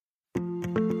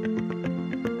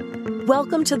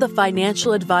Welcome to the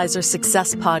Financial Advisor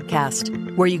Success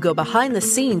Podcast, where you go behind the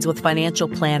scenes with financial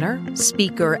planner,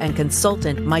 speaker, and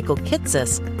consultant Michael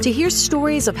Kitces to hear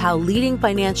stories of how leading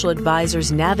financial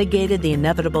advisors navigated the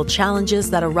inevitable challenges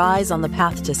that arise on the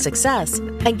path to success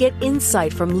and get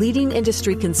insight from leading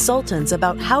industry consultants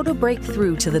about how to break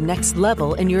through to the next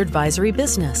level in your advisory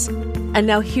business. And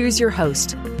now here's your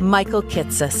host, Michael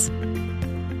Kitces.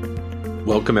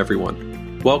 Welcome, everyone.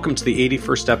 Welcome to the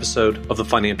 81st episode of the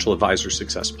Financial Advisor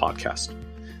Success Podcast.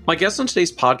 My guest on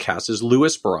today's podcast is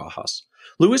Luis Barajas.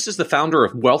 Luis is the founder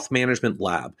of Wealth Management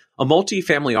Lab, a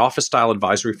multi-family office-style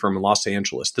advisory firm in Los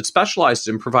Angeles that specializes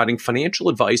in providing financial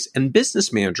advice and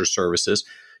business manager services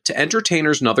to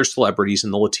entertainers and other celebrities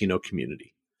in the Latino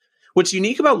community. What's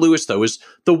unique about Luis, though, is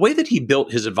the way that he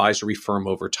built his advisory firm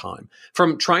over time,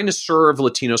 from trying to serve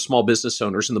Latino small business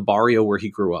owners in the barrio where he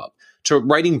grew up, to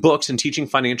writing books and teaching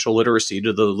financial literacy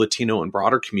to the Latino and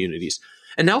broader communities,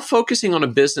 and now focusing on a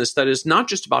business that is not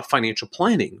just about financial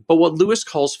planning, but what Luis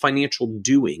calls financial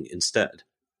doing instead.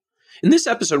 In this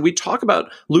episode, we talk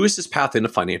about Luis's path into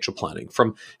financial planning,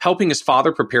 from helping his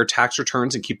father prepare tax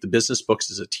returns and keep the business books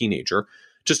as a teenager,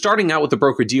 to starting out with a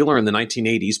broker-dealer in the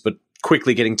 1980s, but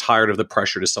quickly getting tired of the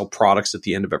pressure to sell products at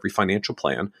the end of every financial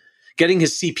plan, getting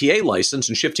his CPA license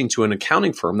and shifting to an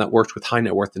accounting firm that worked with high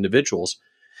net worth individuals,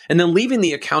 and then leaving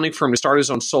the accounting firm to start his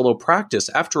own solo practice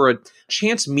after a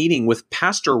chance meeting with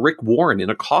Pastor Rick Warren in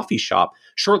a coffee shop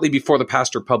shortly before the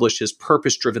pastor published his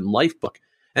Purpose-Driven Life book,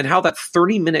 and how that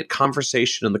 30-minute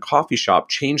conversation in the coffee shop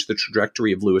changed the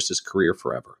trajectory of Luis's career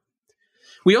forever.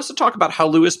 We also talk about how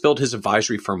Luis built his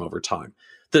advisory firm over time,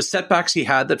 the setbacks he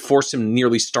had that forced him to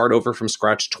nearly start over from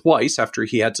scratch twice after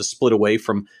he had to split away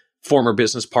from former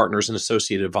business partners and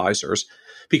associate advisors,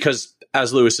 because,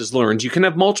 as Luis has learned, you can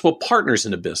have multiple partners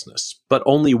in a business, but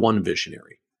only one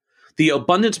visionary. The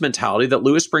abundance mentality that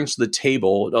Luis brings to the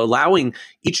table, allowing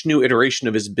each new iteration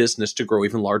of his business to grow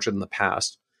even larger than the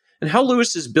past, and how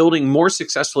Luis is building more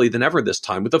successfully than ever this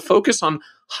time, with a focus on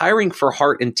hiring for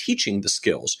heart and teaching the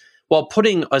skills, while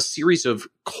putting a series of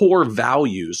core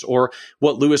values, or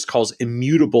what Luis calls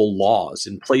immutable laws,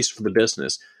 in place for the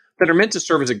business that are meant to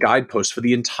serve as a guidepost for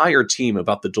the entire team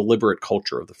about the deliberate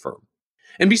culture of the firm.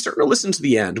 And be certain to listen to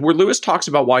the end, where Luis talks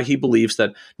about why he believes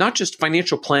that not just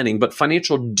financial planning, but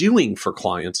financial doing for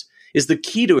clients is the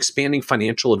key to expanding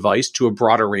financial advice to a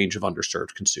broader range of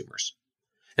underserved consumers.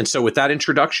 And so with that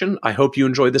introduction, I hope you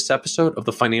enjoy this episode of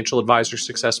the Financial Advisor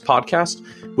Success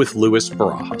Podcast with Luis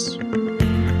Barajas.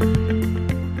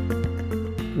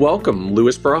 Welcome,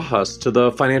 Luis Barajas, to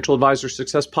the Financial Advisor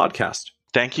Success Podcast.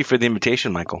 Thank you for the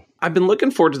invitation, Michael. I've been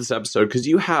looking forward to this episode because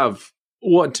you have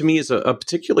what to me is a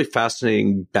particularly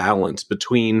fascinating balance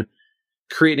between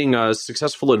creating a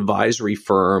successful advisory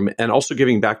firm and also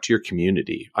giving back to your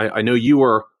community. I know you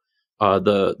were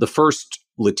the first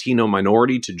Latino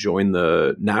minority to join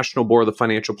the National Board of the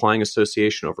Financial Planning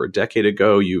Association over a decade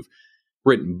ago. You've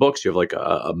written books. You have like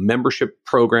a membership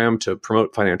program to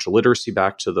promote financial literacy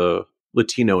back to the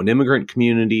Latino and immigrant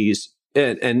communities.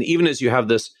 And even as you have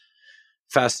this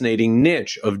fascinating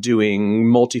niche of doing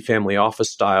multifamily office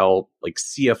style, like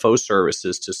CFO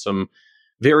services to some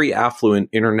very affluent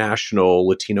international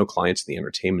Latino clients in the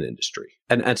entertainment industry.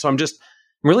 And so I'm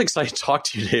really excited to talk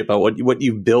to you today about what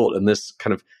you built in this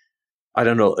kind of, I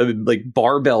don't know, like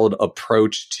barbelled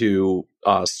approach to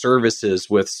services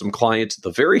with some clients at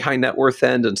the very high net worth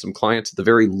end and some clients at the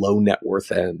very low net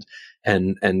worth end,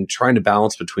 and trying to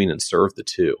balance between and serve the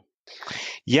two.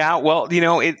 Yeah, well,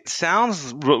 it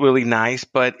sounds really nice,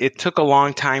 but it took a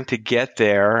long time to get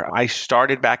there. I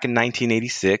started back in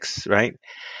 1986, right?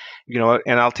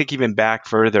 And I'll take even back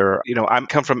further. I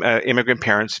come from immigrant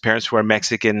parents who are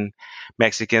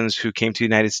Mexicans who came to the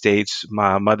United States.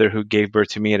 My mother who gave birth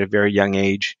to me at a very young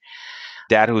age.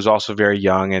 Dad who was also very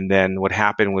young. And then what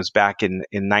happened was back in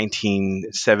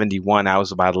 1971, I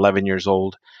was about 11 years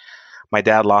old. My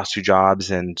dad lost 2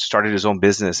 jobs and started his own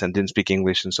business and didn't speak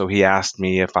English. And so he asked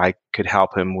me if I could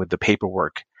help him with the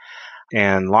paperwork.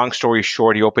 And long story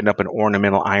short, he opened up an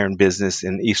ornamental iron business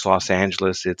in East Los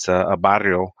Angeles. It's a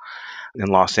barrio in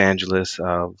Los Angeles,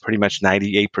 pretty much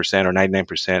 98% or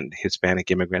 99%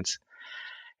 Hispanic immigrants.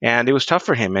 And it was tough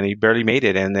for him, and he barely made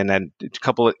it. And then a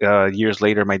couple of years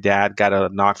later, my dad got a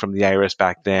knock from the IRS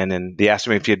back then, and they asked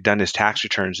him if he had done his tax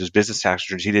returns, his business tax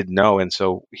returns. He didn't know, and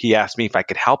so he asked me if I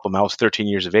could help him. I was 13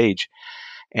 years of age.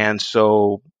 And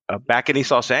so back in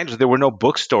East Los Angeles, there were no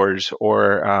bookstores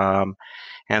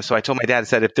and so I told my dad, I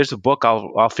said, if there's a book,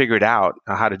 I'll figure it out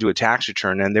how to do a tax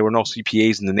return. And there were no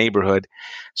CPAs in the neighborhood.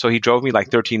 So he drove me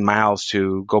like 13 miles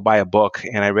to go buy a book,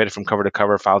 and I read it from cover to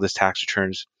cover, filed his tax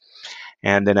returns.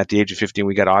 And then at the age of 15,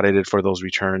 we got audited for those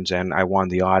returns, and I won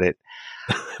the audit.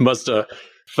 Must have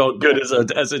felt good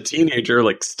as a teenager,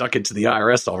 like stuck it to the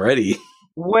IRS already.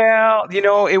 Well,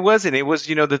 it wasn't. It was,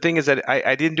 the thing is that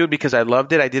I didn't do it because I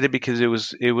loved it. I did it because it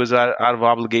was out of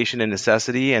obligation and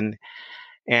necessity, and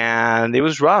it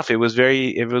was rough. It was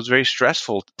very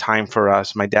stressful time for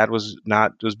us. My dad was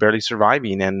barely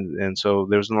surviving, and so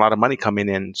there was a lot of money coming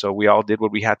in. So we all did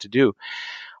what we had to do.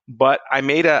 But I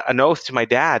made an oath to my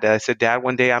dad. I said, Dad,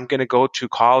 one day I'm going to go to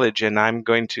college, and I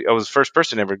was the first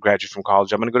person ever to graduate from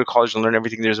college. I'm going to go to college and learn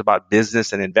everything there's about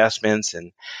business and investments,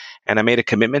 and I made a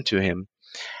commitment to him.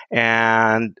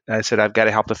 And I said, I've got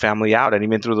to help the family out. And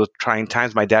even through the trying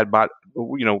times, my dad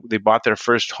they bought their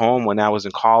first home when I was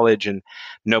in college, and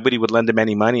nobody would lend them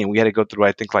any money. And we had to go through,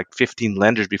 I think, like 15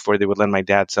 lenders before they would lend my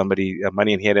dad somebody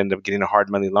money, and he had ended up getting a hard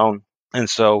money loan. And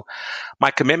so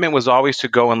my commitment was always to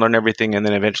go and learn everything and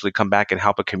then eventually come back and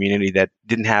help a community that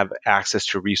didn't have access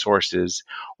to resources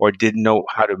or didn't know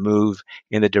how to move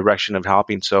in the direction of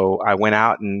helping. So I went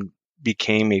out and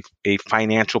became a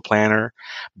financial planner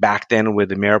back then with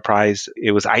Ameriprise.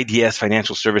 It was IDS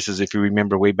Financial Services, if you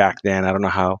remember way back then. I don't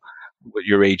know what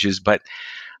your age is,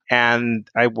 and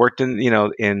I worked in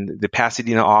the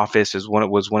Pasadena office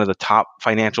was one of the top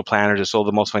financial planners that sold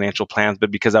the most financial plans. But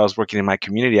because I was working in my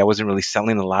community, I wasn't really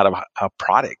selling a lot of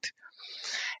product,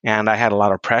 and I had a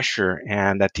lot of pressure.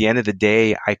 And at the end of the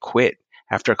day, I quit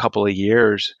after a couple of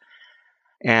years,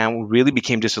 and really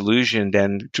became disillusioned.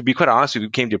 And to be quite honest, we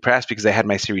became depressed because I had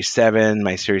my Series 7,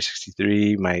 my Series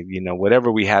 63, my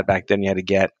whatever we had back then, you had to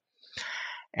get.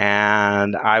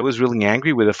 And I was really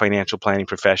angry with the financial planning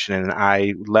profession, and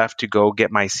I left to go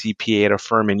get my CPA at a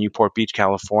firm in Newport Beach,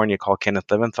 California called Kenneth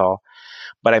Leventhal.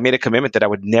 But I made a commitment that I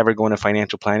would never go into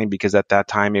financial planning because at that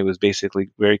time it was basically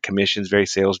very commissions, very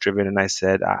sales driven. And I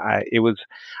said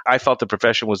I felt the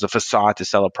profession was a facade to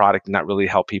sell a product and not really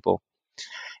help people.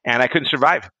 And I couldn't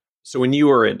survive. So when you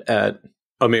were at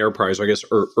Ameriprise, or I guess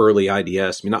early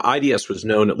IDS, IDS was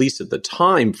known, at least at the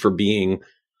time, for being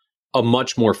a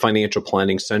much more financial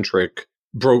planning centric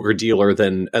broker dealer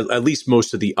than at least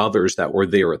most of the others that were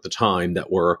there at the time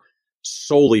that were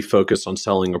solely focused on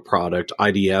selling a product.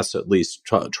 IDS at least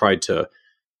tried to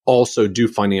also do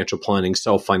financial planning,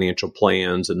 sell financial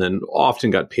plans, and then often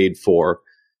got paid for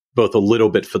both a little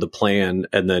bit for the plan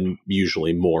and then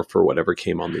usually more for whatever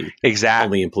came on the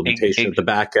implementation at the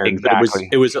back end. Exactly.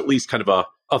 But it was at least kind of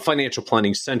a financial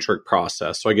planning centric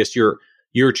process. So I guess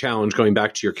your challenge, going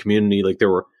back to your community, like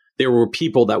there were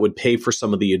people that would pay for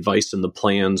some of the advice and the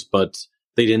plans, but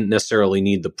they didn't necessarily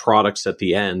need the products at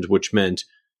the end, which meant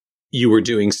you were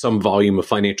doing some volume of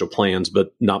financial plans,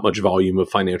 but not much volume of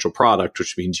financial product,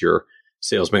 which means your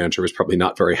sales manager was probably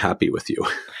not very happy with you.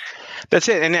 That's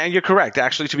it. And you're correct.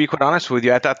 Actually, to be quite honest with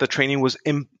you, I thought the training was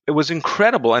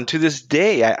incredible. And to this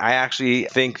day, I actually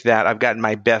think that I've gotten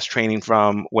my best training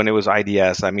from when it was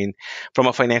IDS. I mean, from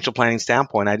a financial planning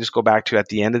standpoint, I just go back to at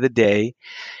the end of the day,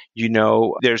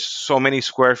 there's so many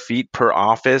square feet per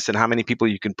office and how many people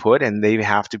you can put, and they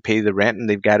have to pay the rent and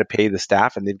they've got to pay the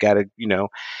staff and they've got to,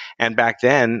 and back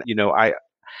then,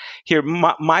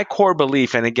 my core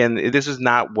belief, and again, this is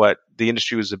not what the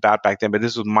industry was about back then, but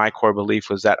this was my core belief,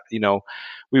 was that,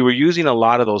 we were using a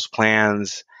lot of those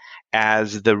plans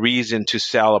as the reason to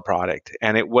sell a product.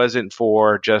 And it wasn't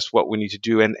for just what we need to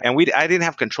do. And I didn't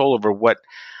have control over what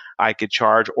I could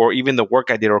charge or even the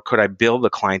work I did, or could I bill the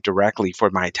client directly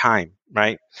for my time,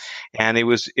 right? And it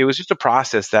was just a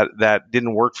process that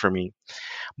didn't work for me.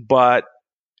 But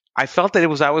I felt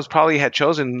that I was probably had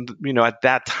chosen, at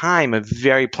that time, a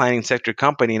very planning sector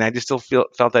company, and I just still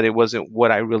felt that it wasn't what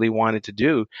I really wanted to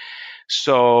do.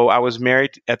 So I was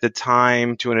married at the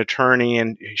time to an attorney,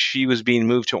 and she was being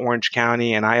moved to Orange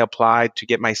County, and I applied to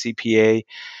get my CPA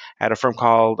at a firm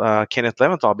called Kenneth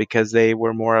Leventhal because they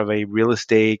were more of a real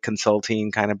estate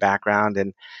consulting kind of background.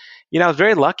 And, I was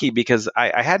very lucky because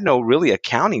I had no really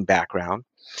accounting background.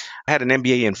 I had an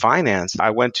MBA in finance.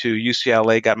 I went to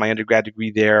UCLA, got my undergrad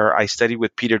degree there. I studied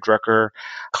with Peter Drucker,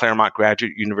 Claremont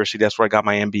Graduate University. That's where I got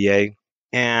my MBA.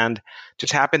 And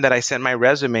just happened that I sent my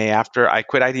resume after I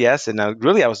quit IDS, and I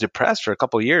was depressed for a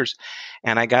couple of years.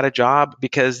 And I got a job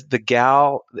because the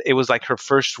gal, it was like her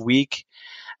first week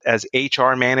as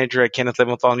HR manager at Kenneth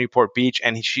Leventhal Newport Beach,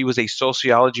 and she was a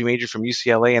sociology major from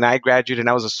UCLA, and I graduated and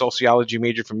I was a sociology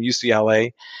major from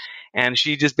UCLA. And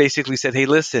she just basically said, "Hey,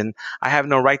 listen, I have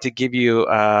no right to give you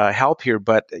help here,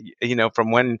 but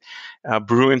from one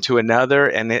Bruin to another,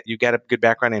 and you got a good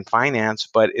background in finance,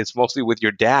 but it's mostly with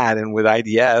your dad and with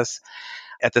IDS."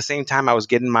 At the same time, I was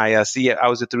getting my I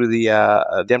was through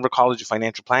the Denver College of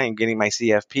Financial Planning, getting my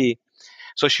CFP.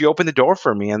 So she opened the door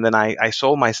for me, and then I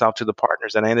sold myself to the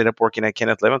partners, and I ended up working at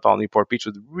Kenneth Leventhal in Newport Beach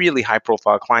with really high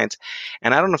profile clients.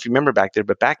 And I don't know if you remember back there,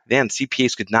 but back then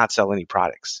CPAs could not sell any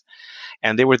products.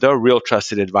 And they were the real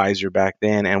trusted advisor back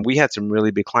then. And we had some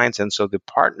really big clients. And so the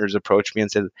partners approached me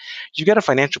and said, you got a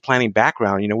financial planning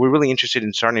background. We're really interested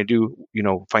in starting to do,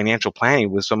 financial planning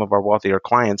with some of our wealthier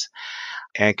clients.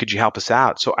 And could you help us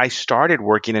out? So I started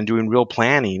working and doing real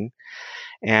planning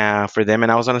for them.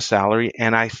 And I was on a salary.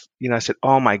 And I said,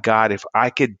 oh my God, if I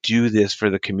could do this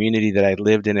for the community that I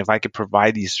lived in, if I could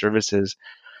provide these services,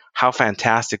 how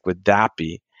fantastic would that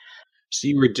be? So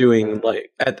you were doing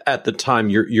like at the time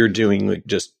you're doing like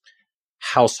just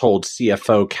household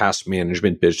CFO, cash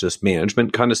management, business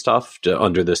management kind of stuff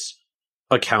under this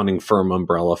accounting firm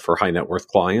umbrella for high net worth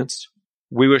clients.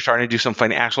 We were starting to do some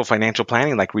actual financial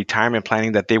planning, like retirement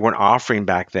planning that they weren't offering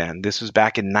back then. This was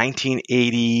back in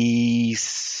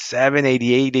 1987,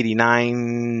 88,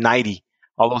 89, 90.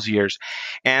 All those years.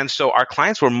 And so our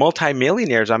clients were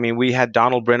multimillionaires. I mean, we had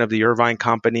Donald Bren of the Irvine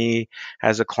Company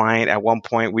as a client. At one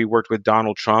point, we worked with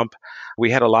Donald Trump. We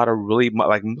had a lot of really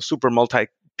like super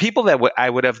people that I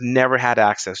would have never had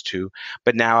access to.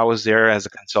 But now I was there as a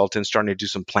consultant starting to do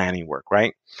some planning work,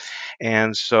 right?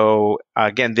 And so,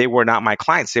 again, they were not my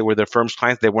clients. They were the firm's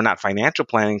clients. They were not financial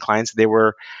planning clients. They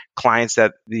were clients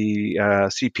that the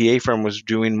CPA firm was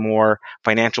doing more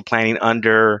financial planning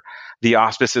under the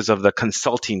auspices of the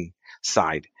consulting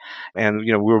side. And,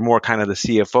 we were more kind of the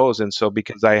CFOs. And so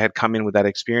because I had come in with that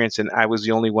experience and I was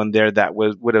the only one there that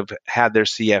would have had their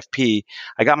CFP,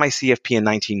 I got my CFP in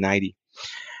 1990.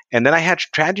 And then I had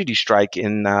tragedy strike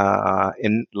in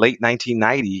late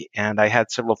 1990, and I had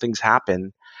several things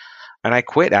happen. And I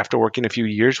quit after working a few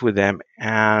years with them,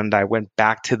 and I went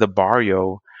back to the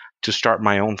barrio to start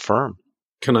my own firm.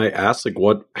 Can I ask, like,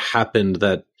 what happened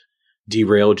that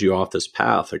derailed you off this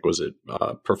path? Like, was it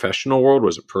professional world?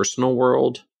 Was it personal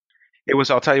world? It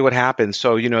was, I'll tell you what happened.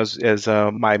 So, as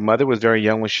my mother was very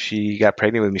young when she got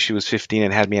pregnant with me, she was 15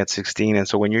 and had me at 16. And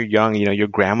so when you're young, your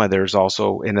grandmother is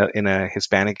also in a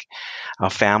Hispanic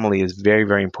family is very,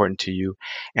 very important to you.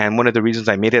 And one of the reasons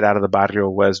I made it out of the barrio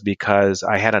was because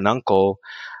I had an uncle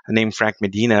named Frank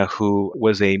Medina, who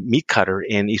was a meat cutter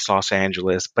in East Los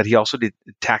Angeles, but he also did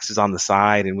taxes on the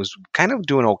side and was kind of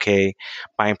doing okay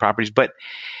buying properties. But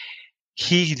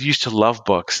he used to love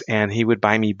books, and he would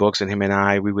buy me books, and him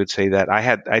and we would say that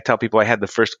I tell people I had the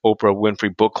first Oprah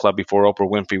Winfrey book club before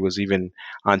Oprah Winfrey was even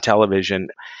on television.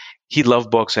 He loved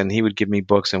books, and he would give me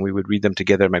books, and we would read them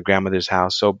together at my grandmother's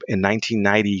house. So in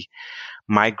 1990,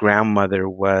 my grandmother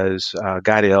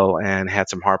got ill and had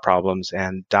some heart problems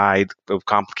and died of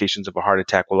complications of a heart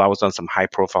attack. Well, I was on some high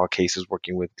profile cases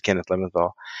working with Kenneth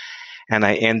Leventhal. And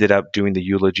I ended up doing the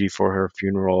eulogy for her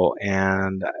funeral.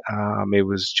 And it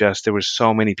was just, there were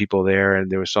so many people there and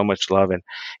there was so much love. And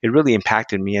it really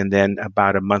impacted me. And then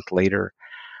about a month later,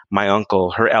 my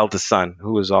uncle, her eldest son,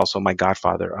 who was also my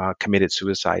godfather, committed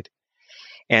suicide.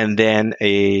 And then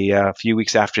a few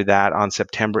weeks after that, on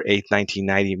September 8th,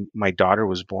 1990, my daughter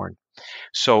was born.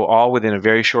 So all within a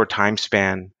very short time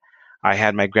span, I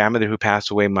had my grandmother who passed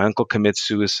away, my uncle commits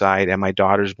suicide, and my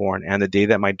daughter's born. And the day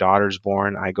that my daughter's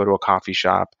born, I go to a coffee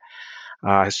shop.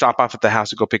 I stop off at the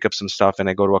house to go pick up some stuff, and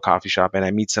I go to a coffee shop, and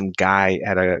I meet some guy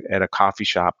at a coffee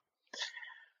shop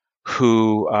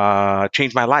who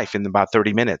changed my life in about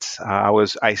 30 minutes.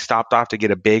 I stopped off to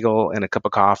get a bagel and a cup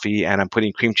of coffee, and I'm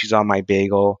putting cream cheese on my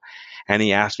bagel. And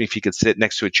he asked me if he could sit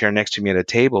next to a chair next to me at a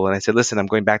table. And I said, listen, I'm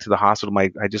going back to the hospital.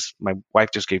 My wife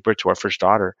just gave birth to our first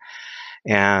daughter.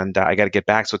 And I got to get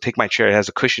back. So take my chair. It has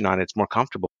a cushion on it. It's more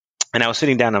comfortable. And I was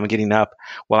sitting down. I'm getting up.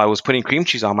 While I was putting cream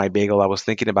cheese on my bagel, I was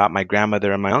thinking about my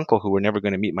grandmother and my uncle who were never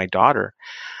going to meet my daughter,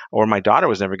 or my daughter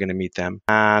was never going to meet them.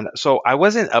 And so I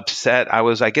wasn't upset.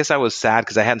 I guess I was sad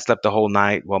because I hadn't slept the whole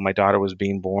night while my daughter was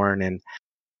being born.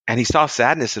 And he saw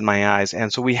sadness in my eyes.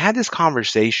 And so we had this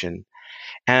conversation.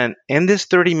 And in this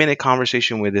 30-minute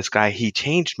conversation with this guy, he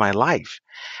changed my life.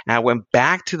 And I went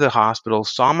back to the hospital,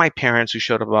 saw my parents who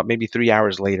showed up about maybe 3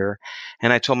 hours later.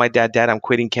 And I told my dad, I'm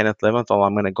quitting Kenneth Leventhal.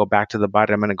 I'm going to go back to the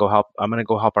body. I'm going to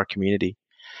go help our community.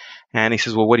 And he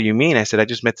says, well, what do you mean? I said, I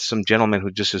just met some gentleman who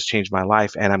just has changed my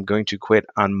life, and I'm going to quit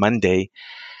on Monday.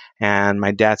 And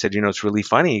my dad said, it's really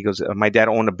funny. He goes, my dad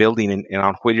owned a building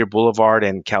on Whittier Boulevard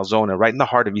and Calzona, right in the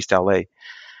heart of East LA.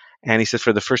 And he said,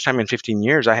 for the first time in 15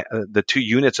 years, the 2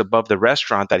 units above the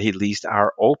restaurant that he leased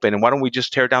are open. And why don't we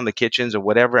just tear down the kitchens or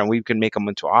whatever, and we can make them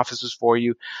into offices for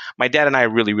you? My dad and I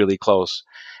are really, really close.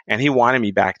 And he wanted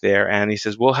me back there. And he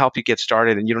says, we'll help you get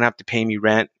started, and you don't have to pay me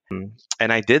rent.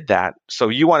 And I did that. So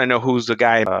you want to know who's the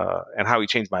guy and how he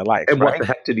changed my life, And right? what the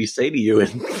heck did he say to you in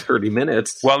 30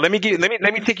 minutes? Well, let me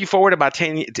take you forward about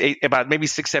about maybe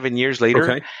 6-7 years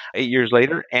later, Okay. 8 years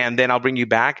later, and then I'll bring you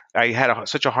back. I had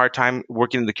such a hard time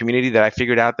working in the community that I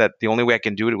figured out that the only way I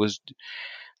can do it was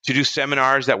to do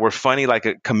seminars that were funny, like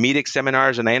comedic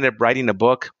seminars, and I ended up writing a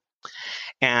book.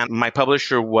 And my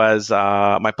publisher was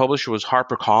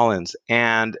HarperCollins,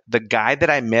 and the guy that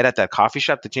I met at that coffee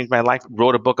shop that changed my life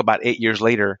wrote a book about 8 years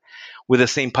later with the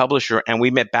same publisher, and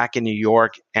we met back in New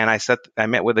York. And I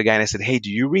met with the guy, and I said, "Hey, do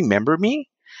you remember me?"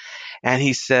 And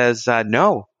he says,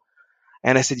 "No."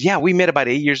 And I said, "Yeah, we met about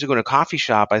 8 years ago in a coffee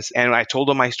shop." And I told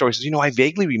him my story. He says, "I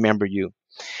vaguely remember you."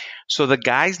 So the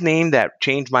guy's name that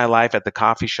changed my life at the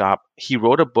coffee shop, he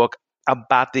wrote a book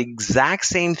about the exact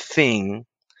same thing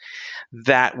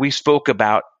that we spoke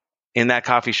about in that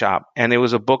coffee shop. And it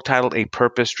was a book titled A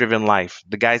Purpose-Driven Life.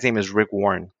 The guy's name is Rick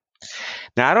Warren.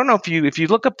 Now, I don't know if you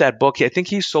look up that book, I think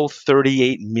he sold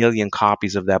 38 million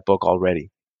copies of that book already.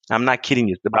 I'm not kidding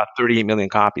you. It's about 38 million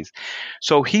copies.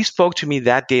 So he spoke to me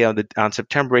that day on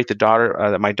September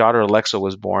 8th, my daughter Alexa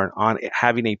was born, on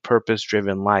having a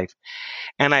purpose-driven life.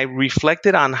 And I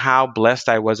reflected on how blessed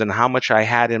I was and how much I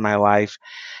had in my life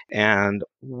and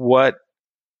what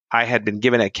I had been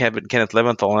given at Kenneth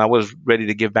Leventhal, and I was ready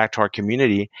to give back to our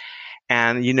community.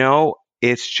 And,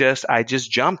 I just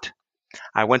jumped.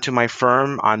 I went to my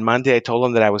firm on Monday. I told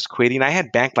them that I was quitting. I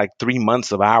had banked like 3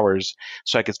 months of hours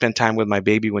so I could spend time with my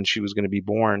baby when she was going to be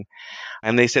born.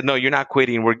 And they said, "No, you're not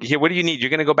quitting. We're here. What do you need? You're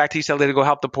going to go back to East LA to go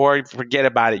help the poor. Forget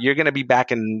about it. You're going to be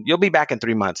back you'll be back in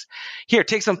 3 months. Here,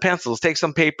 take some pencils, take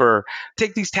some paper,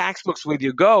 take these tax books with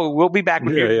you. Go. We'll be back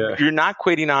with you. Yeah. You're not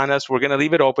quitting on us. We're going to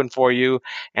leave it open for you."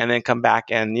 And then come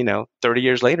back. And, 30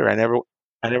 years later, I never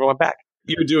went back.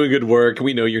 You're doing good work.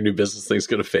 We know your new business thing's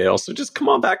going to fail. So just come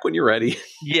on back when you're ready.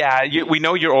 Yeah, we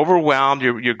know you're overwhelmed.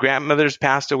 Your grandmother's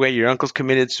passed away. Your uncle's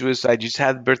committed suicide. You just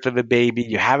had the birth of a baby.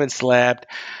 You haven't slept.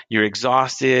 You're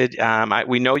exhausted.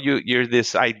 We know you're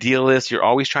this idealist. You're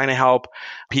always trying to help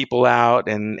people out.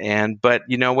 But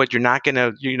you know what? You're not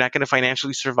gonna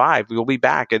financially survive. We'll be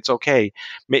back. It's okay.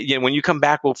 When you come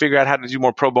back, we'll figure out how to do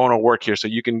more pro bono work here so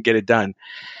you can get it done.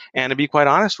 And to be quite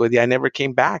honest with you, I never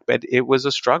came back, but it was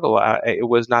a struggle. It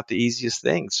was not the easiest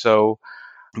thing. So,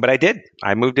 but I did.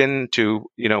 I moved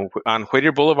into, on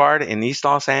Whittier Boulevard in East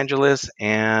Los Angeles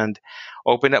and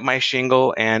opened up my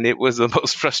shingle. And it was the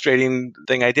most frustrating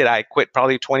thing I did. I quit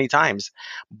probably 20 times,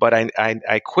 but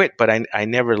I quit, but I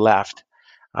never left.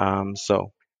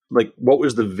 Like, what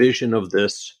was the vision of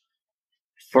this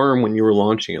firm when you were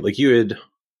launching it? Like,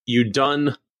 you'd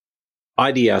done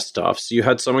IDS stuff, so you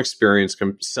had some experience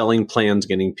selling plans,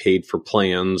 getting paid for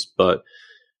plans, but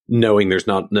knowing there's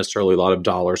not necessarily a lot of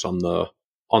dollars on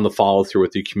the follow through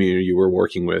with the community you were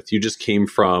working with. You just came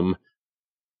from,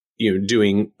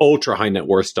 doing ultra high net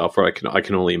worth stuff where I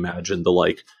can only imagine the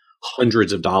like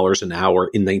hundreds of dollars an hour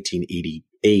in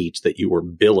 1988 that you were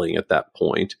billing at that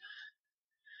point.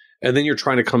 And then you're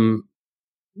trying to come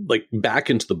like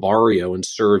back into the barrio and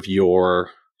serve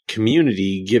your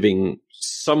community, giving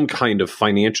some kind of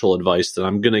financial advice that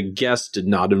I'm going to guess did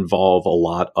not involve a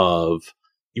lot of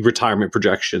retirement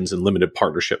projections and limited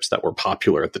partnerships that were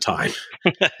popular at the time.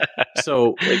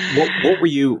 So what were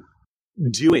you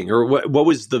doing, or what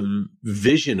was the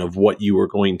vision of what you were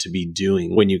going to be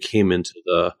doing when you came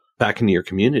back into your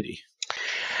community?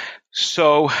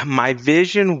 So my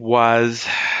vision was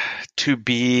to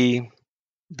be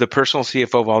the personal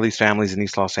CFO of all these families in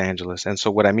East Los Angeles. And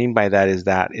so what I mean by that is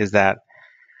that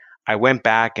I went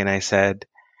back and I said,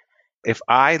 if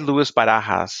I, Luis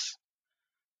Barajas,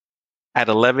 at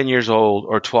 11 years old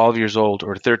or 12 years old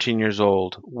or 13 years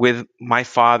old, with my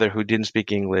father who didn't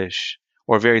speak English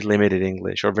or very limited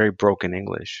English or very broken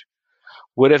English,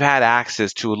 would have had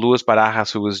access to a Luis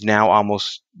Barajas who was now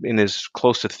almost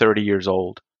close to 30 years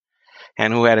old,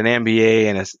 and who had an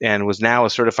MBA and was now a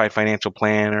certified financial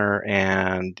planner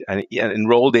and an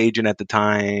enrolled agent at the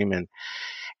time,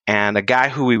 and a guy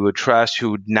who we would trust,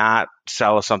 who would not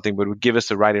sell us something but would give us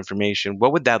the right information,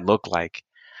 what would that look like?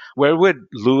 Where would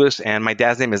Luis, and my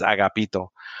dad's name is Agapito,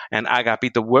 and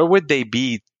Agapito, where would they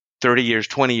be 30 years,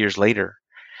 20 years later?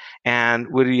 And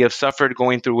would he have suffered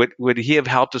going through it? Would he have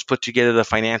helped us put together the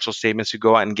financial statements to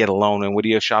go out and get a loan? And would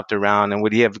he have shopped around? And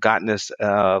would he have gotten us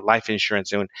life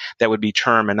insurance that would be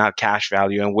term and not cash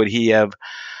value? And would he have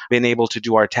been able to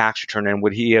do our tax return? And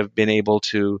would he have been able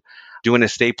to do an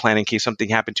estate plan in case something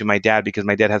happened to my dad, because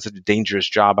my dad has such a dangerous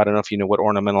job? I don't know if you know what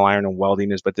ornamental iron and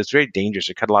welding is, but it's very dangerous.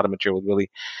 It cut a lot of material with really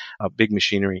big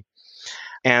machinery.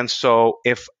 And so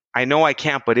if I know I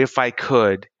can't, but if I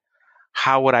could,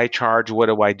 how would I charge? What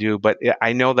do I do? But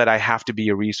I know that I have to be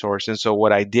a resource. And so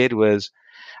what I did was,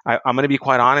 I'm going to be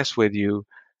quite honest with you,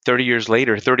 30 years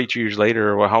later, 32 years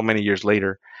later, or how many years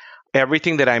later,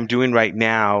 everything that I'm doing right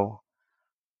now,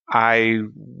 I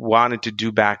wanted to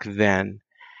do back then.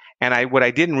 And what I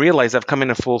didn't realize, I've come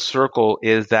in a full circle,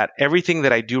 is that everything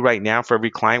that I do right now for every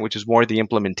client, which is more the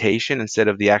implementation instead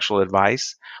of the actual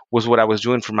advice, was what I was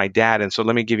doing for my dad. And so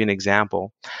let me give you an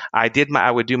example. I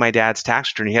would do my dad's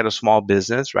tax return. He had a small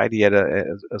business, right? He had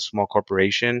a small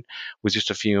corporation with just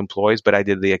a few employees, but I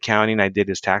did the accounting, I did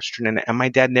his tax return, and my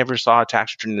dad never saw a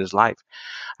tax return in his life.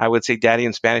 I would say, Daddy,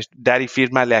 in Spanish, Daddy,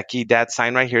 firmale aquí. Dad,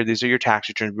 sign right here. These are your tax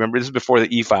returns. Remember, this is before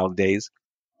the e-file days.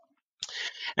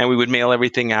 And we would mail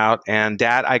everything out. And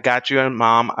Dad, I got you. And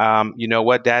Mom, you know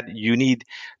what, Dad, you need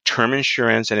term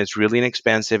insurance and it's really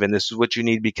inexpensive. And this is what you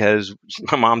need because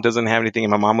my mom doesn't have anything.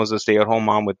 And my mom was a stay-at-home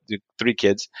mom with 3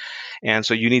 kids. And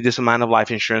so you need this amount of life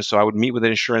insurance. So I would meet with an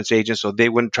insurance agent so they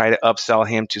wouldn't try to upsell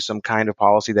him to some kind of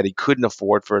policy that he couldn't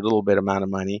afford for a little bit amount of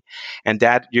money. And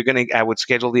Dad, I would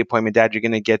schedule the appointment. Dad, you're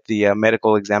going to get the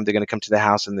medical exam. They're going to come to the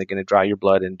house and they're going to draw your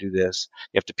blood and do this.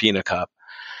 You have to pee in a cup.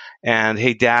 And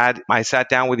hey, Dad, I sat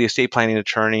down with the estate planning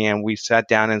attorney and we sat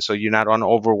down. And so you're not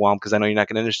overwhelmed because I know you're not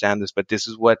going to understand this, but this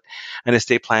is what an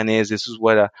estate plan is. This is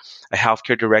what a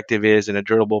healthcare directive is, and a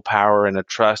durable power and a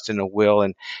trust and a will.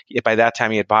 And by that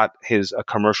time he had bought a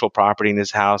commercial property in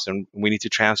his house and we need to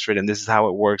transfer it. And this is how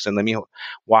it works. And let me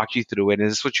walk you through it. And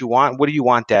is this what you want? What do you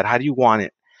want, Dad? How do you want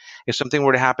it? If something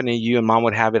were to happen to you and Mom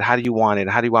would have it, how do you want it?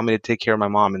 How do you want me to take care of my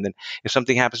mom? And then if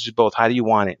something happens to both, how do you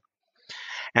want it?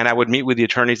 And I would meet with the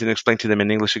attorneys and explain to them in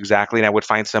English exactly. And I would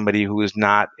find somebody who is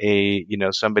not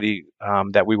somebody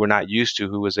that we were not used to,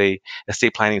 who was a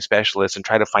estate planning specialist, and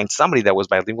try to find somebody that was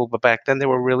bilingual. But back then there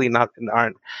were really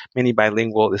aren't many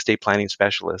bilingual estate planning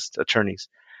specialist attorneys.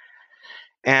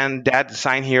 And Dad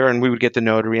signed here and we would get the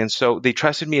notary. And so they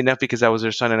trusted me enough because I was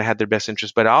their son and I had their best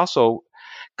interest, but also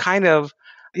kind of,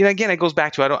 again, it goes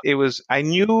back to, I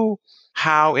knew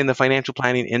how in the financial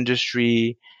planning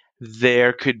industry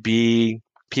there could be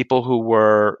people who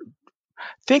were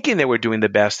thinking they were doing the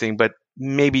best thing, but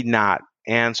maybe not.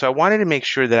 And so I wanted to make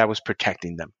sure that I was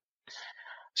protecting them.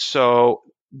 So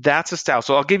that's a style.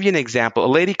 So I'll give you an example.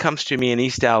 A lady comes to me in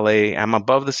East LA. I'm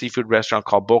above the seafood restaurant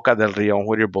called Boca del Rio on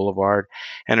Whittier Boulevard.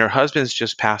 And her husband's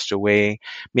just passed away,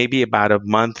 maybe about a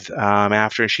month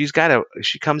after. And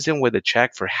she comes in with a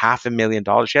check for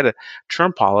 $500,000. She had a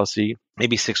term policy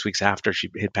maybe 6 weeks after she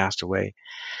had passed away.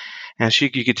 And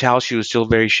you could tell she was still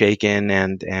very shaken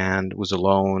and was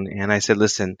alone. And I said,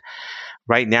 listen,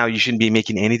 right now you shouldn't be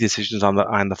making any decisions on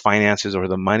the finances or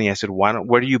the money. I said,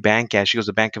 where do you bank at? She goes,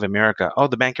 the Bank of America. Oh,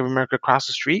 the Bank of America across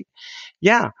the street?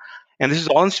 Yeah. And this is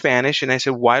all in Spanish. And I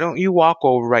said, why don't you walk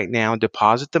over right now and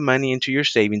deposit the money into your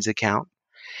savings account?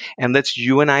 And let's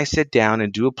you and I sit down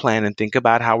and do a plan and think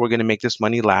about how we're going to make this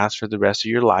money last for the rest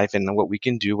of your life and what we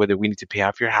can do, whether we need to pay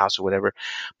off your house or whatever.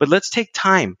 But let's take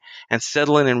time and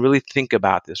settle in and really think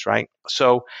about this, right?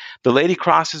 So the lady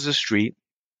crosses the street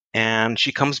and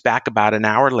she comes back about an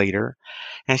hour later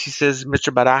and she says,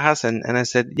 Mr. Barajas, and I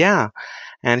said, yeah.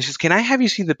 And she says, can I have you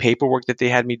see the paperwork that they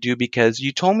had me do? Because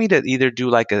you told me to either do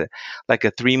like a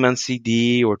 3-month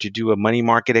CD or to do a money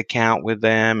market account with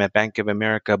them at Bank of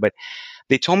America. But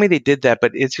they told me they did that,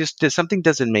 but it's just something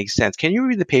doesn't make sense. Can you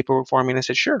read the paperwork for me? And I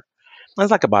said, sure. I was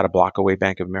like about a block away,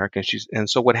 Bank of America. And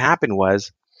so what happened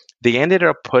was they ended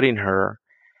up putting her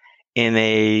in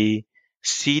a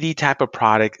CD type of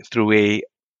product through a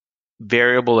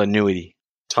variable annuity.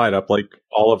 Tied up like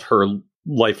all of her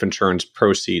life insurance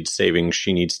proceeds savings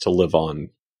she needs to live on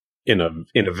in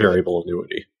a variable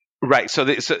annuity. Right. So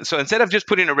instead of just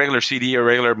putting a regular CD or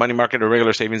regular money market or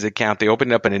regular savings account, they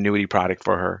opened up an annuity product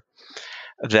for her.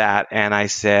 And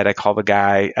I called the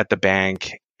guy at the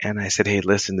bank and I said, hey,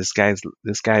 listen, this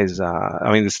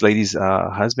lady's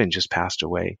husband just passed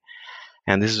away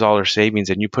and this is all her savings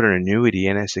and you put her in annuity.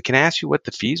 And I said, can I ask you what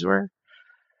the fees were?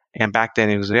 And back then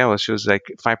she was like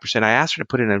 5%. I asked her to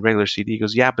put in a regular CD. He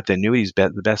goes, yeah, but the annuity is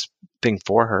the best thing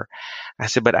for her. I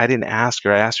said, but I didn't ask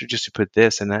her. I asked her just to put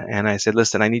this. And I said,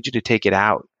 listen, I need you to take it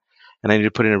out. And I need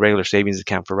to put in a regular savings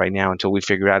account for right now until we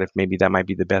figure out if maybe that might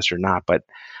be the best or not. But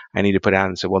I need to put out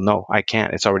and say, well, no, I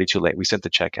can't. It's already too late. We sent the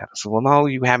check out. I said, well, no,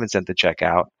 you haven't sent the check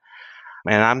out.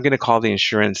 And I'm going to call the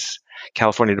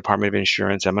California Department of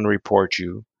Insurance. I'm going to report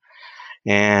you.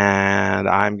 And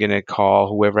I'm going to call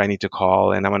whoever I need to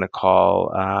call. And I'm going to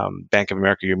call Bank of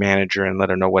America, your manager, and let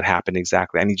her know what happened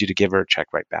exactly. I need you to give her a check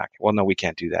right back. Well, no, we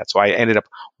can't do that. So I ended up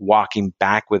walking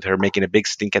back with her, making a big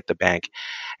stink at the bank.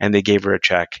 And they gave her a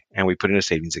check and we put in a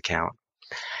savings account.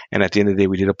 And at the end of the day,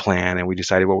 we did a plan and we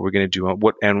decided what we were going to do.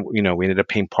 We ended up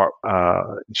paying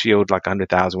she owed like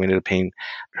 $100,000. We ended up paying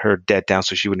her debt down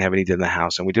so she wouldn't have any debt in the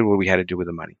house. And we did what we had to do with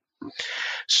the money.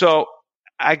 So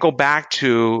I go back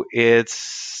to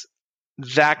it's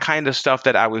that kind of stuff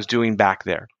that I was doing back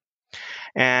there.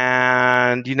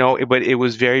 And, but it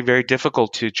was very, very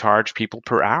difficult to charge people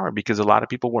per hour because a lot of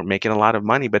people weren't making a lot of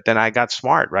money. But then I got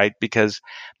smart, right? Because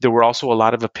there were also a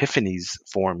lot of epiphanies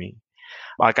for me.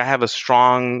 Like I have a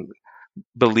strong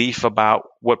belief about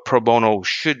what pro bono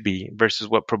should be versus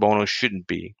what pro bono shouldn't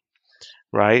be,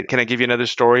 right? Can I give you another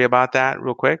story about that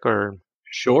real quick or?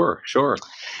 Sure.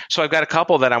 So I've got a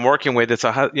couple that I'm working with. It's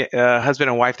a husband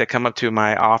and wife that come up to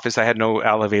my office. I had no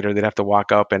elevator. They'd have to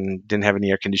walk up and didn't have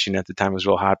any air conditioning at the time. It was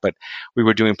real hot, but we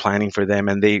were doing planning for them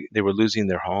and they were losing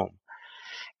their home.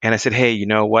 And I said, hey, you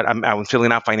know what? I'm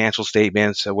filling out financial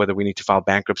statements, whether we need to file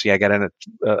bankruptcy. I got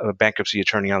a bankruptcy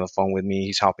attorney on the phone with me.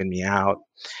 He's helping me out.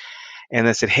 And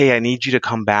I said, hey, I need you to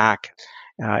come back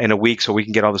in a week so we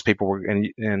can get all this paperwork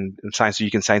and sign so you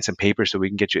can sign some papers so we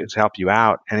can get you to help you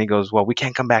out. And he goes, well, we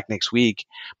can't come back next week,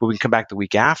 but we can come back the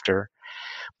week after.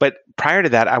 But prior to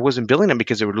that, I wasn't billing them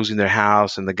because they were losing their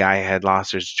house and the guy had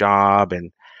lost his job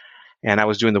and I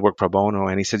was doing the work pro bono.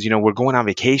 And he says, we're going on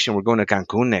vacation. We're going to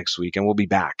Cancun next week and we'll be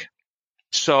back.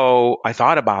 So I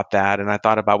thought about that and I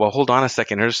thought about, well, hold on a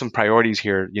second. There's some priorities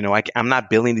here. I'm not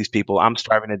billing these people. I'm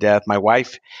starving to death. My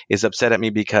wife is upset at me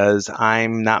because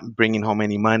I'm not bringing home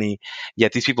any money.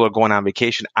 Yet these people are going on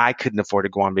vacation. I couldn't afford to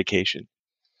go on vacation.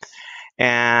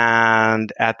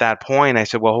 And at that point, I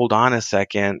said, well, hold on a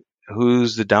second.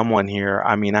 Who's the dumb one here?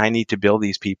 I need to bill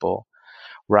these people.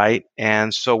 Right.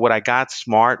 And so what I got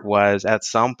smart was at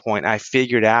some point I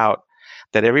figured out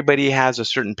that everybody has a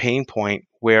certain pain point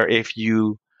where if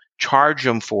you charge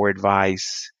them for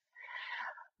advice,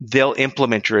 they'll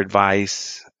implement your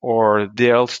advice or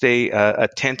they'll stay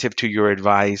attentive to your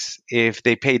advice. If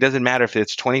they pay, it doesn't matter if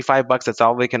it's $25, that's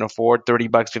all they can afford, $30,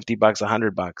 $50,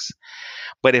 $100.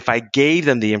 But if I gave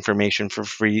them the information for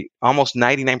free, almost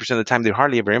 99% of the time, they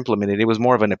hardly ever implemented it. It was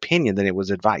more of an opinion than it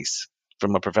was advice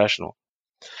from a professional.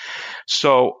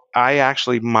 So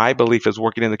my belief is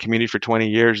working in the community for 20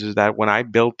 years is that when I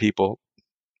build people,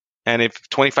 and if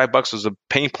 $25 was a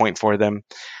pain point for them,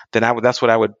 then that's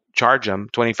what I would charge them,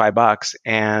 $25,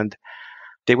 and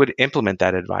they would implement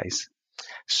that advice.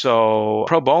 So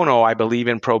pro bono, I believe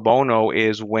in pro bono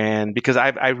is because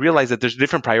I realize that there's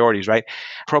different priorities, right?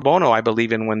 Pro bono, I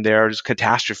believe in when there's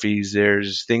catastrophes,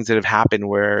 there's things that have happened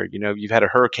where, you've had a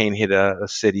hurricane hit a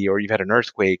city or you've had an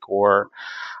earthquake or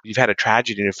you've had a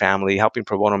tragedy in your family, helping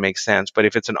pro bono makes sense. But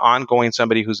if it's an ongoing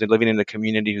somebody who's living in the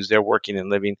community, who's there working and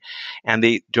living, and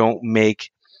they don't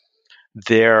make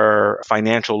their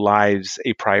financial lives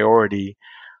a priority,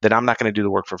 then I'm not going to do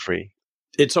the work for free.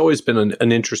 It's always been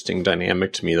an interesting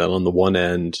dynamic to me that on the one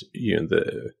end,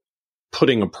 the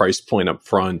putting a price point up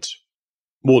front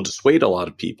will dissuade a lot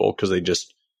of people because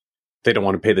they don't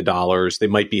want to pay the dollars. They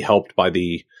might be helped by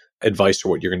the advice or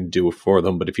what you're going to do for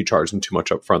them. But if you charge them too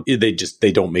much up front,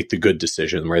 they don't make the good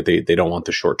decision, right? They don't want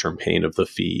the short-term pain of the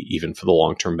fee, even for the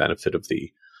long-term benefit of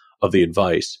the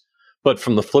advice. But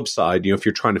from the flip side, if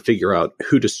you're trying to figure out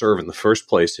who to serve in the first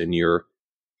place and you're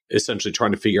essentially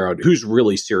trying to figure out who's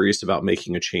really serious about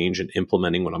making a change and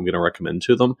implementing what I'm going to recommend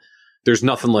to them, there's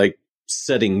nothing like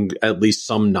setting at least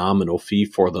some nominal fee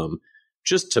for them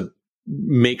just to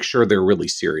make sure they're really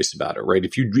serious about it, right?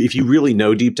 If you really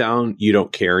know deep down you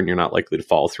don't care and you're not likely to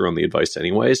follow through on the advice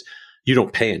anyways, you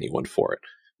don't pay anyone for it.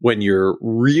 When you're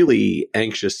really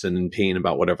anxious and in pain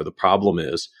about whatever the problem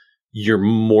is, you're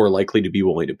more likely to be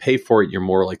willing to pay for it. You're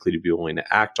more likely to be willing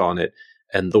to act on it.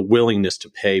 And the willingness to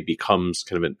pay becomes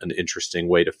kind of an interesting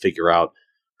way to figure out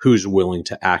who's willing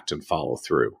to act and follow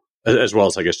through, as well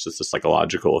as, I guess, just the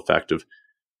psychological effect of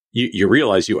you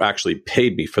realize you actually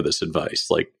paid me for this advice.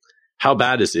 Like, how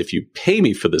bad is it if you pay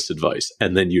me for this advice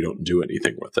and then you don't do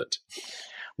anything with it?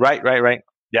 Right.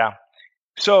 Yeah.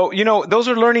 So, those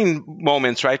are learning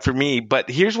moments, right, for me. But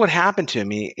here's what happened to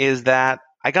me is that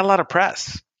I got a lot of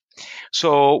press.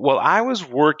 So while I was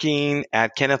working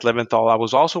at Kenneth Leventhal, I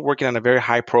was also working on a very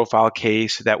high-profile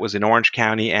case that was in Orange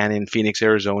County and in Phoenix,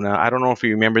 Arizona. I don't know if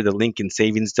you remember the Lincoln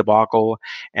savings debacle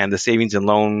and the savings and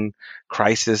loan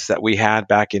crisis that we had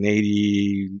back in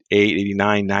 88,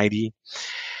 89, 90.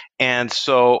 And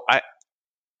so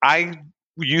I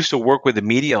used to work with the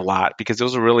media a lot because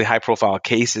those are really high-profile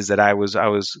cases that I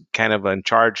was kind of in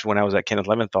charge when I was at Kenneth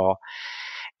Leventhal.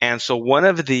 And so one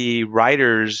of the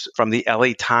writers from the LA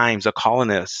Times, a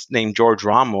columnist named George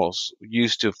Ramos,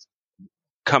 used to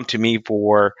come to me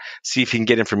see if he can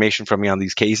get information from me on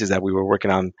these cases that we were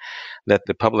working on that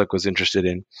the public was interested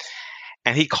in.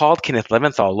 And he called Kenneth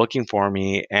Leventhal looking for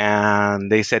me,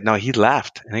 and they said, no, he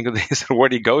left. And they said,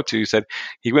 where'd he go to? He said,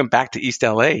 he went back to East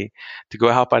LA to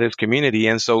go help out his community.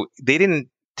 And so they didn't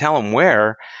tell him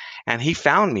where, and he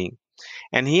found me.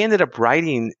 And he ended up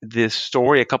writing this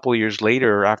story a couple of years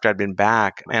later after I'd been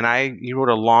back. And he wrote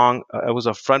it was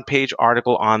a front page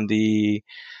article on the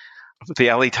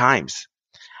LA Times.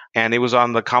 And it was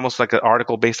on almost like an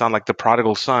article based on like the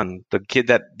prodigal son, the kid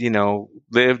that,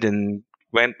 lived and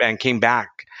went and came back.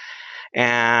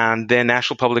 And then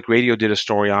National Public Radio did a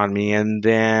story on me. And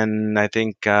then I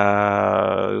think it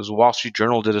was Wall Street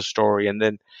Journal did a story. And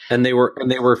they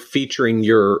were featuring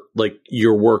your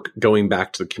work going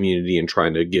back to the community and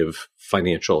trying to give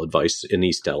financial advice in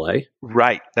East LA.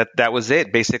 Right. That was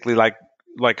it. Basically, like,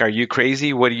 are you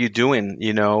crazy? What are you doing?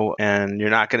 And you're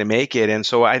not going to make it. And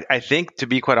so I think, to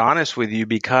be quite honest with you,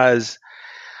 because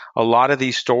a lot of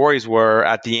these stories were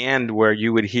at the end where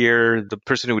you would hear the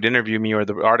person who would interview me or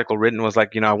the article written was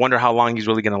like, I wonder how long he's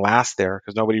really going to last there,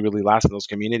 because nobody really lasts in those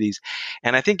communities.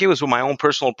 And I think it was with my own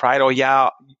personal pride. Oh, yeah,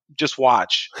 just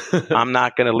watch. I'm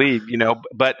not going to leave,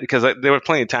 but because there were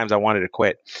plenty of times I wanted to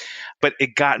quit. But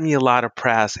it got me a lot of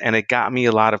press, and it got me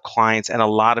a lot of clients, and a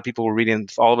lot of people were reading.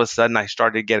 All of a sudden, I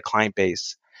started to get a client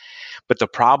base. But the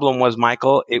problem was,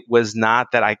 Michael, it was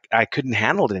not that I couldn't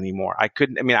handle it anymore. I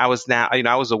was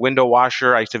a window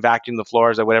washer. I used to vacuum the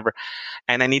floors or whatever.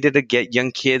 And I needed to get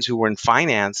young kids who were in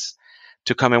finance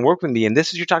to come and work with me. And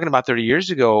you're talking about 30 years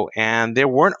ago. And there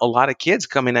weren't a lot of kids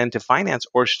coming into finance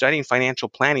or studying financial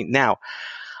planning. Now,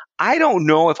 I don't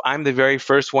know if I'm one of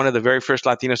the very first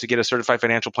Latinos to get a certified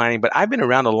financial planning, but I've been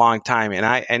around a long time.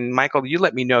 And Michael, you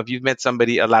let me know if you've met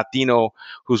a Latino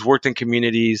who's worked in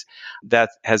communities that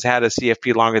has had a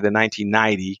CFP longer than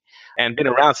 1990 and been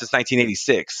around since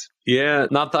 1986. Yeah,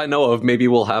 not that I know of. Maybe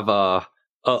we'll have a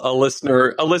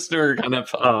listener kind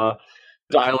of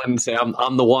dial in and say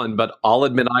I'm the one, but I'll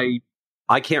admit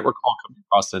I can't recall coming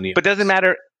across any. But doesn't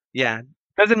matter. Yeah.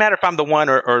 Doesn't matter if I'm the one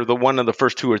or the one of the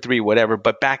first two or three, whatever.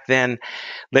 But back then,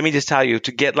 let me just tell you,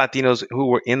 to get Latinos who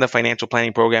were in the financial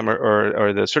planning program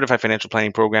or the certified financial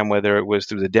planning program, whether it was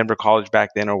through the Denver College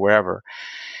back then or wherever,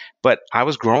 but I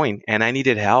was growing and I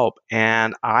needed help.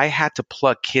 And I had to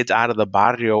pluck kids out of the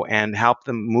barrio and help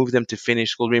them, move them to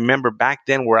finish school. Remember, back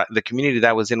then, the community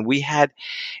that I was in,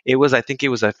 I think it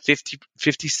was a 57%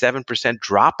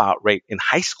 dropout rate in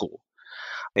high school.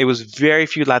 It was very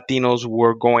few Latinos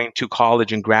were going to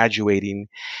college and graduating.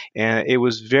 And it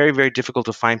was very, very difficult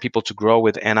to find people to grow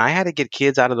with. And I had to get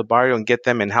kids out of the barrio and get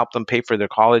them and help them pay for their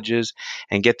colleges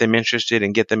and get them interested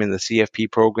and get them in the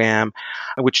CFP program,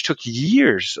 which took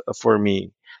years for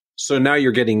me. So now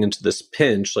you're getting into this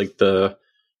pinch, like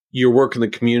your work in the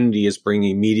community is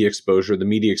bringing media exposure. The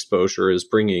media exposure is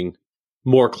bringing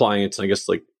more clients. I guess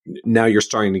now you're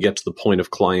starting to get to the point of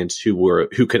clients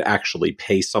who could actually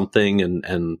pay something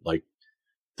and like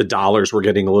the dollars were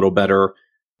getting a little better,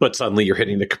 but suddenly you're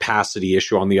hitting the capacity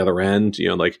issue on the other end.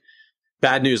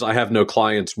 Bad news, I have no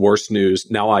clients. Worse news,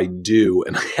 now I do,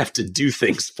 and I have to do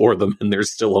things for them, and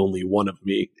there's still only one of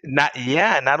me. Not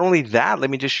only that, let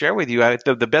me just share with you,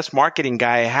 the best marketing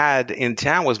guy I had in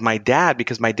town was my dad,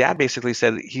 because my dad basically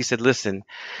said, listen,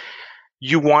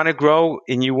 you want to grow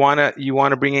and you want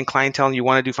to bring in clientele and you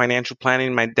want to do financial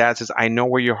planning. My dad says, I know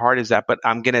where your heart is at, but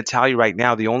I'm going to tell you right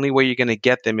now, the only way you're going to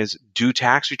get them is do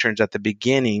tax returns at the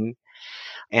beginning.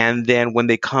 And then when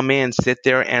they come in, sit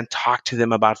there and talk to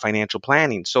them about financial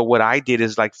planning. So what I did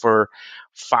is, like, for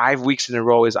 5 weeks in a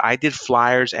row, is I did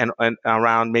flyers and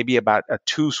around maybe about a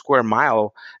 2 square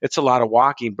mile. It's a lot of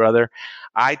walking, brother.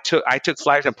 I took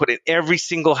flyers and put in every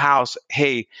single house.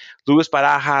 Hey, Luis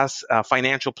Barajas,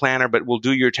 financial planner, but we'll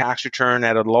do your tax return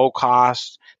at a low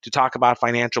cost to talk about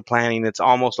financial planning. It's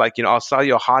almost like, I'll sell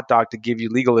you a hot dog to give you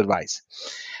legal advice.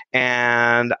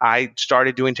 And I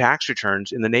started doing tax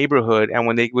returns in the neighborhood. And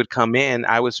when they would come in,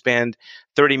 I would spend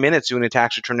 30 minutes doing a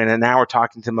tax return and an hour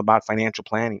talking to them about financial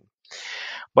planning.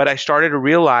 But I started to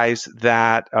realize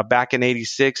that back in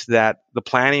 86, that the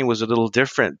planning was a little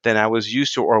different than I was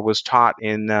used to or was taught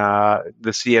in the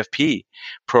CFP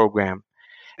program.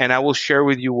 And I will share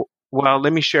with you,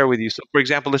 let me share with you. So, for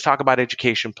example, let's talk about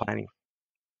education planning.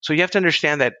 So you have to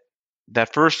understand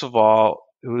that first of all,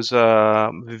 it was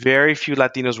very few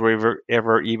Latinos were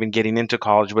ever even getting into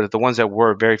college, but the ones that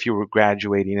were, very few were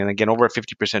graduating. And again, over a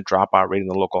 50% dropout rate in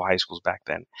the local high schools back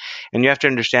then. And you have to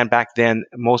understand, back then,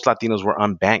 most Latinos were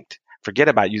unbanked. Forget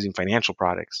about using financial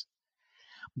products.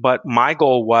 But my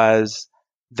goal was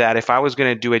that if I was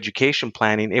going to do education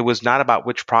planning, it was not about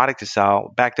which product to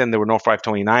sell. Back then, there were no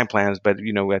 529 plans, but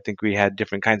I think we had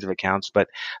different kinds of accounts. But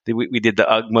we did the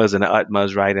UGMAs and the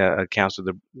UTMAs, right? Accounts with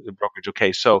the brokerage.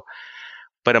 Okay, so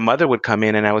But a mother would come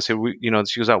in and I would say,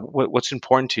 she goes, what's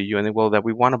important to you? And they, well, that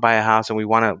we want to buy a house and we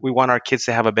want our kids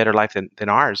to have a better life than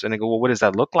ours. And they go, well, what does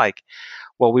that look like?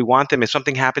 Well, we want them, if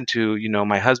something happened to,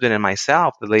 my husband and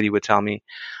myself, the lady would tell me,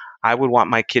 I would want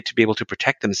my kid to be able to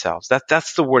protect themselves.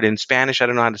 That's the word in Spanish. I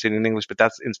don't know how to say it in English, but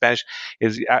that's in Spanish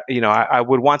is, I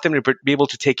would want them to be able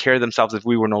to take care of themselves if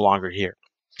we were no longer here.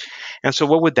 And so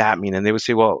what would that mean? And they would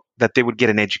say, well, that they would get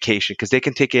an education because they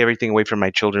can take everything away from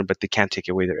my children, but they can't take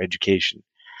away their education.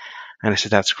 And I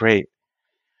said, that's great.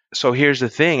 So here's the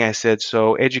thing. I said,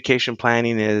 so education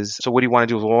planning is, so what do you want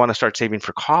to do? Well, I want to start saving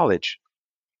for college.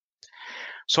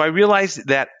 So I realized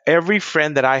that every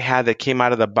friend that I had that came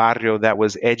out of the barrio that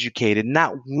was educated,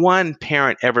 not one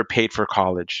parent ever paid for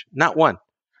college. Not one.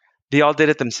 They all did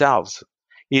it themselves,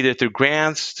 either through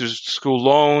grants, through school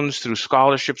loans, through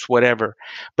scholarships, whatever.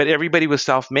 But everybody was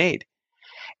self-made.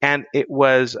 And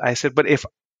I said,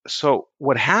 so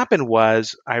what happened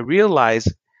was I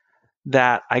realized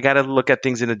that I got to look at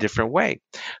things in a different way.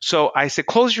 So I said,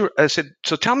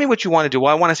 so tell me what you want to do.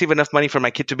 Well, I want to save enough money for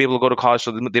my kid to be able to go to college so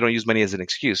they don't use money as an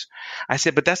excuse. I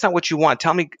said, but that's not what you want.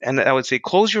 Tell me. And I would say,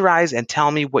 close your eyes and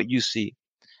tell me what you see.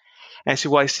 And I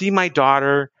said, well, I see my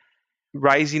daughter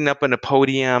rising up on a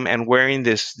podium and wearing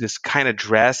this kind of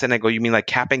dress. And I go, you mean like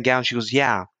cap and gown? She goes,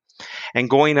 yeah. And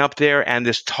going up there and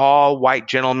this tall white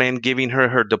gentleman giving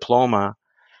her diploma.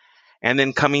 And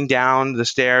then coming down the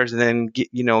stairs and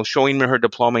then, showing me her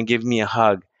diploma and giving me a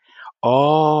hug.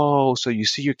 Oh, so you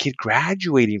see your kid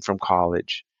graduating from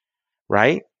college,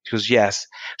 right? She goes, yes.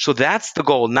 So that's the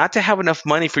goal, not to have enough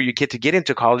money for your kid to get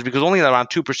into college because only around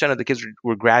 2% of the kids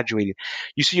were graduating.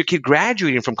 You see your kid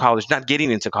graduating from college, not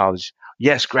getting into college.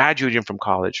 Yes, graduating from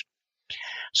college.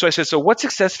 So I said, so what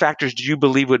success factors do you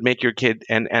believe would make your kid?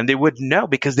 And they wouldn't know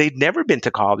because they'd never been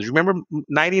to college. Remember,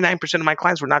 99% of my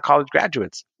clients were not college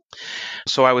graduates.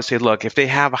 So I would say, look, if they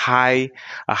have a high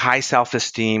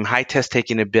self-esteem, high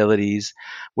test-taking abilities,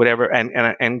 whatever,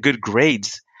 and good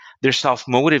grades, they're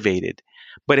self-motivated.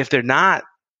 But if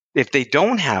they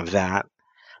don't have that,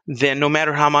 then no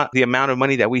matter how much the amount of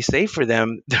money that we save for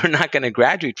them, they're not going to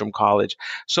graduate from college.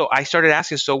 So I started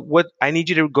asking, I need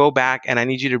you to go back and I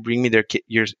need you to bring me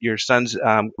your son's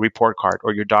report card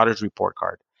or your daughter's report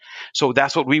card. So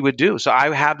that's what we would do. So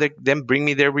I have them bring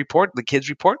me the kid's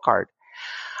report card.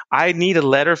 I need a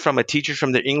letter from a teacher,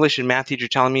 from their English and math teacher,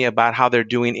 telling me about how they're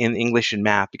doing in English and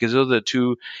math, because those are the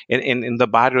two in the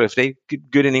barrio. If they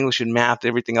get good in English and math,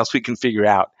 everything else we can figure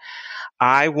out.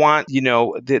 I want,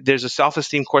 there's a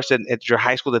self-esteem course at your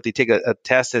high school that they take a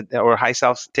test or high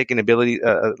self-taking ability,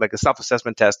 like a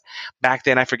self-assessment test. Back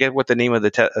then, I forget what the name of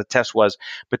the test was,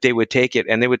 but they would take it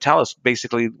and they would tell us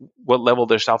basically what level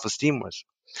their self-esteem was.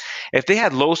 If they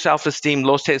had low self-esteem,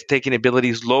 low test-taking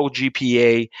abilities, low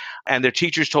GPA, and their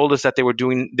teachers told us that they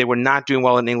were not doing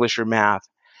well in English or math,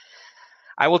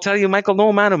 I will tell you, Michael, no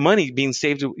amount of money being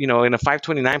saved, in a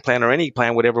 529 plan or any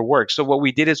plan would ever work. So what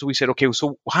we did is we said, okay,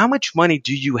 so how much money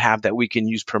do you have that we can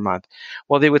use per month?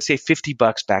 Well, they would say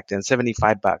 $50 back then,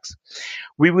 $75.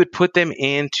 We would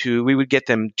get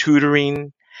them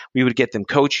tutoring. We would get them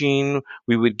coaching.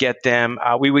 We would get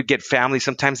family.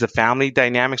 Sometimes the family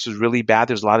dynamics was really bad.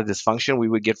 There's a lot of dysfunction. We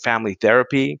would get family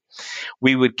therapy.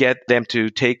 We would get them to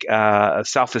take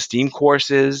self-esteem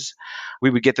courses. We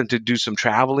would get them to do some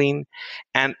traveling.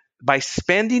 And by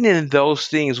spending in those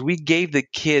things, we gave the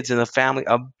kids and the family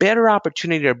a better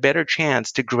opportunity, a better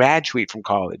chance to graduate from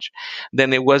college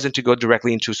than it wasn't to go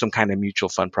directly into some kind of mutual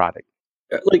fund product.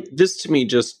 Like, this to me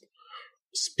just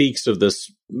speaks of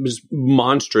this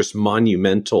monstrous,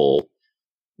 monumental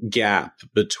gap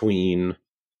between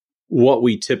what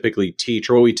we typically teach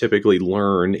or what we typically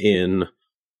learn in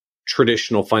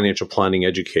traditional financial planning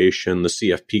education, the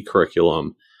CFP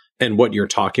curriculum, and what you're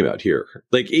talking about here.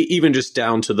 Like, even just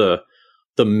down to the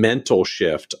mental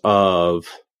shift of,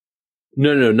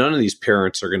 no, none of these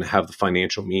parents are going to have the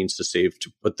financial means to save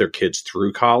to put their kids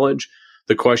through college.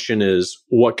 The question is,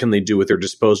 what can they do with their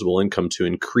disposable income to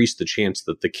increase the chance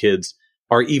that the kids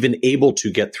are even able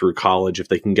to get through college if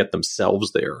they can get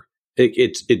themselves there?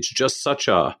 It's just such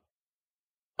a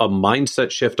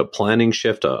mindset shift, a planning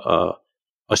shift, a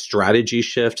strategy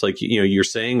shift. Like, you're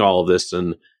saying all of this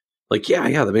and like,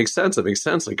 yeah, that makes sense. That makes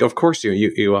sense. Like, of course,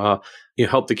 you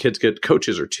help the kids get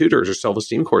coaches or tutors or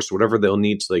self-esteem course, whatever they'll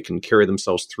need so they can carry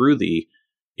themselves through the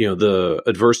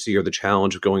adversity or the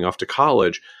challenge of going off to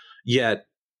college. Yet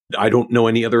I don't know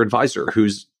any other advisor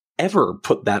who's ever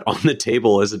put that on the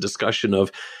table as a discussion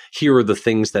of, here are the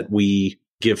things that we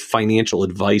give financial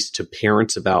advice to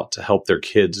parents about to help their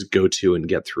kids go to and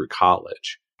get through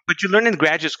college. But you learn in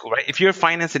graduate school, right? If you're a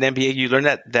finance and MBA, you learn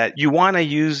that you want to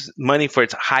use money for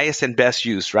its highest and best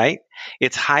use, right?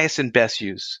 Its highest and best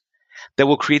use that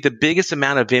will create the biggest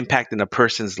amount of impact in a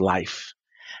person's life,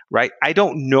 right? I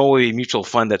don't know a mutual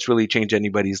fund that's really changed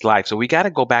anybody's life. So we got to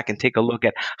go back and take a look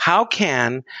at how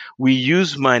can we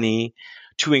use money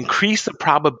to increase the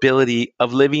probability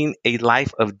of living a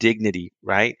life of dignity,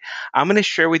 right? I'm going to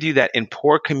share with you that in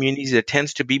poor communities, it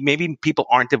tends to be maybe people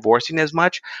aren't divorcing as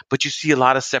much, but you see a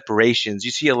lot of separations.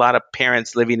 You see a lot of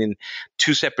parents living in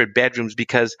two separate bedrooms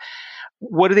because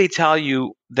what do they tell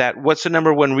you that what's the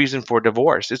number one reason for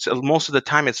divorce? It's most of the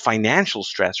time it's financial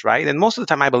stress, right? And most of the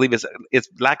time I believe it's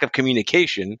lack of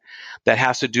communication that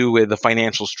has to do with the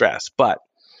financial stress. But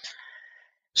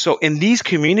so in these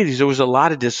communities, there was a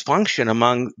lot of dysfunction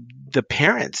among the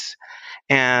parents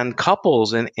and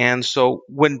couples. And so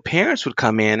when parents would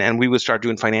come in and we would start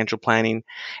doing financial planning,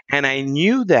 and I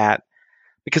knew that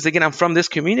because again, I'm from this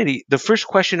community, the first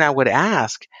question I would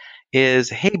ask is,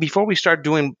 hey, before we start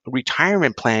doing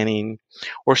retirement planning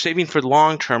or saving for the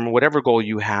long term or whatever goal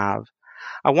you have,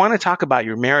 I want to talk about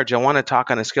your marriage. I want to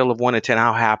talk on a scale of 1 to 10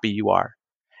 how happy you are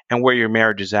and where your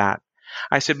marriage is at.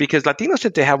 I said, because Latinos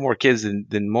tend to have more kids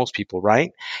than most people,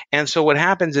 right? And so what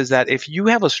happens is that if you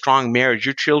have a strong marriage,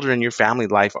 your children and your family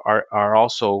life are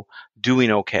also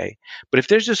doing okay. But if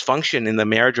there's dysfunction in the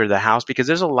marriage or the house, because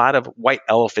there's a lot of white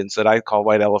elephants that I call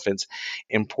white elephants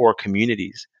in poor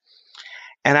communities.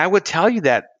 And I would tell you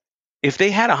that if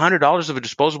they had $100 of a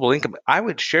disposable income, I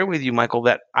would share with you, Michael,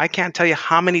 that I can't tell you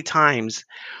how many times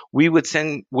we would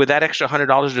send with that extra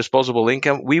 $100 of disposable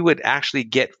income, we would actually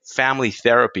get family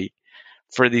therapy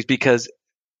for these, because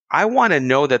I want to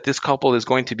know that this couple is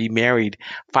going to be married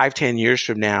 5-10 years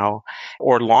from now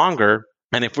or longer.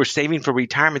 And if we're saving for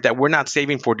retirement, that we're not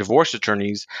saving for divorce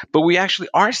attorneys, but we actually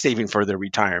are saving for their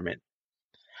retirement.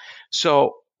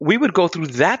 So we would go through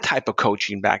that type of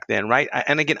coaching back then, right?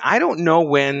 And again, I don't know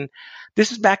when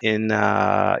this is back in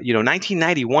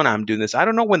 1991. I'm doing this. I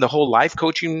don't know when the whole life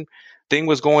coaching thing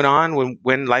was going on,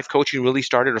 when life coaching really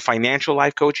started, or financial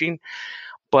life coaching.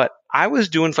 But I was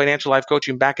doing financial life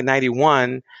coaching back in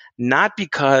 91, not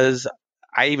because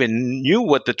I even knew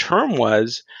what the term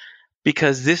was,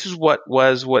 because this is what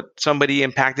somebody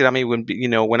impacted on me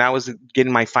when I was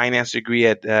getting my finance degree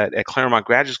at Claremont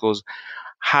Graduate Schools.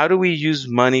 How do we use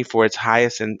money for its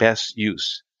highest and best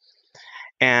use?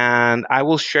 And I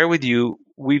will share with you,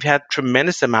 we've had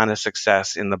tremendous amount of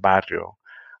success in the barrio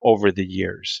over the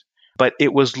years. But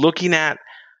it was looking at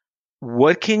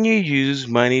what can you use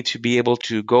money to be able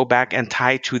to go back and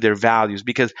tie to their values?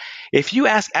 Because if you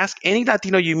ask any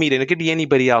Latino you meet, and it could be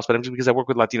anybody else, but I'm just because I work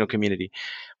with Latino community,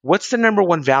 what's the number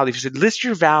one value? If you said, list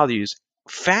your values,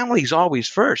 family's always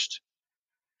first.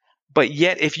 But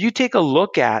yet, if you take a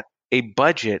look at a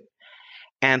budget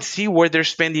and see where they're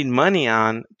spending money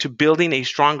on to building a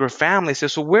stronger family,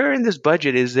 so where in this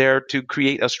budget is there to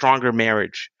create a stronger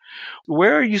marriage?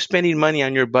 Where are you spending money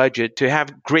on your budget to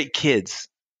have great kids?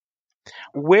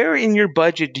 Where in your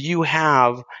budget do you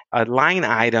have a line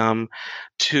item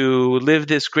to live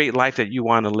this great life that you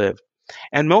want to live?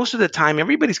 And most of the time,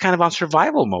 everybody's kind of on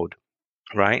survival mode,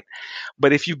 right?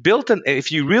 But if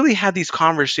you really had these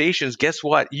conversations, guess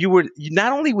what?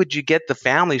 Not only would you get the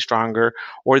family stronger,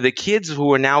 or the kids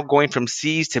who are now going from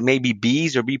C's to maybe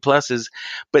B's or B pluses,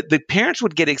 but the parents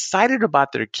would get excited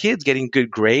about their kids getting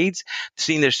good grades,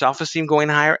 seeing their self-esteem going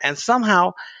higher, and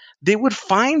somehow they would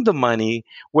find the money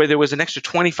where there was an extra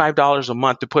 $25 a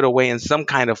month to put away in some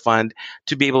kind of fund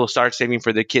to be able to start saving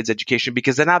for their kids' education,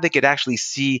 because then now they could actually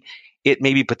see it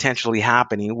maybe potentially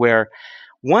happening, where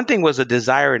one thing was a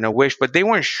desire and a wish, but they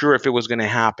weren't sure if it was going to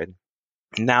happen.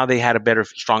 Now they had a better,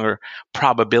 stronger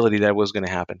probability that it was going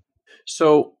to happen.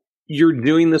 So you're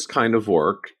doing this kind of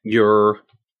work. You're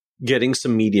getting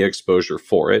some media exposure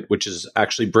for it, which is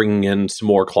actually bringing in some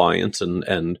more clients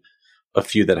and a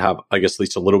few that have, I guess, at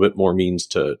least a little bit more means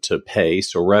to pay.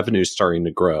 So revenue's starting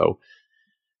to grow.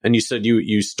 And you said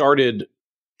you started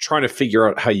trying to figure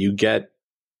out how you get,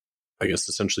 I guess,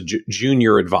 essentially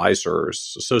junior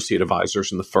advisors, associate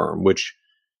advisors in the firm, which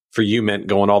for you meant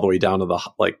going all the way down to the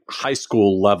high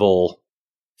school level,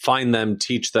 find them,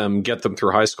 teach them, get them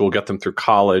through high school, get them through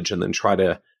college, and then try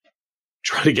to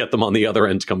get them on the other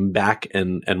end to come back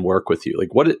and work with you.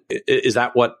 Like, what is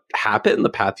that? What happened? The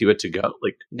path you had to go?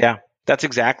 Yeah. That's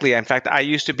exactly. In fact, I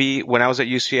used to be, when I was at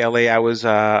UCLA,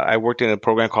 I worked in a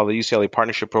program called the UCLA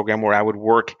Partnership Program, where I would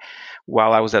work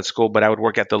while I was at school, but I would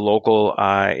work at the local,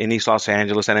 in East Los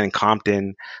Angeles and in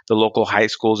Compton, the local high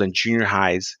schools and junior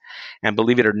highs. And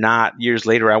believe it or not, years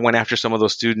later, I went after some of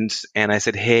those students and I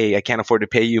said, hey, I can't afford to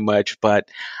pay you much, but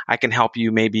I can help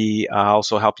you maybe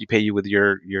also help you pay you with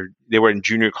they were in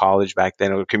junior college back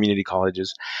then, or community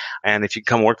colleges. And if you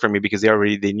come work for me, because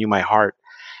they knew my heart.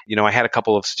 I had a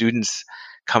couple of students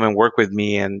come and work with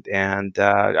me, and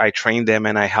I trained them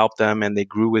and I helped them, and they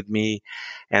grew with me.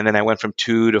 And then I went from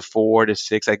 2 to 4 to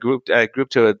 6. I grew up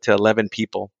to 11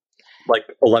 people. Like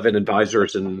 11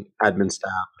 advisors and admin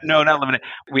staff? No, not 11.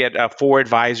 We had 4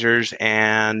 advisors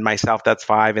and myself, that's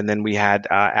 5. And then we had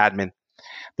admin.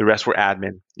 The rest were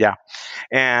admin. Yeah.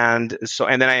 And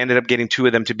then I ended up getting 2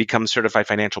 of them to become certified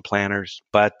financial planners.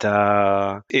 But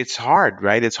it's hard,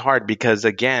 right? It's hard because,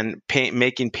 again,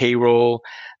 making payroll,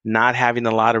 not having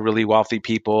a lot of really wealthy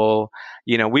people,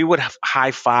 we would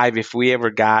high five if we ever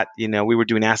got, we were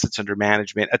doing assets under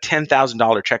management. A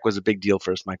 $10,000 check was a big deal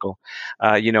for us, Michael.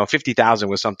 50,000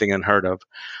 was something unheard of.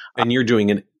 And you're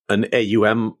doing an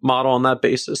AUM model on that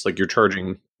basis? Like you're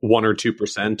charging 1 or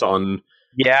 2% on...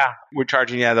 Yeah, we're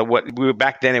charging,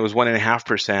 back then it was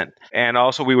 1.5%. And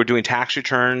also we were doing tax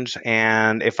returns.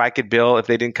 And if they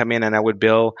didn't come in, and I would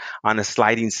bill on a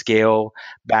sliding scale,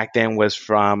 back then was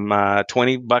from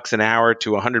 $20 an hour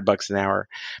to $100 an hour.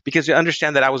 Because you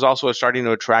understand that I was also starting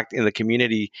to attract in the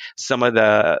community some of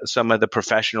the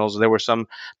professionals. There were some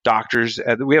doctors.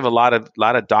 We have a lot of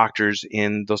doctors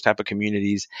in those type of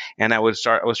communities. And I was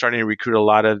starting to recruit a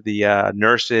lot of the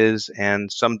nurses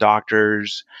and some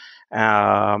doctors.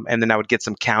 And then I would get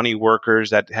some county workers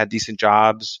that had decent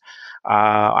jobs.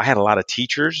 I had a lot of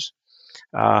teachers,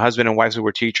 husband and wives who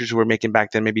were teachers, who were making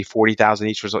back then maybe $40,000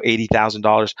 each, so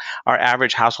 $80,000. Our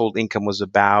average household income was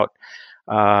about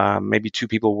maybe 2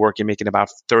 people working, making about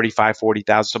 $35,000,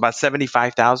 $40,000, so about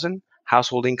 $75,000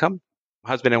 household income.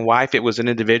 Husband and wife, it was an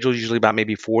individual, usually about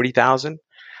maybe $40,000.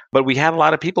 But we had a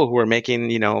lot of people who were making,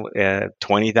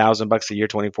 $20,000 a year,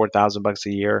 $24,000 a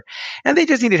year, and they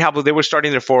just needed help. They were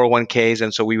starting their 401ks,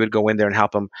 and so we would go in there and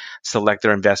help them select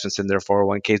their investments in their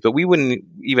 401ks. But we wouldn't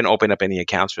even open up any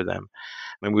accounts for them.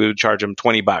 I mean, we would charge them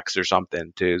 $20 or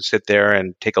something to sit there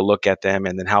and take a look at them,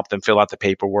 and then help them fill out the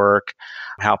paperwork,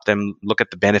 help them look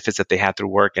at the benefits that they had through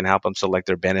work, and help them select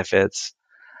their benefits,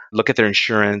 look at their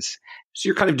insurance. So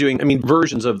you're kind of doing,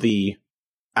 versions of the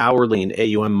hourly and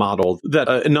AUM model that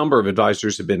a number of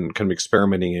advisors have been kind of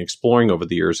experimenting and exploring over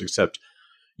the years, except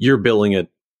you're billing at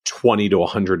 $20 to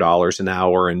 $100 an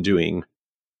hour and doing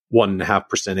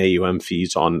 1.5% AUM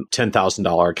fees on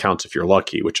 $10,000 accounts if you're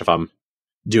lucky, which, if I'm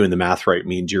doing the math right,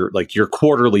 means your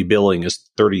quarterly billing is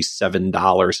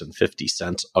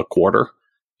 $37.50 a quarter.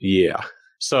 Yeah.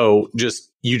 So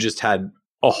you just had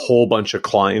a whole bunch of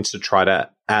clients to try to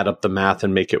add up the math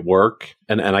and make it work.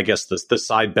 And I guess the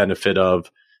side benefit of,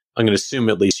 I'm going to assume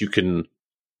at least you can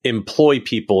employ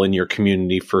people in your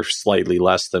community for slightly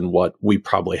less than what we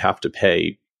probably have to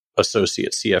pay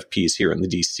associate CFPs here in the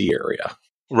DC area.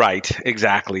 Right,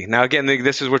 exactly. Now, again,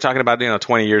 we're talking about,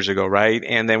 20 years ago, right?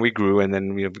 And then we grew, and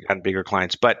then we got bigger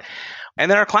clients. And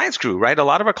then our clients grew, right? A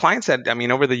lot of our clients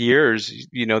over the years,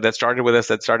 that started with us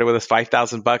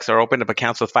 $5,000 or opened up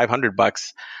accounts with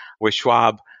 $500 with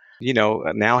Schwab,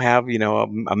 now have,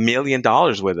 $1 million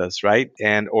with us, right?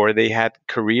 Or they had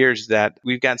careers that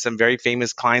we've got some very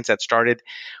famous clients that started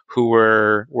who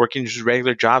were working just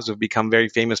regular jobs, have become very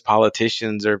famous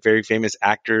politicians or very famous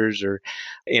actors or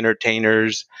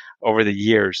entertainers over the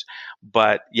years.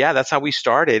 But yeah, that's how we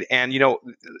started. And,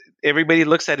 everybody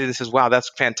looks at it and says, wow,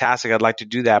 that's fantastic. I'd like to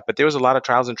do that. But there was a lot of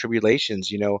trials and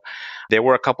tribulations. There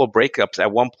were a couple of breakups.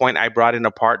 At one point, I brought in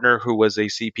a partner who was a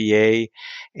CPA,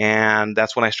 and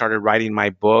that's when I started writing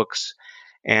my books.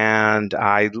 And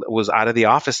I was out of the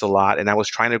office a lot, and I was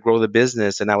trying to grow the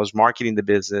business, and I was marketing the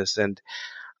business.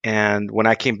 And when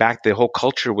I came back, the whole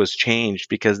culture was changed,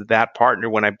 because that partner,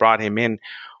 when I brought him in,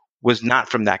 was not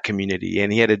from that community,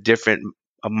 and he had a different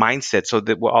mindset. So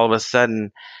that all of a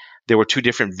sudden there were 2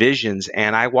 different visions,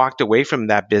 and I walked away from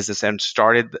that business and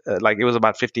started, it was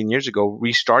about 15 years ago,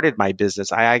 restarted my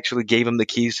business. I actually gave him the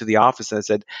keys to the office, and I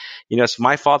said, it's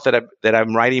my fault that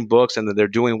I'm writing books and that they're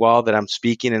doing well, that I'm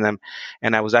speaking, and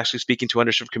I was actually speaking to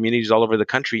underserved communities all over the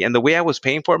country. And the way I was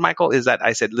paying for it, Michael, is that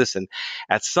I said, listen,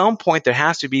 at some point there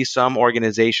has to be some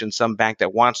organization, some bank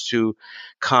that wants to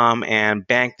come and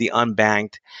bank the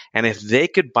unbanked. And if they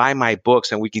could buy my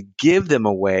books and we could give them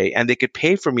away, and they could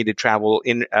pay for me to travel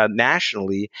in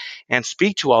nationally and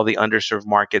speak to all the underserved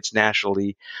markets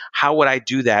nationally, how would I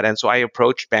do that? And so I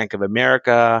approached Bank of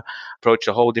America, approached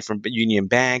a whole different Union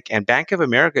Bank, and Bank of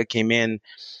America came in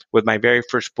with my very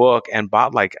first book and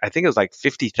bought I think it was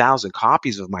 50,000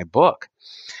 copies of my book.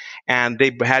 And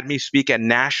they had me speak at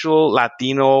national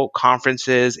Latino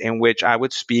conferences in which I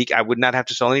would speak. I would not have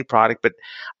to sell any product, but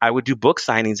I would do book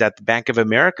signings at the Bank of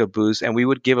America booths, and we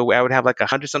would give away, I would have like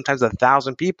 100, sometimes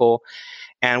 1,000 people.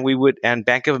 And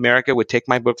Bank of America would take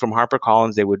my book from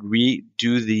HarperCollins. They would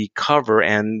redo the cover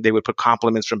and they would put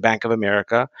compliments from Bank of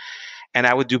America. And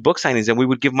I would do book signings and we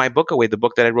would give my book away, the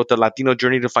book that I wrote, The Latino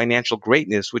Journey to Financial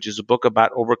Greatness, which is a book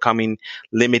about overcoming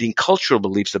limiting cultural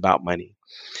beliefs about money.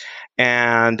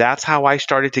 And that's how I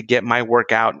started to get my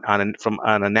work out on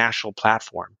a national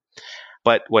platform.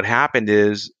 But what happened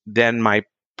is then my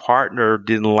partner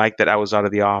didn't like that I was out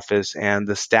of the office, and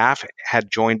the staff had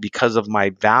joined because of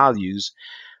my values,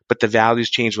 but the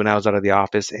values changed when I was out of the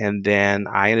office. And then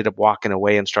I ended up walking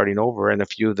away and starting over, and a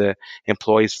few of the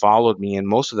employees followed me and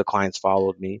most of the clients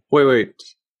followed me. Wait.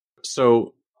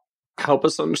 So help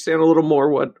us understand a little more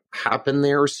what happened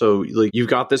there. So like you've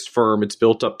got this firm, it's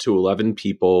built up to 11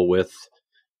 people with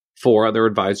 4 other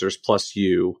advisors plus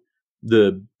you.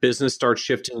 The business starts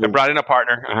shifting. I brought in a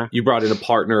partner. Uh-huh. You brought in a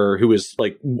partner who was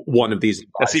like one of these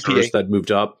advisors that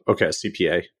moved up. Okay, a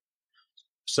CPA.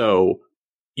 So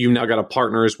you've now got a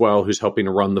partner as well who's helping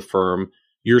to run the firm.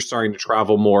 You're starting to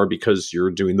travel more because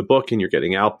you're doing the book and you're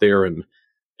getting out there, and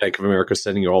Bank of America is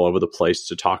sending you all over the place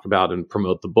to talk about and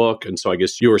promote the book. And so I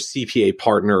guess your CPA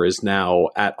partner is now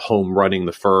at home running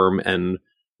the firm and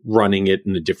running it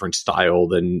in a different style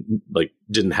than, like,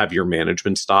 didn't have your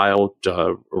management style,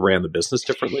 ran the business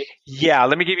differently. Yeah,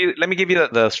 let me give you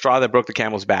the straw that broke the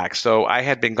camel's back. So I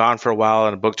had been gone for a while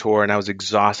on a book tour and I was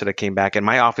exhausted. I came back and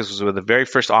my office was the very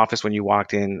first office when you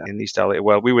walked in East LA.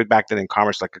 Well, we were back then in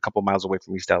Commerce, like a couple miles away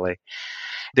from East LA.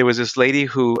 There was this lady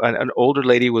who, an older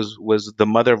lady, was the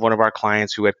mother of one of our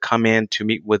clients who had come in to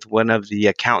meet with one of the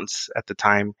accountants at the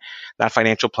time, not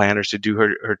financial planners, to do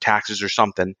her taxes or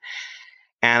something.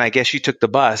 And I guess she took the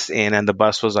bus in, and the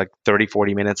bus was like 30,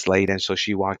 40 minutes late. And so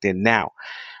she walked in. Now,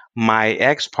 my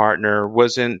ex-partner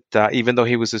wasn't, even though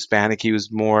he was Hispanic, he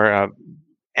was more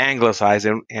anglicized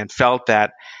and felt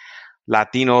that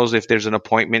Latinos, if there's an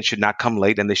appointment, should not come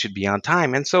late and they should be on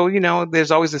time. And so, there's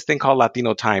always this thing called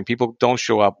Latino time. People don't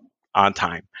show up on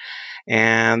time.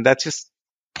 And that's just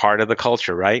part of the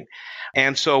culture, right?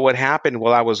 And so what happened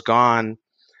while I was gone,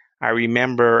 I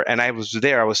remember, and I was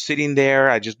there, I was sitting there,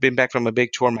 I just been back from a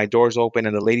big tour, my door's open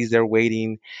and the lady's there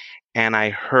waiting, and I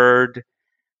heard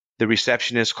the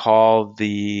receptionist call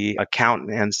the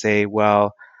accountant and say,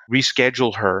 well,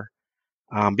 reschedule her,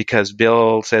 because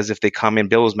Bill says if they come in,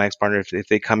 Bill was my ex-partner, if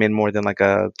they come in more than like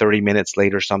 30 minutes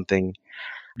late or something,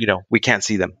 we can't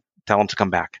see them. Tell them to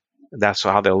come back. That's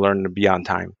how they'll learn to be on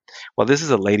time. Well, this is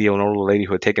an older lady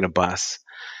who had taken a bus.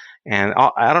 And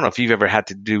I don't know if you've ever had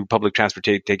to do public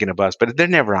transportation, taking a bus, but they're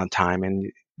never on time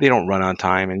and they don't run on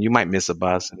time and you might miss a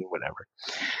bus and whatever.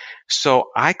 So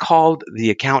I called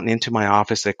the accountant into my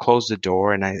office. I closed the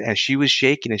door and she was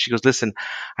shaking and she goes, listen,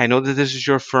 I know that this is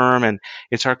your firm and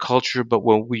it's our culture, but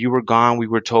when you were gone, we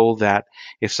were told that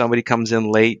if somebody comes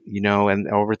in late, and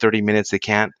over 30 minutes, they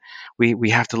can't, we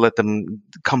have to let them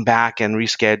come back and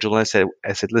reschedule. And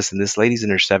I said, listen, this lady's in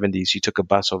her 70s. She took a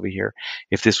bus over here.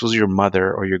 If this was your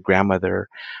mother or your grandmother,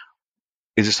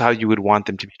 is this how you would want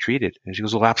them to be treated? And she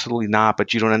goes, well, absolutely not.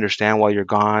 But you don't understand, while you're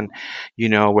gone,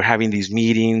 we're having these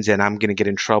meetings and I'm going to get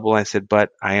in trouble. I said, but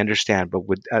I understand, but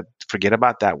forget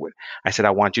about that. I said,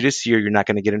 I want you to see her. You're not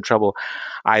going to get in trouble.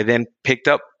 I then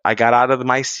I got out of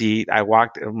my seat.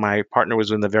 My partner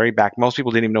was in the very back. Most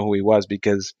people didn't even know who he was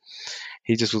because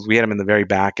we had him in the very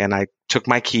back. And I took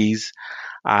my keys.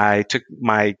 I took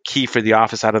my key for the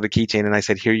office out of the keychain and I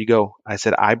said, here you go. I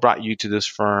said, I brought you to this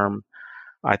firm.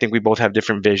 I think we both have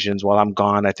different visions. While I'm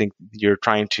gone, I think you're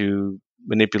trying to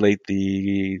manipulate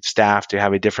the staff to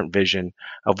have a different vision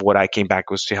of what I came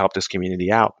back was to help this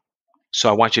community out. So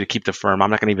I want you to keep the firm. I'm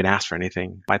not going to even ask for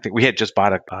anything. I think we had just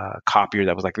bought a copier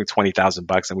that was like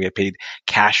 $20,000 and we had paid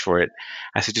cash for it.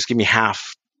 I said, just give me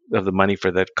half of the money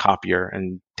for the copier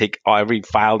and take every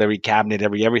file, every cabinet,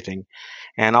 everything.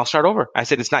 And I'll start over. I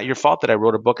said, it's not your fault that I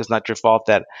wrote a book. It's not your fault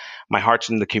that my heart's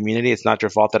in the community. It's not your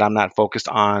fault that I'm not focused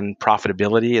on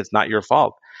profitability. It's not your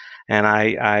fault. And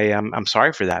I'm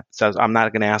sorry for that. So I'm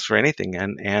not going to ask for anything.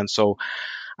 And so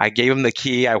I gave him the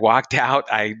key. I walked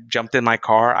out. I jumped in my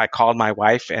car. I called my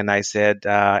wife and I said,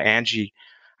 Angie,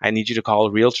 I need you to call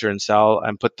a realtor and sell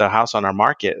and put the house on our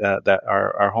market,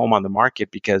 our home on the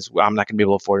market, because I'm not going to be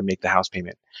able to afford to make the house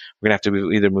payment. We're going to have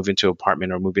to either move into an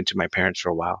apartment or move into my parents for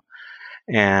a while.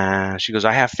 And she goes,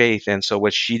 I have faith. And so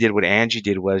what Angie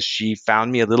did was she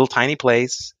found me a little tiny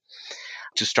place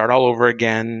to start all over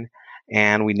again.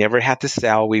 And we never had to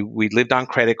sell. We lived on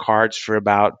credit cards for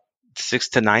about 6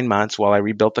 to 9 months while I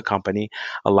rebuilt the company.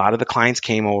 A lot of the clients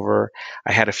came over.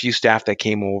 I had a few staff that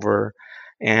came over,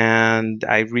 and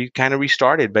I kind of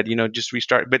restarted, but just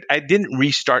restart. But I didn't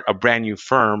restart a brand new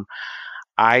firm.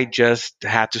 I just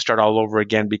had to start all over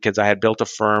again because I had built a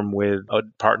firm with a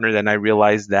partner. Then I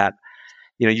realized that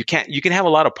you can have a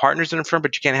lot of partners in a firm,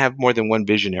 but you can't have more than one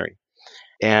visionary.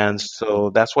 And so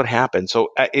that's what happened. So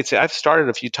I've started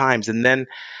a few times, and then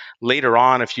later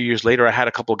on, a few years later, I had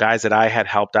a couple of guys that I had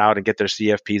helped out and get their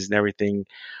CFPs and everything,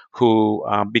 who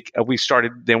we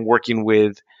started then working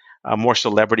with more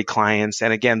celebrity clients.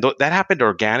 And again, that happened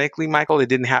organically, Michael. I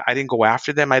didn't go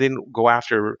after them. I didn't go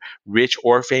after rich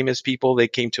or famous people. They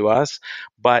came to us,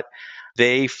 but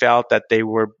they felt that they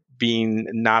were being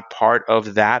not part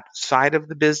of that side of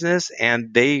the business.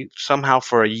 And they somehow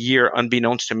for a year,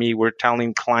 unbeknownst to me, were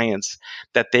telling clients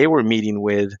that they were meeting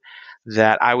with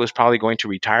that I was probably going to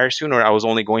retire soon, or I was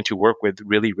only going to work with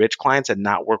really rich clients and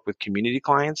not work with community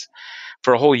clients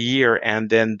for a whole year. And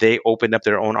then they opened up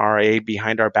their own RIA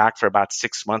behind our back for about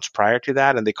 6 months prior to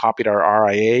that. And they copied our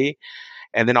RIA.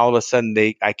 And then all of a sudden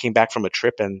I came back from a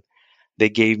trip and they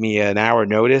gave me an hour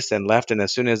notice and left. And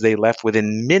as soon as they left,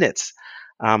 within minutes,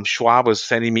 Schwab was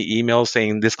sending me emails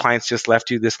saying, this client's just left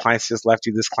you, this client's just left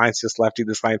you, this client's just left you,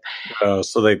 this client.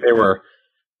 So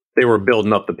they were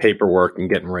building up the paperwork and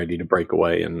getting ready to break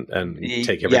away and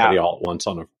take everybody all at once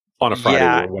on a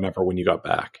Friday or whenever when you got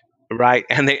back. Right.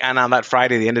 And on that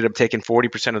Friday, they ended up taking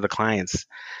 40% of the clients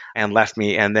and left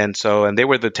me. And then and they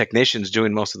were the technicians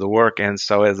doing most of the work. And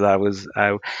so as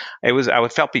I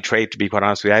felt betrayed, to be quite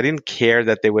honest with you. I didn't care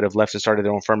that they would have left and started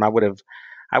their own firm. I would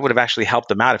have actually helped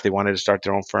them out if they wanted to start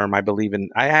their own firm. I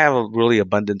have a really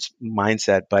abundance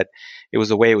mindset, but it was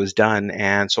the way it was done.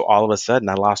 And so all of a sudden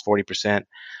I lost 40%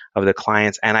 of the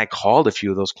clients. And I called a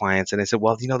few of those clients and I said,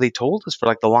 well, they told us for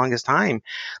like the longest time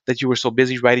that you were so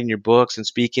busy writing your books and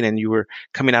speaking and you were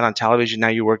coming out on television. Now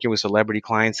you're working with celebrity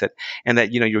clients and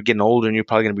that you're getting older and you're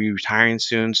probably going to be retiring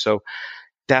soon. So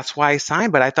that's why I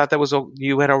signed, but I thought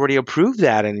you had already approved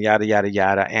that and yada, yada,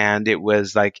 yada. And it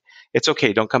was like, it's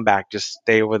okay. Don't come back. Just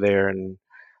stay over there and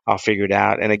I'll figure it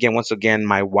out. And again, once again,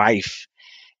 my wife,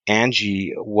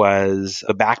 Angie, was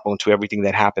a backbone to everything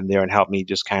that happened there and helped me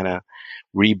just kind of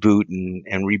reboot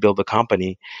and rebuild the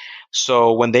company.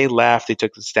 So when they left, they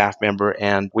took the staff member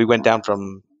and we went down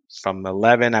from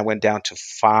 11, I went down to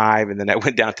 5, and then I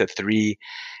went down to 3.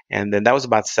 And then that was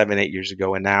about 7-8 years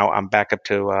ago. And now I'm back up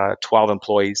to 12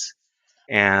 employees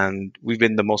and we've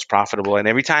been the most profitable. And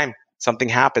every time something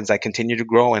happens, I continue to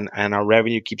grow and our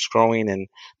revenue keeps growing and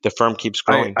the firm keeps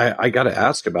growing. I got to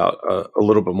ask about a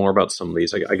little bit more about some of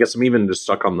these. I guess I'm even just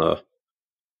stuck on the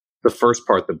first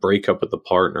part, the breakup with the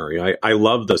partner. I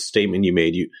love the statement you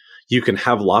made. You can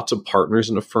have lots of partners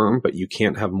in a firm, but you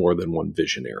can't have more than one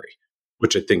visionary,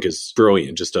 which I think is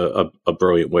brilliant, just a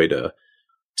brilliant way to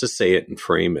say it and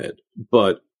frame it.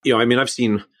 But, I've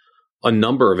seen a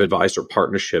number of advisor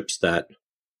partnerships that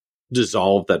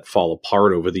dissolve, that fall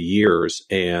apart over the years.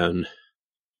 And,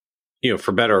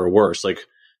 for better or worse, like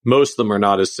most of them are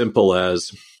not as simple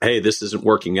as, hey, this isn't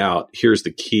working out. Here's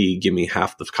the key. Give me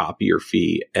half the copy or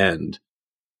fee and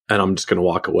I'm just going to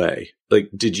walk away.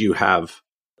 Like, did you have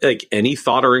like any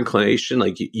thought or inclination?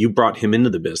 Like you brought him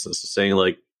into the business saying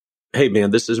like, hey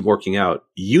man, this isn't working out.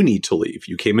 You need to leave.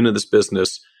 You came into this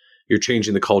business. You're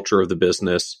changing the culture of the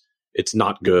business. It's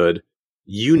not good.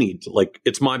 You need to, like,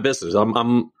 it's my business.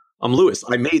 I'm Louis.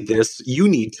 I made this. You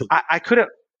need to. I could have.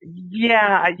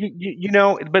 Yeah,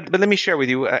 but let me share with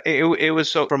you. It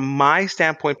was so from my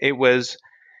standpoint, it was,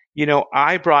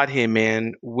 I brought him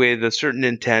in with a certain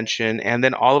intention, and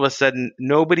then all of a sudden,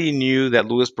 nobody knew that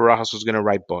Luis Barajas was going to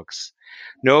write books.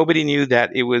 Nobody knew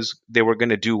that they were going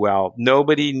to do well.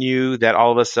 Nobody knew that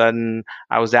all of a sudden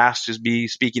I was asked to be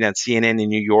speaking at CNN in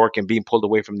New York and being pulled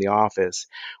away from the office,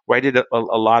 where I did a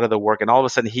lot of the work. And all of a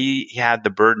sudden he had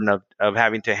the burden of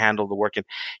having to handle the work. And,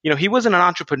 he wasn't an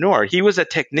entrepreneur. He was a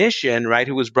technician, right,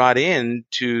 who was brought in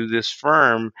to this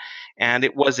firm, and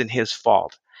it wasn't his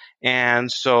fault.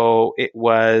 And so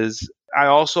I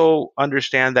also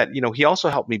understand that, he also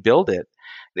helped me build it.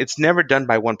 It's never done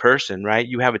by one person, right?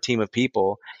 You have a team of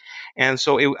people. And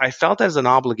so I felt as an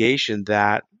obligation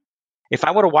that if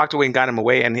I would have walked away and got him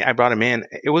away and I brought him in,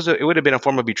 it would have been a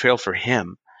form of betrayal for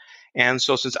him. And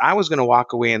so since I was going to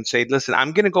walk away and say, listen,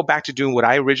 I'm going to go back to doing what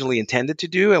I originally intended to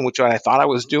do and which I thought I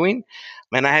was doing,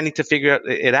 and I need to figure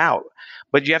it out.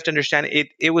 But you have to understand,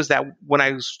 it was that when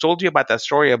I told you about that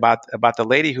story about the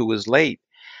lady who was late,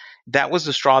 that was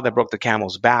the straw that broke the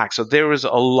camel's back. So there was a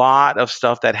lot of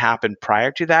stuff that happened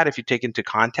prior to that, if you take into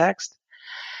context.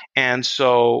 And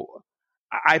so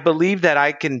I believe that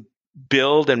I can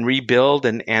build and rebuild.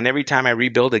 And every time I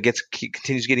rebuild, it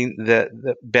continues getting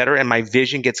the better, and my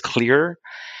vision gets clearer.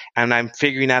 And I'm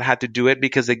figuring out how to do it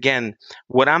because, again,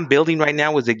 what I'm building right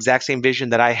now was the exact same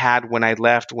vision that I had when I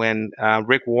left, when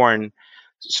Rick Warren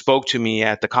spoke to me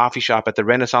at the coffee shop at the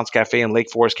Renaissance Cafe in Lake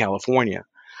Forest, California,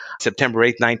 September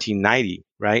 8th, 1990,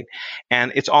 right?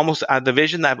 And it's almost the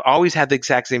vision that I've always had the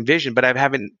exact same vision, but I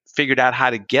haven't figured out how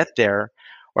to get there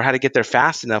or how to get there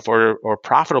fast enough or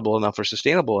profitable enough or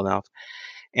sustainable enough.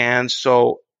 And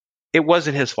so it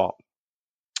wasn't his fault.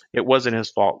 It wasn't his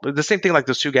fault. The same thing like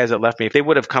those two guys that left me. If they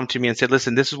would have come to me and said,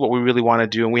 listen, this is what we really want to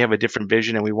do and we have a different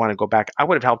vision and we want to go back, I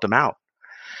would have helped them out.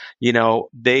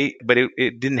 But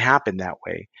it didn't happen that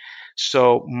way.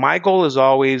 So my goal is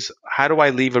always, how do I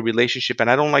leave a relationship? And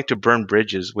I don't like to burn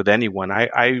bridges with anyone.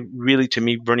 I really, to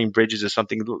me, burning bridges is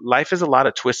something, life is a lot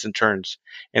of twists and turns.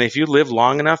 And if you live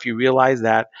long enough, you realize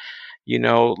that,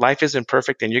 life isn't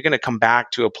perfect and you're going to come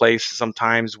back to a place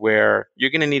sometimes where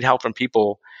you're going to need help from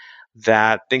people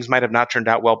that things might have not turned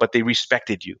out well, but they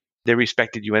respected you. They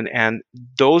respected you. And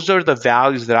those are the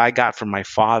values that I got from my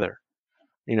father.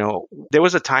 There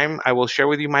was a time, I will share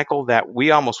with you, Michael, that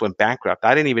we almost went bankrupt.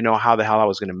 I didn't even know how the hell I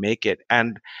was going to make it.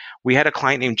 And we had a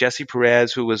client named Jesse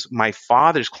Perez, who was my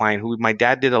father's client, who my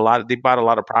dad they bought a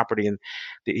lot of property, and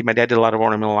my dad did a lot of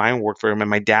ornamental iron work for him. And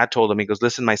my dad told him, he goes,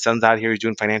 listen, my son's out here, he's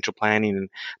doing financial planning and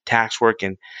tax work.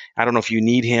 And I don't know if you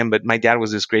need him, but my dad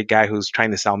was this great guy who's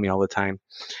trying to sell me all the time.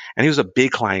 And he was a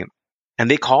big client. And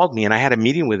they called me and I had a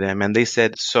meeting with them and they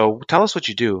said, so tell us what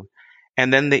you do.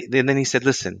 And then he said,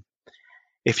 listen,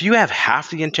 if you have half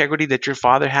the integrity that your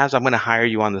father has, I'm going to hire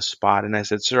you on the spot. And I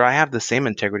said, sir, I have the same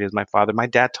integrity as my father. My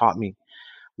dad taught me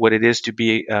what it is to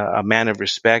be a man of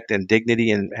respect and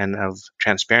dignity and of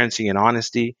transparency and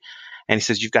honesty. And he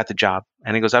says, you've got the job.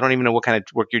 And he goes, I don't even know what kind of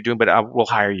work you're doing, but we'll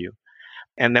hire you.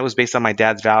 And that was based on my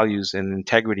dad's values and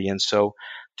integrity. And so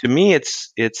to me,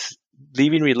 it's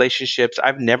leaving relationships.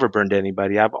 I've never burned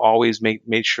anybody. I've always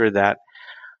made sure that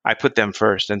I put them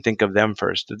first and think of them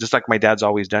first, just like my dad's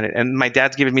always done it. And my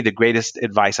dad's given me the greatest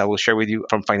advice I will share with you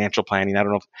from financial planning. I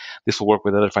don't know if this will work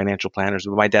with other financial planners,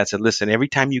 but my dad said, listen, every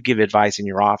time you give advice in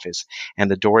your office and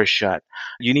the door is shut,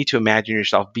 you need to imagine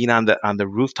yourself being on the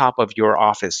rooftop of your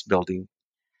office building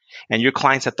and your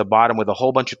client's at the bottom with a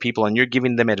whole bunch of people and you're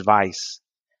giving them advice.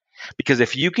 Because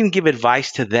if you can give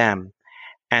advice to them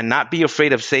and not be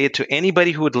afraid of say it to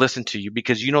anybody who would listen to you,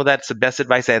 because that's the best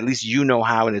advice that at least you know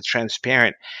how and it's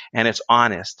transparent and it's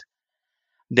honest,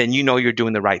 then you're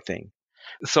doing the right thing.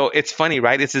 So it's funny,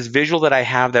 right? It's this visual that I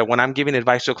have that when I'm giving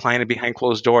advice to a client behind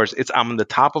closed doors, I'm on the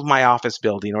top of my office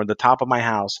building or the top of my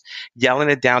house, yelling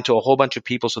it down to a whole bunch of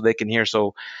people so they can hear.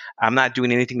 So I'm not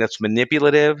doing anything that's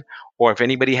manipulative, or if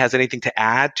anybody has anything to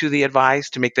add to the advice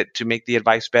to make the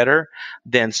advice better,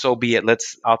 then so be it.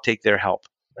 I'll take their help.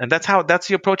 And that's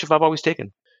the approach I've always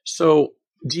taken. So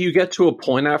do you get to a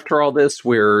point after all this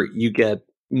where you get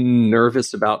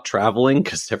nervous about traveling?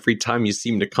 Because every time you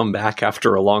seem to come back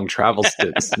after a long travel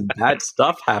stint, some bad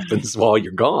stuff happens while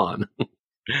you're gone.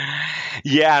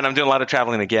 Yeah, and I'm doing a lot of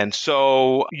traveling again.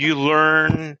 So I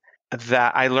learned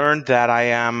that I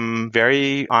am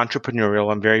very entrepreneurial.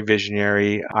 I'm very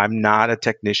visionary. I'm not a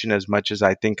technician as much as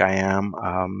I think I am.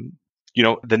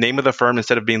 The name of the firm,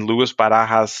 instead of being Luis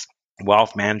Barajas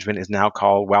Wealth Management, is now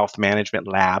called Wealth Management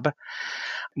Lab.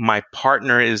 My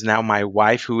partner is now my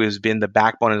wife, who has been the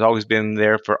backbone, has always been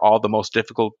there for all the most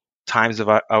difficult times of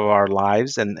our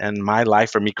lives and my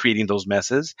life, for me creating those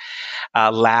messes.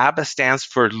 Lab stands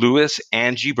for Luis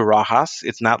Angie Barajas.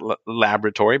 It's not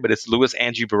laboratory, but it's Luis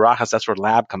Angie Barajas. That's where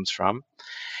lab comes from.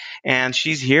 And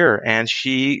she's here, and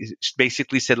she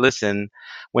basically said, listen,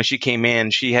 when she came in,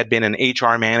 she had been an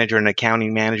HR manager, an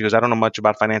accounting manager. She goes, I don't know much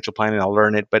about financial planning. I'll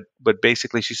learn it. But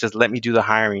basically she says, let me do the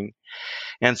hiring.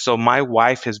 And so my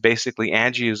wife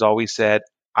Angie has always said,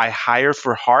 I hire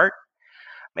for heart.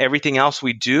 Everything else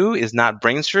we do is not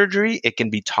brain surgery. It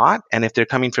can be taught. And if they're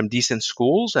coming from decent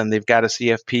schools and they've got a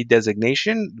CFP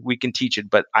designation, we can teach it.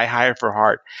 But I hire for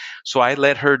heart. So I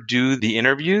let her do the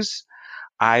interviews.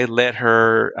 I let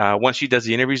her, once she does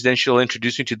the interviews, then she'll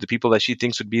introduce me to the people that she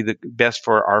thinks would be the best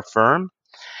for our firm.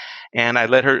 And I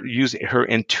let her use her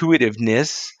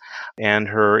intuitiveness and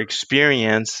her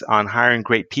experience on hiring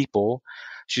great people.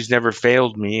 She's never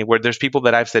failed me, where there's people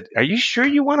that I've said, are you sure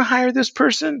you want to hire this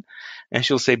person? And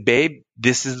she'll say, babe,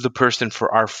 this is the person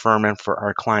for our firm and for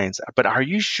our clients. But are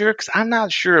you sure? Because I'm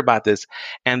not sure about this.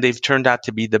 And they've turned out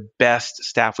to be the best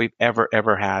staff we've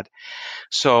ever had.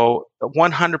 So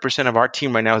 100% of our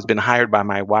team right now has been hired by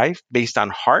my wife based on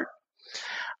heart.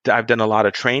 I've done a lot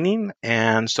of training,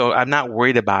 and so I'm not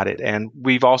worried about it. And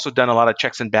we've also done a lot of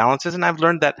checks and balances. And I've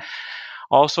learned that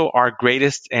Also, our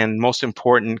greatest and most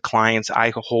important clients,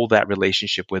 I hold that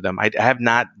relationship with them. I have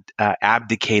not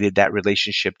abdicated that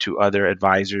relationship to other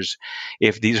advisors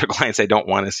if these are clients I don't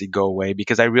want to see go away,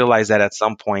 because I realize that at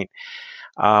some point,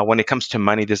 when it comes to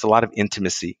money, there's a lot of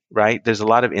intimacy, right? There's a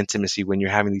lot of intimacy when you're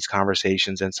having these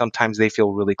conversations, and sometimes they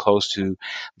feel really close to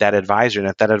that advisor. And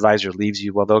if that advisor leaves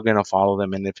you, well, they're going to follow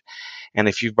them. And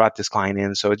if you've brought this client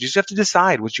in, so you just have to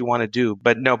decide what you want to do.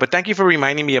 But thank you for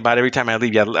reminding me about every time I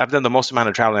leave. Yeah, I've done the most amount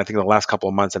of traveling, I think, in the last couple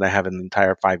of months than I have in the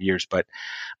entire 5 years. But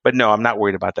no, I'm not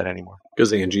worried about that anymore.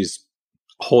 Because Angie's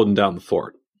holding down the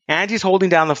fort. Angie's holding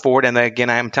down the fort. And again,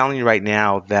 I'm telling you right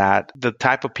now that the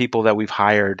type of people that we've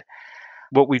hired,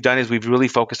 what we've done is we've really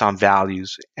focused on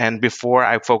values. And before,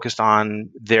 I focused on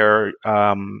their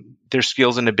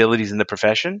skills and abilities in the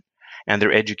profession and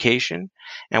their education.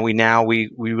 And we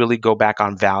really go back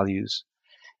on values.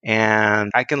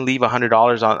 And I can leave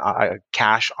 $100 on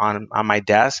cash on my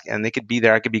desk, and they could be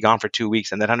there. I could be gone for 2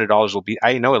 weeks, and that $100 will be,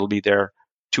 I know it'll be there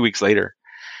 2 weeks later,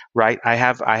 right? I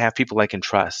have people I can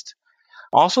trust.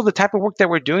 Also, the type of work that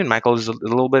we're doing, Michael, is a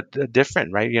little bit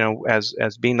different, right?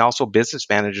 As being also business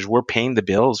managers, we're paying the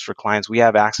bills for clients. We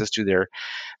have access to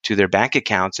their bank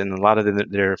accounts and a lot of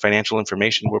their financial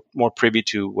information. We're more privy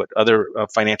to what other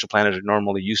financial planners are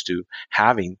normally used to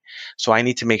having. So I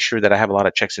need to make sure that I have a lot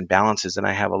of checks and balances, and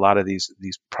I have a lot of these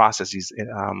processes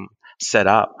set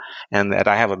up, and that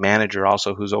I have a manager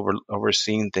also who's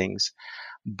overseeing things.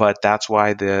 But that's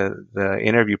why the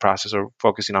interview process, or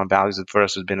focusing on values, for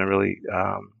us has been a really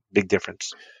big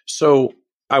difference. So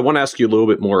I want to ask you a little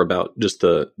bit more about just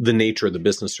the nature of the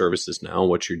business services now,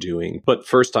 what you're doing. But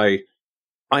first, I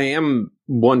am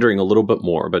wondering a little bit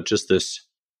more about just this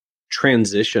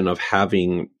transition of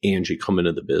having Angie come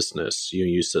into the business.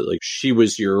 You said like she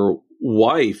was your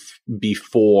wife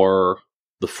before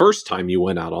the first time you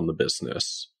went out on the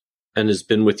business, and has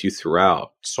been with you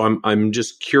throughout. So I'm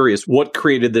just curious, what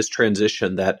created this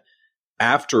transition that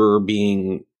after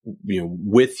being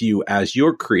with you as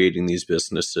you're creating these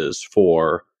businesses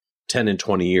for 10 and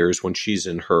 20 years, when she's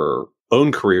in her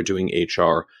own career doing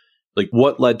HR, like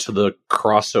what led to the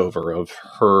crossover of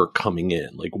her coming in?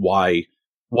 Like why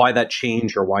that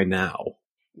change, or why now?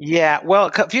 Yeah,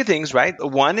 well, a few things, right?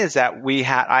 One is that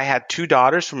I had 2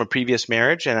 daughters from a previous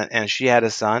marriage, and she had a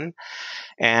son.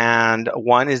 And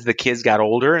one is the kids got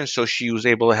older, and so she was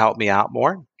able to help me out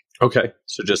more. Okay.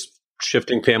 So just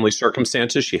shifting family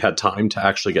circumstances, she had time to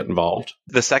actually get involved.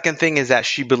 The second thing is that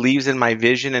she believes in my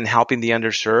vision and helping the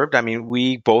underserved. I mean,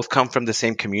 we both come from the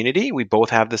same community. We both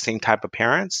have the same type of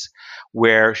parents,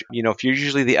 where, if you're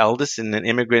usually the eldest in an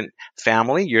immigrant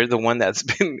family, you're the one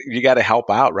you got to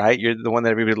help out, right? You're the one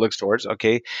that everybody looks towards.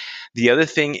 Okay. The other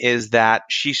thing is that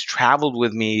she's traveled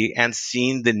with me and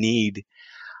seen the need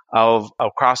of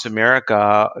across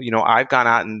America. I've gone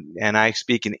out and I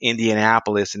speak in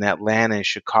Indianapolis and Atlanta and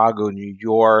Chicago, New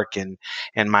York and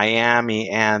Miami,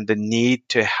 and the need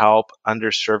to help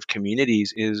underserved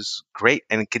communities is great,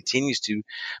 and it continues to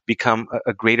become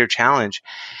a greater challenge.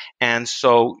 And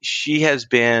so she has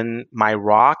been my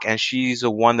rock, and she's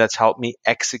the one that's helped me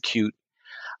execute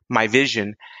my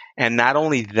vision. And not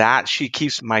only that, she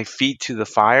keeps my feet to the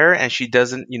fire, and she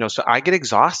doesn't, so I get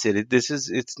exhausted.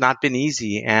 It's not been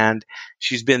easy, and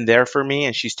she's been there for me,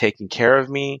 and she's taking care of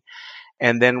me.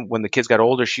 And then when the kids got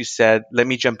older, she said, let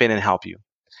me jump in and help you.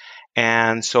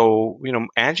 And so,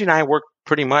 Angie and I work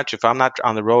pretty much, if I'm not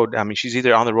on the road, I mean, she's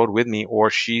either on the road with me or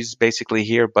she's basically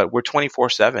here, but we're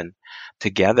 24/7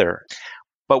 together.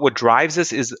 But what drives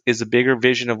us is a bigger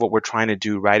vision of what we're trying to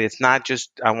do, right? It's not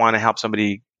just, I want to help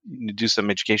somebody do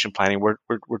some education planning. We're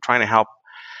trying to help.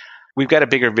 We've got a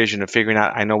bigger vision of figuring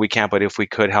out, I know we can't, but if we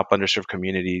could help underserved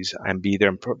communities and be there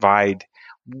and provide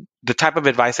the type of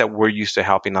advice that we're used to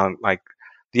helping on, like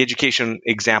the education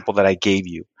example that I gave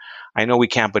you. I know we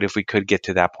can't, but if we could get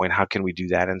to that point, how can we do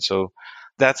that? And so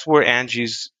that's where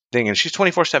Angie's thing, and she's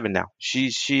 24/7 now.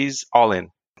 She's all in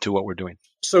to what we're doing.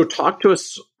 So talk to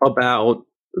us about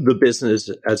the business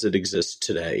as it exists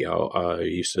today.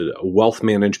 You said a wealth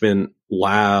management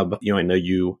lab. I know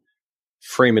you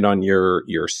frame it on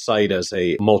your site as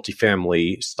a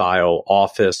multifamily style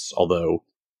office, although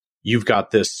you've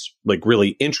got this like really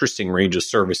interesting range of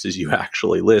services you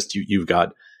actually list. You've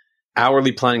got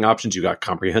hourly planning options, you've got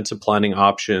comprehensive planning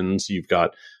options, you've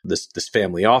got this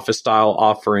family office style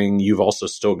offering. You've also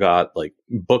still got like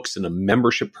books and a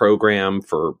membership program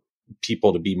for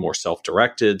people to be more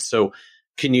self-directed. So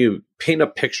can you paint a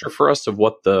picture for us of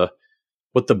what the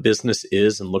business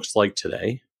is and looks like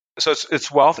today? So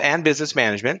it's wealth and business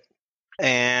management.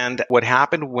 And what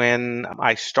happened when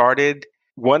I started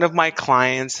one of my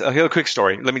clients, a quick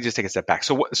story. Let me just take a step back.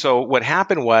 So what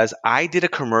happened was I did a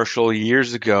commercial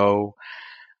years ago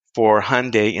for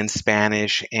Hyundai in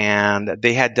Spanish, and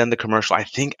they had done the commercial. I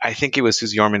think it was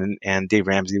Susie Orman and Dave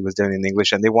Ramsey was done in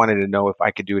English, and they wanted to know if I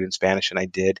could do it in Spanish, and I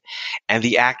did. And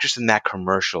the actress in that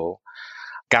commercial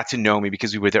got to know me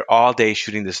because we were there all day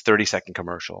shooting this 30-second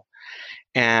commercial.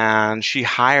 And she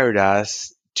hired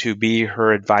us to be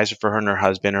her advisor for her and her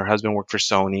husband. Her husband worked for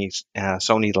Sony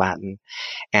Latin.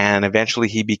 And eventually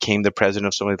he became the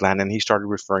president of Sony Latin, and he started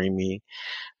referring me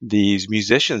these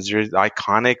musicians. They're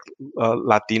iconic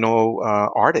Latino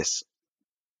artists.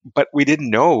 But we didn't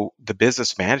know the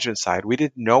business management side. We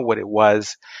didn't know what it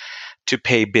was to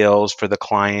pay bills for the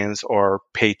clients or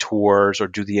pay tours or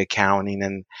do the accounting.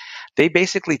 And they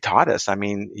basically taught us. I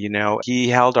mean, he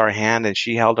held our hand and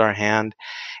she held our hand,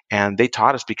 and they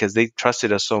taught us because they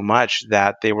trusted us so much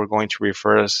that they were going to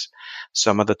refer us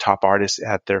some of the top artists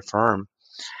at their firm.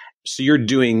 So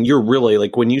you're really,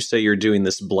 like, when you say you're doing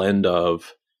this blend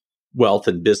of wealth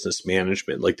and business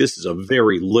management, like, this is a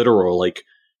very literal, like,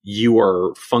 you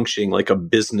are functioning like a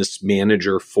business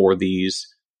manager for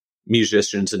these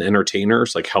musicians and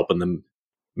entertainers, like helping them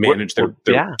manage their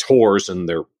tours and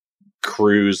their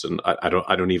crews, and I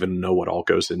don't even know what all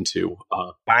goes into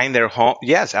buying their home.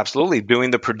 Yes, absolutely, doing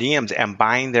the per diems and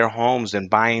buying their homes and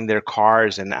buying their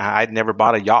cars. And I'd never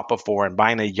bought a yacht before, and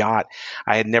buying a yacht.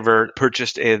 I had never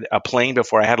purchased a plane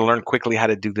before. I had to learn quickly how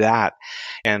to do that,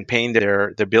 and paying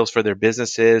their bills for their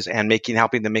businesses and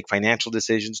helping them make financial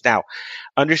decisions. Now,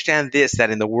 understand this, that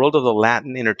in the world of the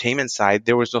Latin entertainment side,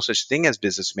 there was no such thing as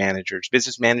business managers.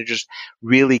 Business managers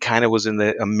really kind of was in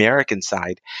the American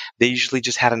side. They usually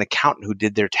just had an accountant who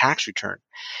did their tax return.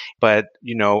 But,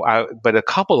 but a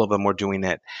couple of them were doing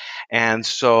it. And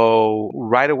so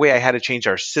right away, I had to change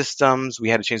our systems. We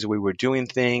had to change the way we were doing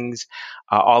things.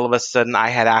 All of a sudden, I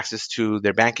had access to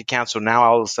their bank account. So now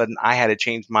all of a sudden, I had to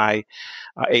change my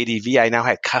ADV. I now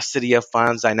had custody of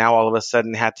funds. I now all of a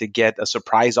sudden had to get a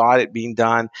surprise audit being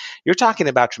done. You're talking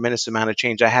about tremendous amount of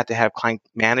change. I had to have client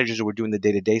managers who were doing the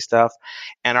day-to-day stuff.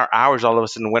 And our hours all of a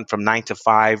sudden went from 9 to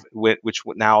 5, which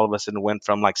now all of a sudden went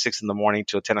from like 6 in the morning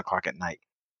till 10 o'clock at night.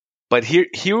 But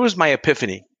here was my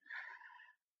epiphany.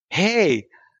 Hey,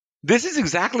 this is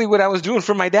exactly what I was doing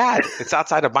for my dad. It's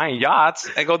outside of buying yachts.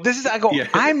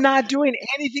 I'm not doing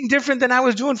anything different than I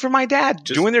was doing for my dad.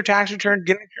 Doing their tax return,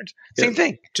 getting insurance, same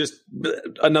thing. Just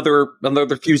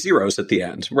another few zeros at the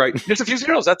end, right? Just a few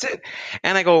zeros, that's it.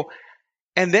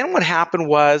 And then what happened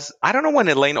was, I don't know when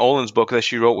Elaine Olin's book that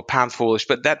she wrote with Pound Foolish,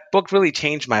 but that book really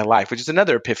changed my life, which is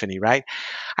another epiphany, right?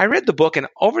 I read the book, and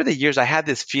over the years, I had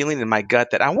this feeling in my gut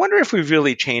that I wonder if we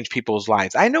really changed people's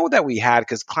lives. I know that we had,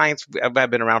 because clients have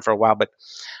been around for a while, but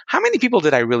how many people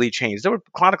did I really change? There were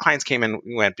a lot of clients came and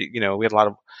went, we had a lot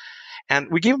of, and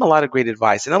we gave them a lot of great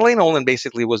advice. And Elaine Olin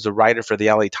basically was the writer for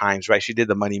the LA Times, right? She did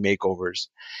the money makeovers.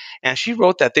 And she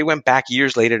wrote that they went back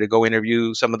years later to go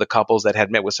interview some of the couples that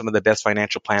had met with some of the best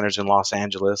financial planners in Los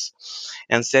Angeles,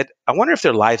 and said, I wonder if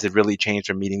their lives had really changed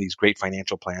from meeting these great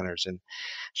financial planners. And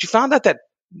she found out that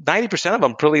 90% of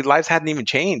them, probably lives hadn't even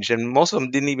changed. And most of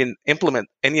them didn't even implement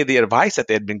any of the advice that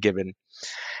they had been given.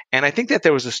 And I think that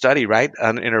there was a study, right,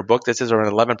 in her book that says around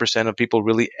 11% of people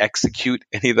really execute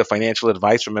any of the financial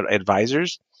advice from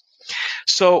advisors.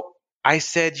 So I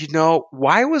said,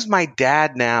 why was my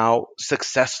dad now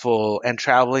successful and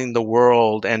traveling the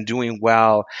world and doing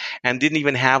well and didn't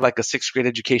even have like a 6th grade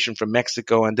education from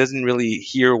Mexico and doesn't really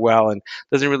hear well and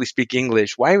doesn't really speak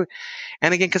English? Why?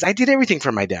 And again, because I did everything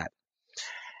for my dad.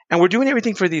 And we're doing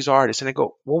everything for these artists. And I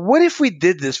go, well, what if we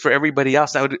did this for everybody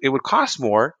else? Now, it would cost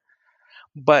more,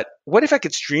 but what if I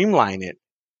could streamline it?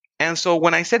 And so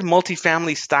when I said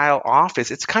multifamily style office,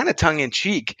 it's kind of tongue in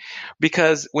cheek,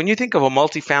 because when you think of a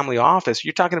multifamily office,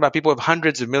 you're talking about people with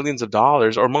hundreds of millions of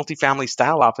dollars, or multifamily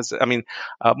style office. I mean,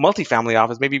 multifamily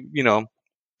office, maybe,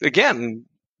 again,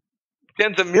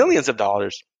 tens of millions of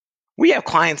dollars. We have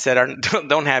clients that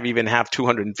don't have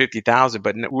 250,000,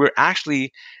 but we're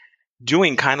actually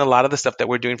doing kind of a lot of the stuff that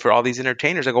we're doing for all these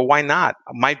entertainers. I go, why not?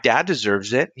 My dad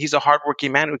deserves it. He's a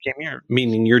hardworking man who came here.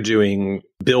 Meaning you're doing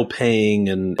bill paying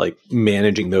and like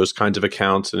managing those kinds of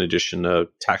accounts in addition to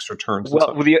tax returns.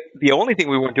 Well, the only thing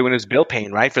we weren't doing is bill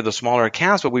paying, right, for the smaller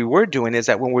accounts. What we were doing is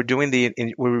that when we're doing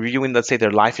we're reviewing, let's say,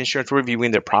 their life insurance, we're reviewing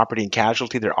their property and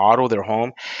casualty, their auto, their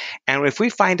home. And if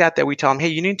we find out that we tell them, hey,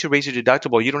 you need to raise your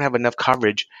deductible, you don't have enough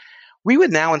coverage, we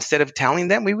would now, instead of telling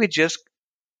them, we would just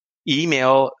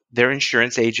email their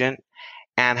insurance agent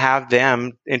and have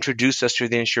them introduce us to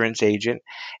the insurance agent.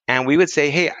 And we would say,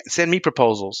 hey, send me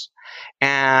proposals.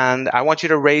 and I want you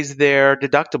to raise their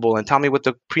deductible and tell me what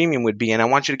the premium would be. And I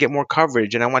want you to get more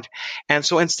coverage. And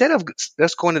so instead of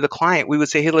us going to the client, we would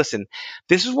say, hey, listen,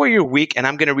 this is where you're weak, and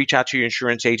I'm going to reach out to your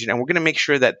insurance agent, and we're going to make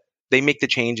sure that they make the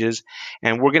changes,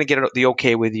 and we're going to get the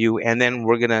okay with you, and then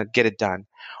we're going to get it done.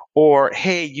 Or,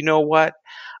 hey, you know what?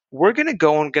 We're going to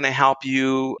go and going to help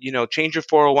you, change your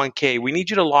 401k. We need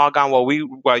you to log on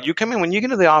while you come in. When you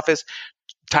get into the office,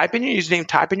 type in your username,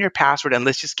 type in your password, and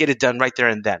let's just get it done right there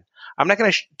and then. I'm not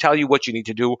going to tell you what you need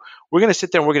to do. We're going to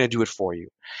sit there and we're going to do it for you.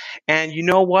 And you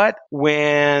know what?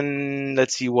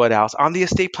 Let's see what else. On the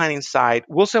estate planning side,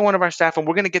 we'll send one of our staff, and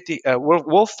we're going to get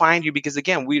we'll find you, because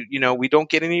again, we don't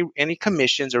get any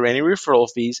commissions or any referral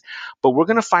fees, but we're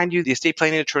going to find you the estate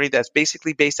planning attorney that's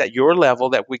basically based at your level,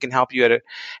 that we can help you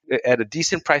at a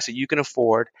decent price that you can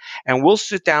afford. And we'll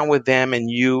sit down with them and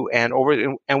you and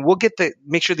we'll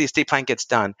make sure the estate plan gets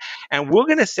done. And we're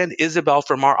going to send Isabel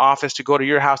from our office to go to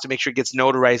your house to make sure it gets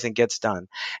notarized and gets done.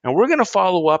 And we're going to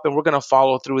follow up, and we're going to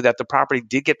follow through that the property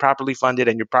did get properly funded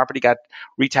and your property got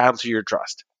retitled to your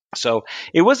trust. So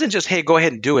it wasn't just, hey, go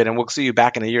ahead and do it, and we'll see you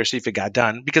back in a year, see if it got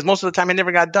done, because most of the time it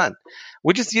never got done.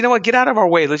 We just, get out of our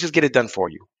way. Let's just get it done for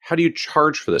you. How do you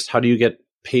charge for this? How do you get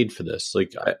paid for this?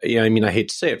 I hate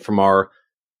to say it, from our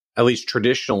at least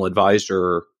traditional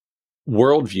advisor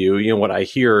worldview, what I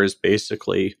hear is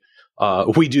basically,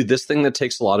 we do this thing that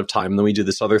takes a lot of time, and then we do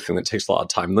this other thing that takes a lot of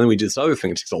time, and then we do this other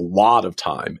thing that takes a lot of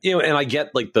time. And I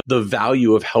get the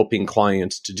value of helping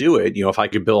clients to do it. If I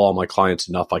could bill all my clients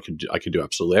enough, I could do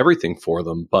absolutely everything for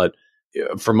them. But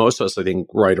for most of us, I think,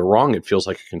 right or wrong, it feels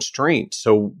like a constraint.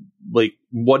 So,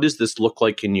 what does this look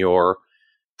like in your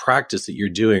practice that you're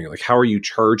doing? How are you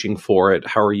charging for it?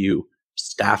 How are you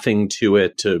staffing to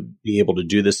it to be able to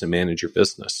do this and manage your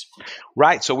business?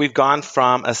 Right. So we've gone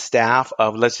from a staff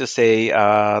of, let's say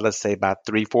about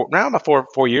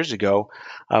 4 years ago,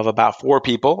 of about 4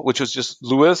 people, which was just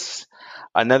Louis,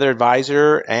 another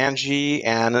advisor, Angie,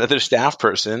 and another staff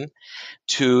person,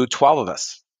 to 12 of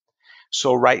us.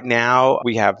 So right now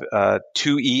we have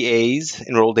 2 EAs,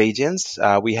 enrolled agents.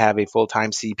 We have a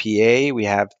full-time CPA. We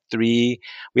have 2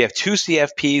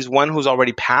 CFPs, one who's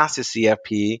already passed his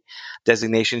CFP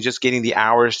designation, just getting the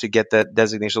hours to get the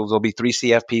designation. There'll be 3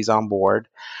 CFPs on board.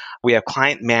 We have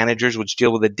client managers, which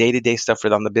deal with the day-to-day stuff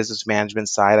on the business management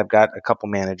side. I've got a couple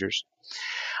managers.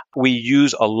 We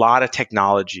use a lot of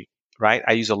technology, right?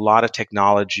 I use a lot of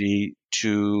technology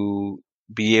to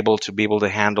be able to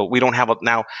handle.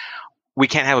 We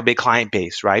can't have a big client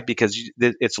base, right? Because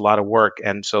it's a lot of work.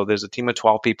 And so there's a team of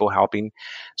 12 people helping.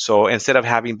 So instead of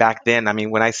having back then,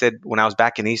 when I was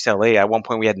back in East LA, at one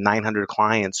point we had 900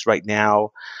 clients. Right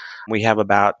now, we have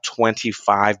about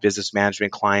 25 business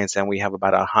management clients, and we have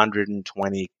about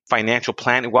 120 financial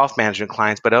planning, wealth management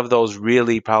clients. But of those,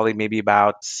 really probably maybe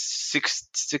about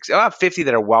 50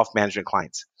 that are wealth management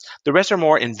clients. The rest are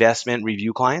more investment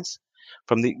review clients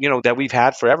from that we've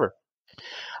had forever.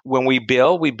 When we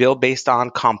bill based on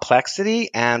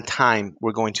complexity and time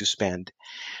we're going to spend.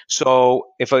 So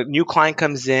if a new client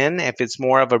comes in, if it's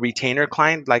more of a retainer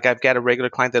client, like I've got a regular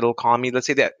client that'll call me, let's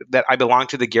say that I belong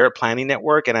to the Garrett Planning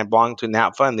Network and I belong to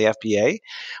NAPFA and the FPA,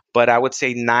 but I would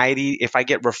say if I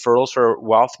get referrals for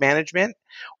wealth management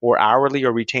or hourly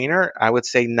or retainer, I would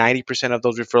say 90% of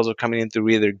those referrals are coming in through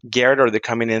either Garrett or they're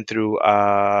coming in through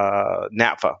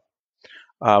NAPFA.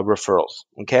 Referrals,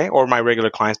 okay, or my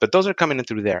regular clients, but those are coming in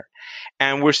through there.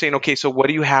 And we're saying, okay, so what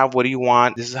do you have? What do you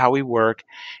want? This is how we work.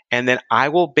 And then I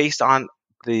will, based on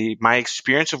my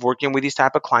experience of working with these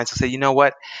type of clients, I'll say, you know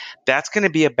what, that's going to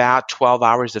be about 12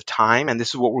 hours of time, and this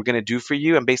is what we're going to do for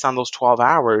you. And based on those 12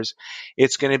 hours,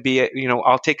 it's going to be,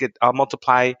 I'll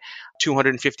multiply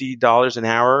 $250 an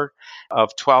hour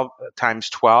of 12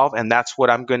 times 12, and that's what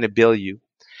I'm going to bill you.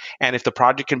 And if the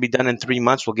project can be done in 3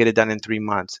 months, we'll get it done in 3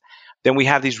 months. Then we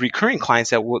have these recurring clients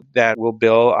that will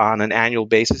bill on an annual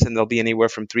basis, and they'll be anywhere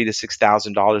from $3,000 to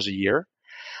 $6,000 a year.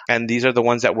 And these are the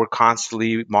ones that we're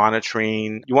constantly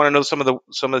monitoring. You want to know some of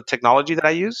the technology that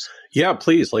I use? Yeah,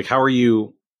 please. How are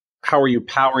you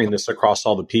powering this across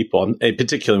all the people? And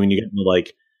particularly when you get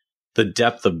into the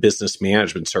depth of business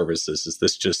management services, is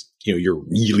this just you're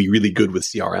really, really good with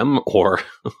CRM, or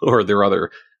are there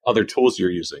other tools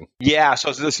you're using? Yeah.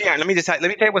 So the CRM, let me tell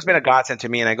you what's been a godsend to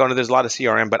me. And there's a lot of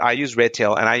CRM, but I use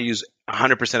Redtail, and I use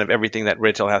 100% of everything that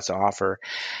Redtail has to offer.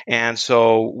 And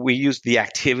so we use the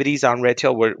activities on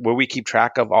Redtail where we keep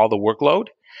track of all the workload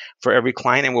for every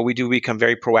client. And what we do, we become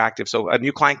very proactive. So a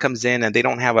new client comes in and they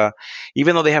don't have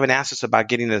even though they haven't asked us about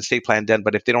getting an estate plan done,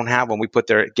 but if they don't have one, we put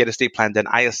their get estate plan done.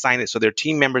 I assign it. So they're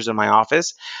team members in my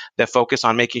office that focus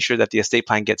on making sure that the estate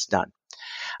plan gets done.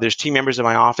 There's team members in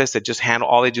my office that just handle,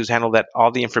 all they do is handle that.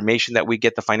 All the information that we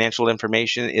get, the financial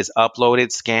information, is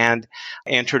uploaded, scanned,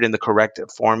 entered in the correct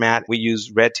format. We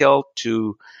use Redtail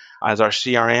as our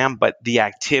CRM, but the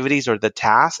activities or the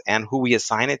tasks and who we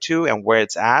assign it to and where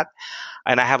it's at.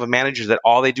 And I have a manager that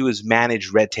all they do is manage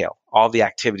Redtail, all the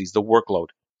activities, the workload.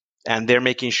 And they're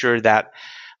making sure that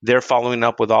they're following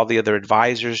up with all the other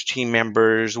advisors, team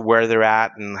members, where they're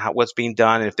at and what's being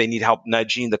done. And if they need help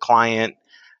nudging the client,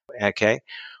 okay.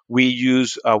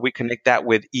 We connect that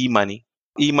with eMoney.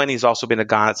 eMoney has also been a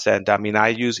godsend. I mean, I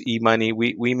use eMoney.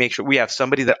 We make sure we have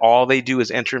somebody that all they do is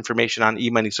enter information on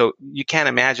eMoney. So you can't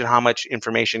imagine how much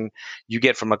information you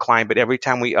get from a client. But every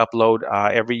time we upload,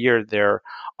 every year, their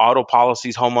auto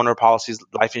policies, homeowner policies,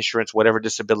 life insurance, whatever,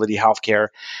 disability, healthcare.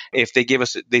 If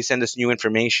they send us new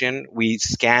information, we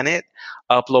scan it,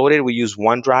 upload it. We use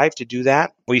OneDrive to do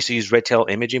that. We used to use Redtail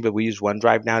Imaging, but we use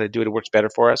OneDrive now to do it. It works better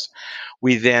for us.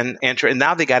 We then enter, and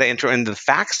now they got to enter in the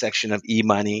facts section of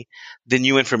eMoney the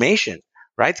new information,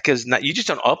 right? Because you just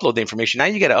don't upload the information. Now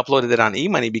you got to upload it on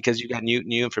eMoney because you got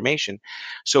new information.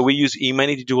 So we use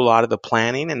eMoney to do a lot of the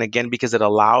planning. And again, because it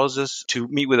allows us to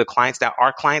meet with the clients. Now,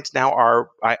 our clients now are,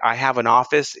 I have an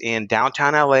office in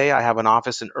downtown LA. I have an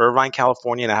office in Irvine,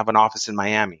 California, and I have an office in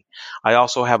Miami. I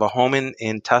also have a home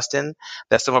in Tustin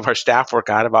that some of our staff work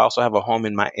out of. I also have a home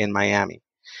in Miami.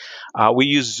 We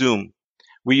use Zoom.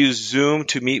 We use Zoom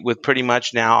to meet with pretty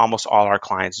much now almost all our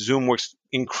clients. Zoom works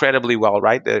incredibly well,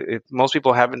 right? Most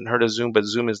people haven't heard of Zoom, but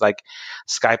Zoom is like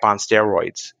Skype on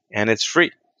steroids, and it's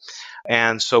free.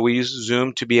 And so we use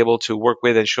Zoom to be able to work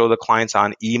with and show the clients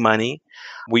on eMoney.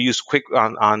 We use for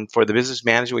the business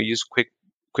management, we use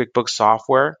QuickBooks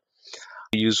software.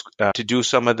 We use to do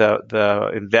some of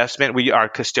the investment. We are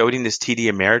custodian is TD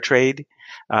Ameritrade,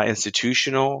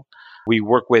 institutional. We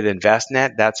work with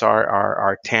Envestnet. That's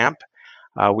our TAMP.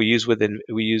 We use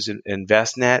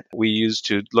Envestnet. We use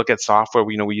to look at software.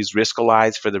 We use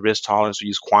Riskalyze for the risk tolerance. We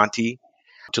use Quanti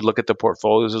to look at the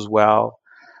portfolios as well.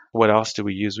 What else do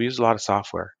we use? We use a lot of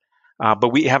software,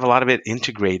 but we have a lot of it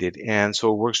integrated, and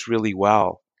so it works really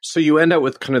well. So you end up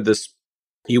with kind of this.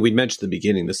 We mentioned at the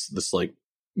beginning this like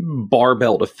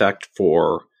barbell effect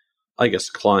for, I guess,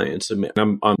 clients. And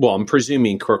I'm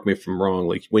presuming, correct me if I'm wrong,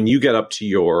 like when you get up to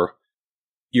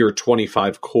your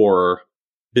 25 core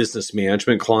business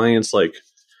management clients, like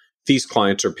these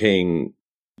clients are paying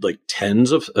like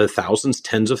tens of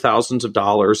thousands of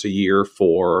dollars a year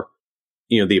for,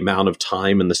 the amount of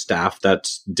time and the staff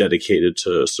that's dedicated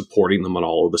to supporting them on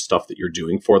all of the stuff that you're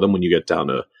doing for them when you get down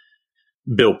to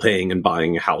bill paying and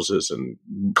buying houses and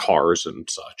cars and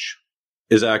such.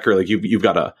 Is that accurate? Like you've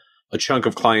got a chunk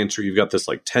of clients, or you've got this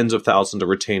like tens of thousands of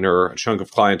retainer, a chunk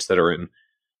of clients that are in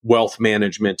wealth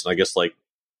management, and I guess like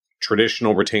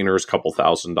traditional retainers, couple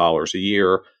 $1,000s a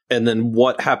year. And then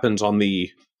what happens on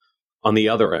the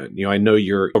other end? I know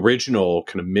your original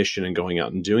kind of mission in going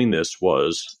out and doing this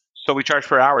was. So we charge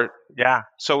per hour. Yeah.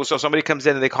 So somebody comes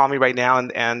in and they call me right now,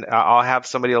 and I'll have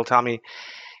somebody will tell me,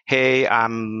 hey,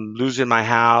 I'm losing my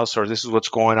house, or this is what's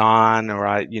going on, or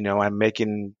I'm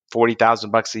making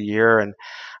 $40,000 a year and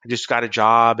I just got a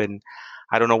job and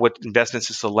I don't know what investments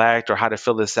to select or how to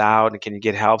fill this out, and can you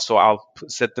get help? So I'll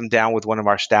sit them down with one of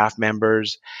our staff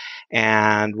members,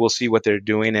 and we'll see what they're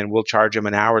doing, and we'll charge them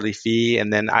an hourly fee.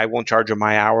 And then I won't charge them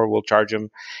my hour. We'll charge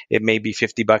them, it may be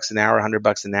 $50 an hour,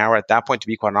 $100 an hour. At that point, to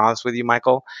be quite honest with you,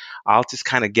 Michael, I'll just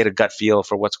kind of get a gut feel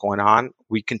for what's going on.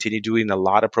 We continue doing a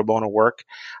lot of pro bono work.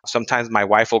 Sometimes my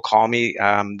wife will call me,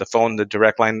 the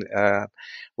direct line,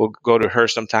 we'll go to her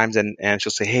sometimes, and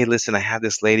she'll say, hey, listen, I have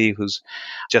this lady who's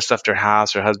just left her house.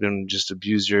 Her husband just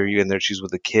abused her, and there she's with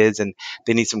the kids, and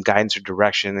they need some guidance or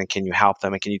direction. And can you help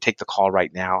them? And can you take the call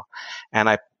right now? And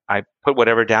I put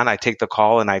whatever down. I take the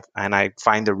call, and I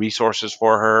find the resources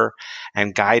for her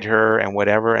and guide her and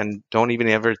whatever, and don't even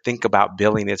ever think about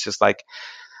billing. It's just like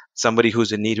somebody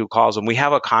who's in need who calls. And we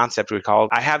have a concept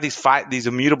I have these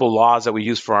immutable laws that we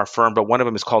use for our firm, but one of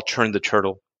them is called Turn the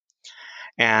Turtle.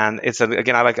 And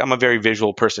I'm a very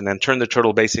visual person, and turn the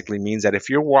turtle basically means that if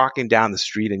you're walking down the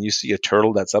street and you see a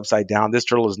turtle that's upside down, this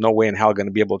turtle is no way in hell going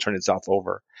to be able to turn itself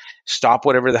over. Stop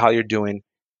whatever the hell you're doing,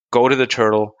 go to the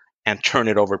turtle and turn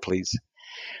it over, please.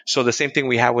 So the same thing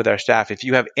we have with our staff. If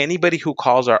you have anybody who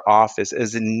calls our office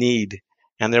is in need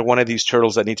and they're one of these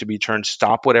turtles that need to be turned,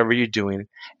 stop whatever you're doing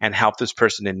and help this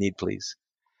person in need, please.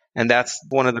 And that's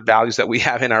one of the values that we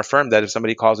have in our firm, that if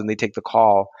somebody calls and they take the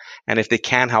call, and if they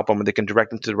can help them and they can direct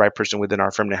them to the right person within our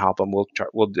firm to help them,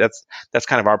 that's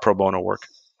kind of our pro bono work.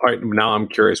 All right. Now I'm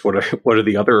curious, what are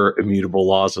the other immutable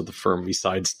laws of the firm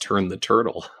besides turn the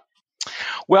turtle?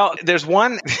 Well, there's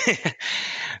one.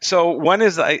 So one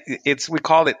is we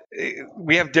call it.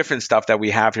 We have different stuff that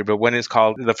we have here, but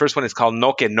the first one is called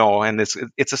no que no, and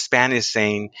it's a Spanish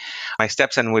saying. My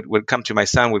stepson my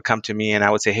son would come to me, and I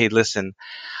would say, hey, listen,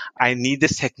 I need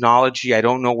this technology. I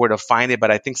don't know where to find it, but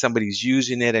I think somebody's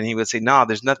using it. And he would say, no,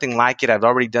 there's nothing like it. I've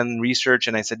already done research.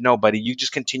 And I said, no, buddy, you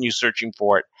just continue searching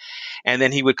for it. And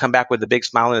then he would come back with a big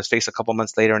smile on his face a couple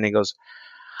months later, and he goes,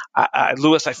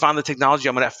 Louis, I found the technology.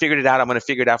 I figured it out. I'm going to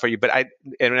figure it out for you. And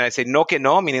when I say no que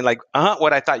no, meaning like,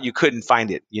 what I thought you couldn't find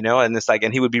it, and it's like,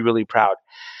 and he would be really proud.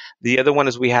 The other one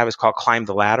is called Climb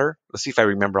the Ladder. Let's see if I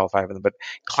remember all 5 of them, but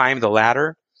Climb the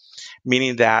Ladder,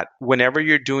 meaning that whenever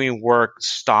you're doing work,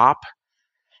 stop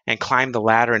and climb the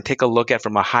ladder and take a look at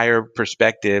from a higher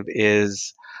perspective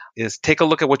is take a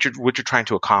look at what you're trying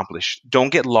to accomplish.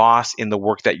 Don't get lost in the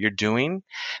work that you're doing.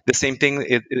 The same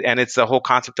thing, and it's the whole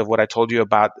concept of what I told you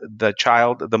about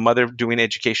the mother doing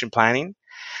education planning.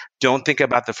 Don't think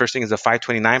about the first thing is a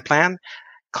 529 plan.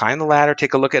 Climb the ladder,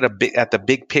 take a look at the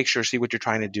big picture, see what you're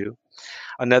trying to do.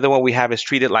 Another one we have is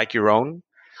treat it like your own.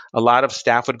 A lot of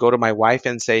staff would go to my wife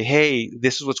and say, hey,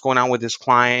 this is what's going on with this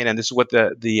client, and this is what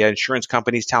the insurance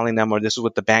company's telling them, or this is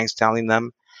what the bank's telling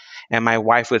them. And my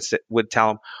wife would tell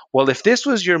them, well, if this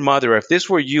was your mother, if this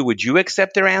were you, would you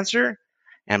accept their answer?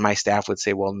 And my staff would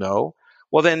say, well, no.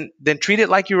 Well, then treat it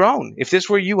like your own. If this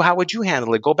were you, how would you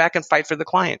handle it? Go back and fight for the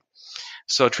client.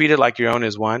 So treat it like your own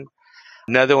is one.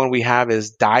 Another one we have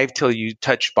is dive till you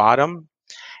touch bottom.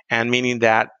 And meaning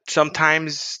that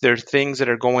sometimes there's things that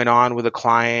are going on with a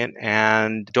client,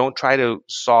 and don't try to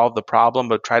solve the problem,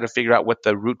 but try to figure out what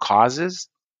the root cause is.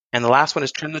 And the last one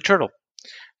is turn the turtle.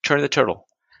 Turn the turtle.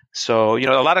 So,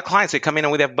 a lot of clients, they come in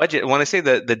and we have budget. When I say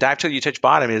the dive till you touch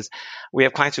bottom is we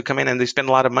have clients who come in and they spend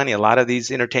a lot of money. A lot of these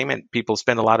entertainment people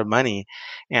spend a lot of money.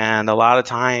 And a lot of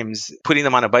times putting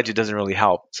them on a budget doesn't really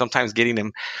help. Sometimes getting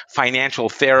them financial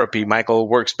therapy, Michael,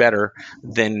 works better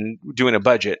than doing a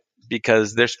budget,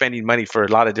 because they're spending money for a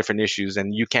lot of different issues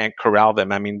and you can't corral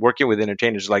them. I mean, working with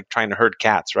entertainers is like trying to herd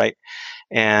cats, right?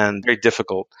 And very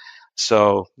difficult.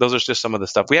 So those are just some of the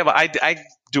stuff we have. I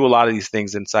do a lot of these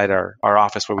things inside our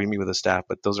office where we meet with the staff,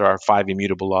 but those are our 5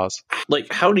 immutable laws. Like,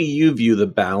 how do you view the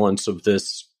balance of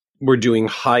this? We're doing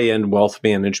high-end wealth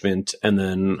management and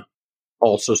then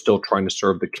also still trying to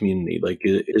serve the community. Like,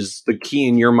 is the key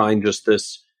in your mind just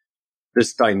this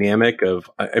dynamic of,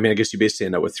 I mean, I guess you basically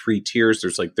end up with 3 tiers.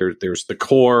 There's the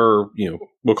core,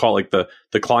 we'll call it like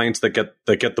the clients that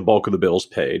get the bulk of the bills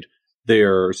paid.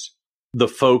 There's the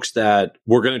folks that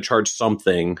we're going to charge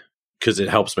something because it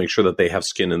helps make sure that they have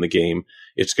skin in the game.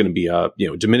 It's going to be a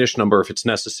diminished number if it's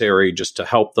necessary just to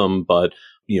help them, but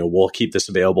we'll keep this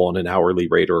available on an hourly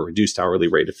rate or a reduced hourly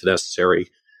rate if necessary.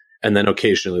 And then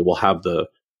occasionally we'll have the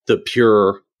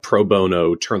pure pro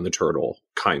bono turn the turtle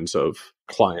kinds of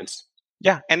clients.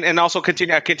 Yeah, and also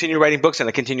I continue writing books and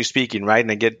I continue speaking, right?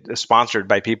 And I get sponsored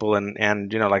by people, and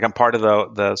like I'm part of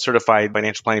the certified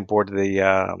financial planning board of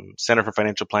the Center for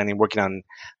Financial Planning, working on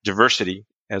diversity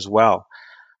as well,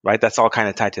 right? That's all kind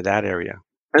of tied to that area.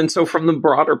 And so from the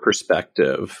broader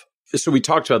perspective, so we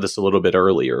talked about this a little bit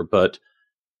earlier, but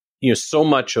so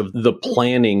much of the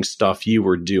planning stuff you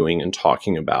were doing and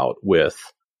talking about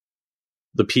with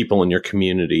the people in your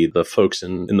community, the folks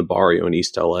in the barrio in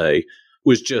East LA,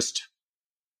 was just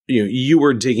you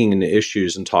were digging into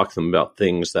issues and talking to them about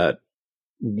things that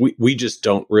we just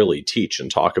don't really teach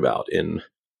and talk about in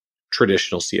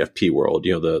traditional CFP world.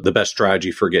 The best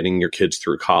strategy for getting your kids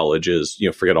through college is,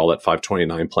 forget all that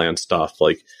 529 plan stuff.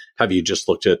 Like, have you just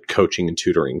looked at coaching and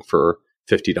tutoring for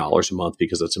 $50 a month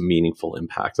because it's a meaningful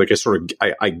impact? Like,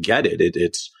 I get it.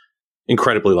 It's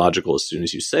incredibly logical as soon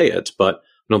as you say it, but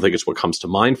I don't think it's what comes to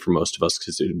mind for most of us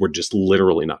because we're just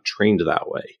literally not trained that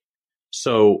way.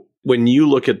 So when you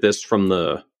look at this from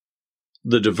the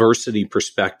diversity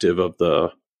perspective of the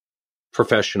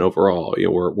profession overall,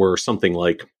 we're something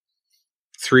like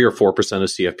 3 or 4% of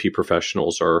CFP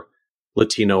professionals are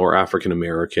Latino or African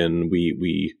American.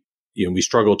 We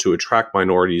struggle to attract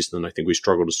minorities, and I think we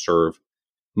struggle to serve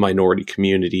minority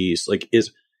communities. Like,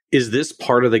 is this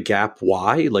part of the gap?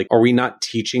 Why? Like, are we not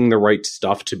teaching the right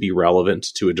stuff to be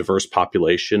relevant to a diverse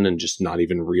population and just not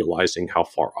even realizing how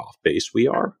far off base we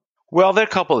are? Well, there are a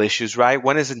couple issues, right?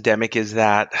 One is endemic, is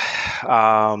that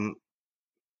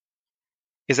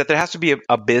there has to be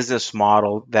a business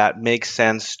model that makes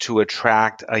sense to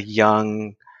attract a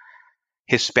young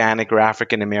Hispanic or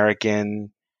African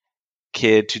American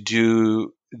kid to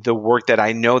do the work that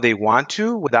I know they want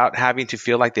to, without having to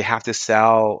feel like they have to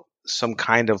sell some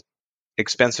kind of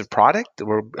expensive product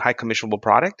or high commissionable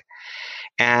product.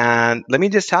 And let me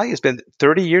just tell you, it's been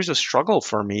 30 years of struggle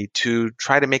for me to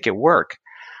try to make it work.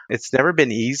 It's never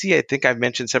been easy. I think I've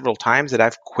mentioned several times that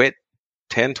I've quit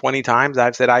 10, 20 times.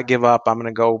 I've said, I give up. I'm going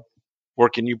to go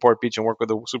work in Newport Beach and work with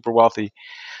the super wealthy.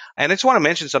 And I just want to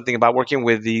mention something about working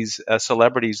with these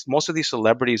celebrities. Most of these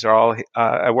celebrities are all,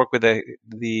 I work with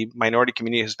the minority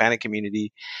community, Hispanic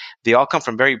community. They all come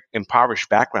from very impoverished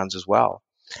backgrounds as well.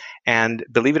 And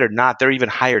believe it or not, they're even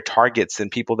higher targets than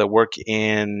people that work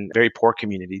in very poor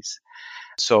communities.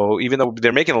 So even though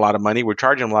they're making a lot of money, we're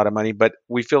charging them a lot of money, but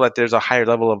we feel that there's a higher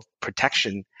level of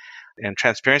protection and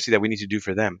transparency that we need to do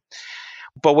for them.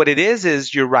 But what it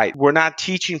is you're right. We're not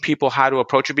teaching people how to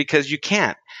approach it because you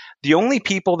can't. The only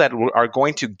people that are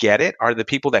going to get it are the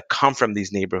people that come from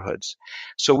these neighborhoods.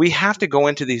 So we have to go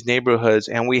into these neighborhoods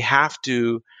and we have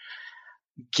to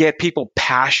get people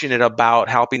passionate about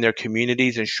helping their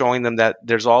communities and showing them that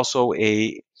there's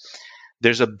a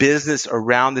business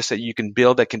around this that you can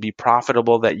build that can be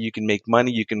profitable, that you can make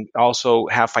money. You can also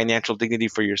have financial dignity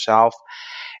for yourself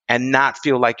and not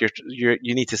feel like you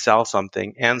need to sell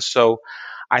something. And so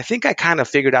I think I kind of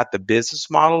figured out the business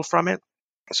model from it.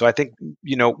 So I think,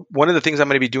 one of the things I'm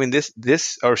going to be doing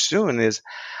this or soon is,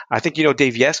 I think,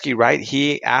 Dave Yeski, right?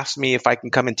 He asked me if I can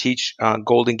come and teach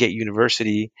Golden Gate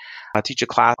University, teach a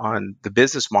class on the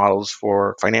business models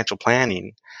for financial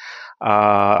planning.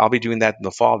 I'll be doing that in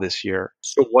the fall this year.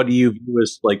 So what do you view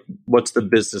as what's the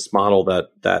business model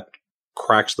that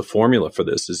cracks the formula for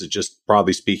this? Is it just,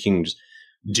 broadly speaking, just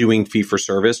doing fee for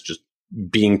service, just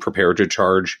being prepared to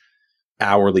charge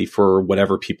hourly for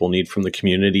whatever people need from the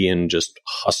community and just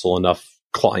hustle enough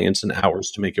clients and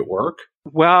hours to make it work?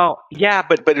 Well, yeah,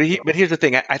 but here's the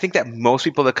thing. I think that most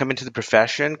people that come into the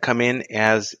profession come in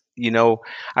as, I'm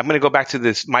going to go back to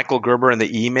this Michael Gerber and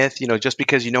the E-Myth. Just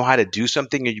because you know how to do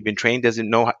something and you've been trained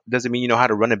doesn't mean you know how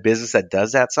to run a business that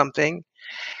does that something.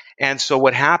 And so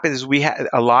what happens is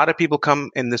a lot of people come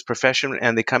in this profession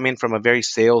and they come in from a very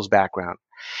sales background.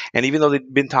 And even though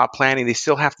they've been taught planning, they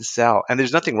still have to sell. And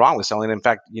there's nothing wrong with selling. In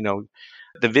fact,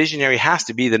 the visionary has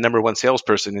to be the number one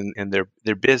salesperson in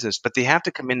their business, but they have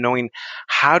to come in knowing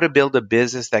how to build a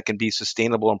business that can be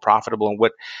sustainable and profitable,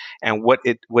 and what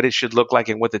it should look like,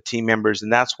 and what the team members.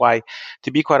 And that's why,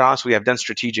 to be quite honest with you, I've done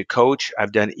Strategic Coach,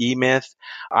 I've done E-Myth.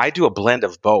 I do a blend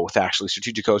of both, actually,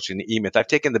 Strategic Coach and E-Myth. I've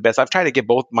taken the best. I've tried to get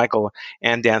both Michael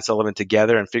and Dan Sullivan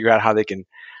together and figure out how they can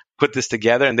put this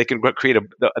together, and they can create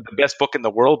the best book in the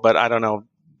world, but I don't know.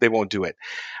 They won't do it.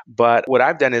 But what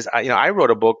I've done is, I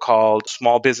wrote a book called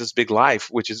Small Business, Big Life,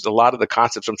 which is a lot of the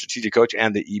concepts from Strategic Coach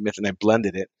and the E-Myth, and I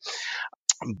blended it.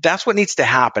 That's what needs to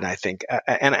happen, I think.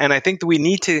 And I think that we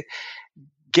need to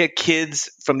get kids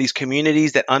from these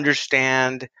communities that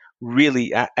understand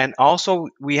really, and also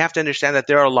we have to understand that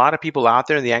there are a lot of people out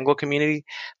there in the Anglo community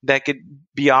that could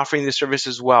be offering this service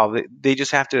as well. They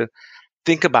just have to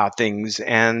think about things,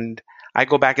 and I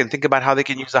go back and think about how they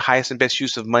can use the highest and best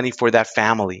use of money for that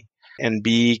family and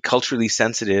be culturally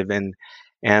sensitive.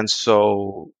 And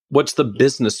so what's the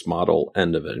business model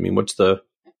end of it? I mean,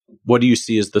 what do you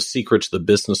see as the secret to the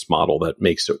business model that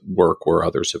makes it work where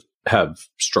others have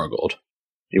struggled?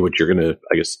 What you're going to,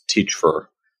 I guess, teach for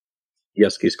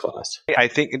Yeski's class. I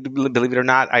think, believe it or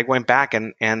not, I went back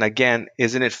and again,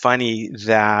 isn't it funny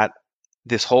that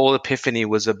this whole epiphany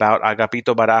was about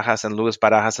Agapito Barajas and Luis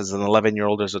Barajas as an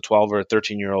 11-year-old, as a 12 or a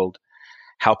 13-year-old,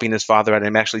 helping his father out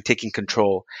and actually taking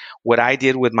control. What I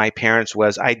did with my parents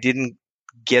was I didn't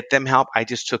get them help. I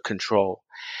just took control.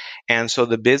 And so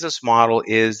the business model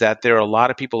is that there are a lot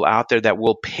of people out there that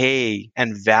will pay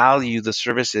and value the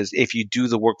services if you do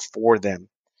the work for them.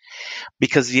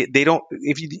 Because they don't,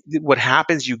 what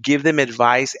happens, you give them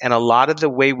advice, and a lot of the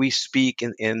way we speak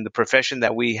in the profession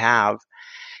that we have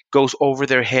goes over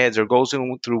their heads or goes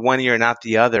in through one ear and out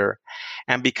the other.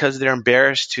 And because they're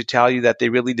embarrassed to tell you that they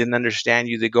really didn't understand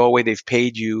you, they go away, they've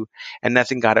paid you, and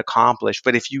nothing got accomplished.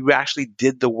 But if you actually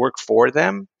did the work for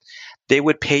them, they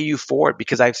would pay you for it.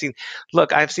 Because I've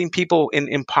seen people in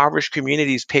impoverished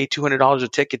communities pay $200 a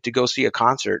ticket to go see a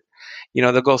concert.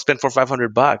 They'll go spend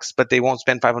 $400-500, but they won't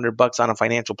spend $500 on a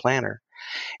financial planner,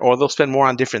 or they'll spend more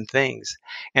on different things.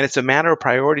 And it's a matter of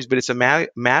priorities, but it's a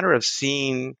matter of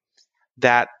seeing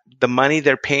that the money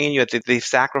they're paying you, that they've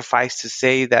sacrificed to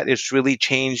say that it's really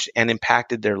changed and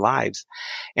impacted their lives.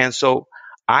 And so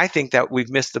I think that we've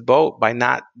missed the boat by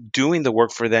not doing the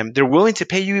work for them. They're willing to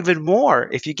pay you even more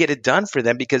if you get it done for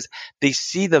them, because they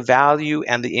see the value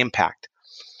and the impact.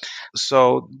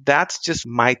 So that's just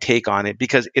my take on it,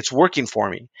 because it's working for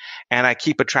me, and I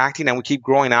keep attracting and we keep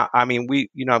growing out. I mean,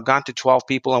 I've gone to 12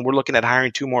 people, and we're looking at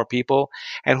hiring 2 more people,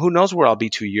 and who knows where I'll be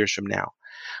 2 years from now.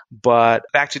 But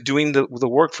back to doing the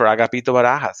work for Agapito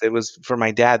Barajas. It was for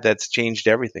my dad that's changed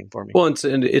everything for me. Well, it's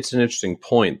an interesting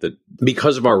point that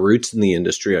because of our roots in the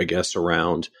industry, I guess,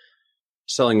 around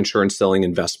selling insurance, selling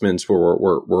investments, where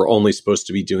we're only supposed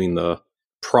to be doing the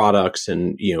products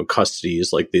and, custody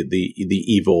is like the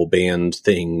evil banned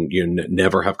thing.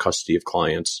 Never have custody of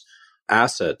clients'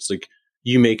 assets. Like,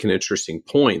 you make an interesting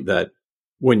point that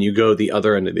when you go the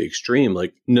other end of the extreme,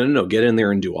 like, no, get in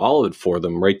there and do all of it for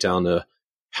them, right down to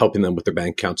helping them with their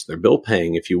bank accounts, their bill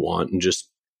paying if you want, and just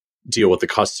deal with the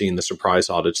custody and the surprise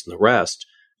audits and the rest.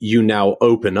 You now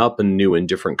open up a new and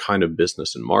different kind of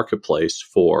business and marketplace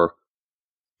for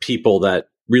people that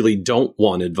really don't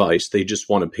want advice. They just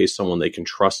want to pay someone they can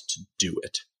trust to do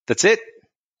it. That's it.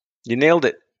 You nailed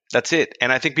it. That's it.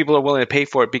 And I think people are willing to pay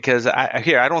for it because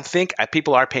I don't think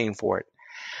people are paying for it.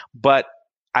 But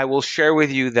I will share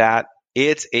with you that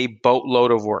it's a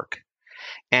boatload of work.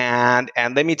 And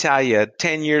let me tell you,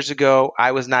 10 years ago,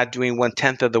 I was not doing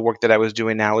 1/10 of the work that I was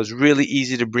doing now. It was really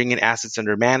easy to bring in assets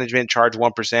under management, charge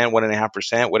 1%,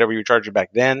 1.5%, whatever you were charging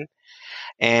back then.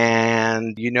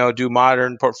 And, do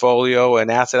modern portfolio and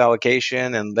asset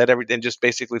allocation and let everything just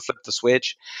basically flip the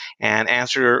switch and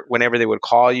answer whenever they would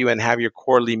call you and have your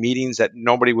quarterly meetings that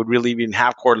nobody would really even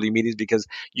have quarterly meetings because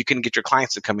you couldn't get your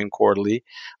clients to come in quarterly.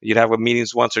 You'd have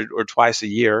meetings once or twice a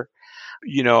year.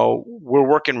 We're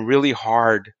working really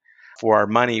hard for our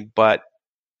money, but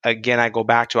again, I go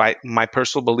back to my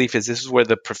personal belief is this is where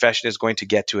the profession is going to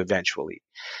get to eventually.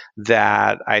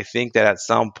 That I think that at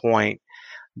some point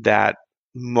that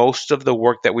most of the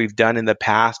work that we've done in the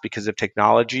past because of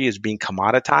technology is being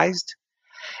commoditized,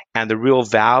 and the real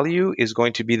value is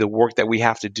going to be the work that we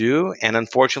have to do. And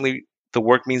unfortunately, the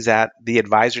work means that the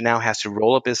advisor now has to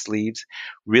roll up his sleeves,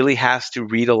 really has to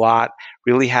read a lot,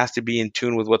 really has to be in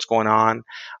tune with what's going on,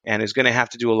 and is going to have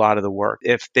to do a lot of the work.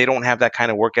 If they don't have that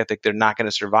kind of work ethic, they're not going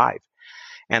to survive.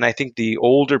 And I think the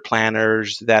older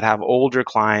planners that have older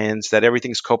clients, that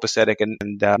everything's copacetic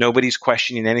and nobody's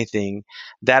questioning anything,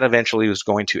 that eventually is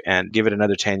going to end. Give it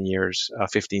another 10 years,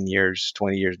 15 years,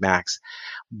 20 years max.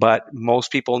 But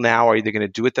most people now are either going to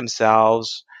do it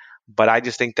themselves. But I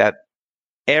just think that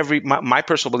my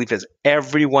personal belief is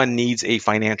everyone needs a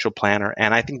financial planner.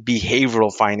 And I think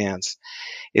behavioral finance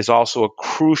is also a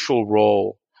crucial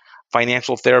role.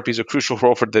 Financial therapy is a crucial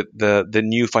role for the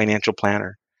new financial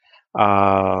planner.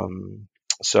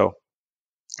 So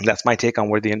that's my take on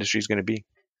where the industry is going to be.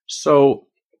 So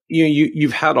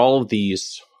you've had all of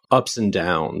these ups and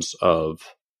downs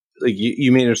of, like,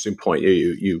 you made an interesting point.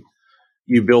 You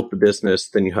built the business,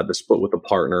 then you had the split with a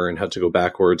partner and had to go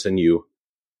backwards, and you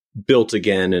built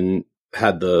again and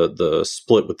had the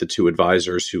split with the two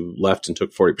advisors who left and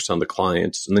took 40% of the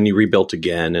clients, and then you rebuilt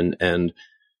again. And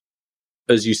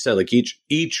as you said, like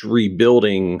each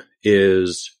rebuilding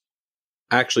is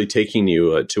actually taking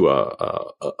you to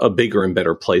a bigger and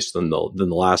better place than the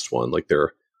last one. Like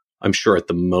I'm sure at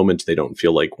the moment they don't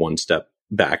feel like one step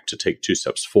back to take two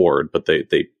steps forward, but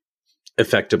they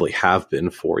effectively have been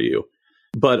for you.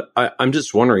 But I'm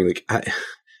just wondering, like,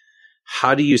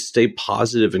 how do you stay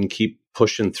positive and keep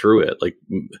pushing through it? Like,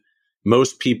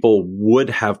 most people would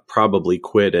have probably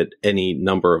quit at any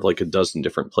number of like a dozen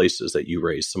different places that you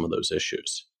raised some of those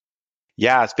issues.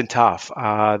 Yeah, it's been tough.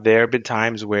 There have been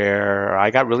times where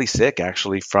I got really sick,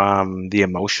 actually, from the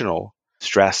emotional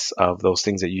stress of those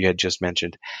things that you had just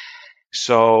mentioned.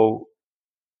 So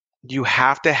you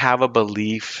have to have a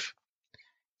belief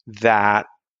that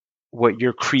what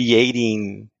you're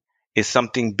creating is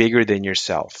something bigger than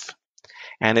yourself.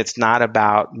 And it's not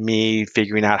about me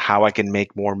figuring out how I can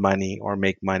make more money or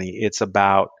make money. It's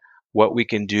about what we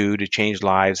can do to change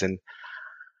lives. And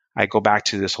I go back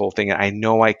to this whole thing. I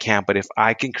know I can't, but if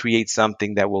I can create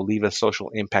something that will leave a social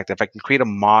impact, if I can create a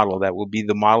model that will be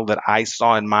the model that I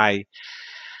saw in my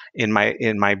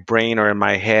brain or in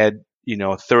my head,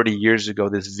 30 years ago,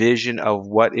 this vision of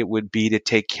what it would be to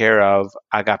take care of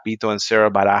Agapito and Sarah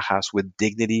Barajas with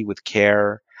dignity, with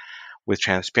care, with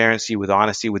transparency, with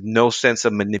honesty, with no sense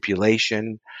of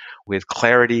manipulation, with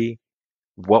clarity.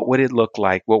 What would it look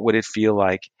like? What would it feel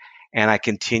like? And I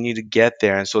continue to get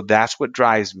there. And so that's what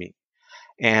drives me.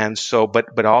 And so,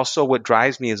 but also what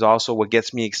drives me is also what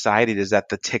gets me excited is that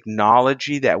the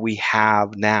technology that we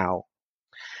have now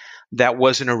that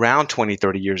wasn't around 20,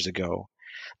 30 years ago,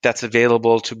 that's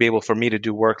available to be able for me to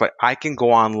do work. Like, I can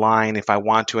go online if I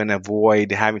want to and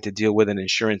avoid having to deal with an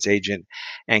insurance agent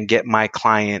and get my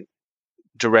client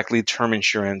directly term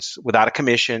insurance without a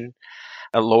commission,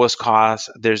 at lowest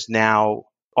cost. There's now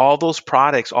all those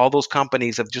products, all those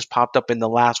companies have just popped up in the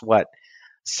last,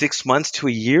 6 months to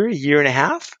a year and a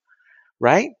half,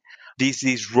 right?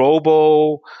 these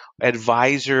robo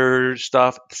advisor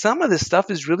stuff. Some of this stuff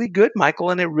is really good,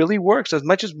 Michael, and it really works. As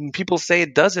much as people say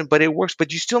it doesn't, but it works.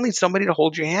 But you still need somebody to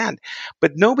hold your hand.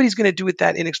 But nobody's going to do it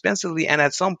that inexpensively. And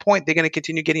at some point, they're going to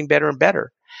continue getting better and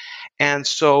better. And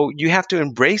so you have to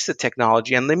embrace the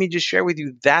technology. And let me just share with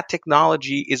you, that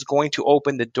technology is going to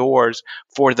open the doors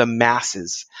for the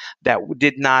masses that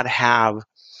did not have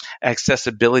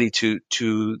accessibility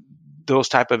to those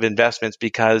type of investments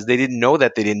because they didn't know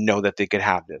that they could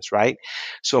have this, right?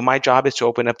 So my job is to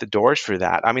open up the doors for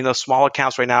that. I mean, those small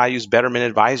accounts right now, I use Betterment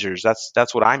Advisors.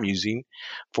 That's what I'm using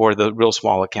for the real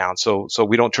small accounts. So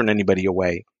we don't turn anybody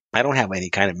away. I don't have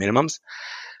any kind of minimums.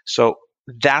 So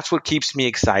that's what keeps me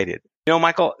excited. You know,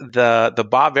 Michael, the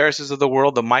Bob Verises of the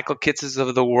world, the Michael Kitzes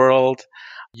of the world,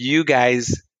 you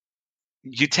guys,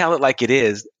 you tell it like it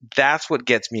is. That's what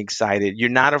gets me excited. You're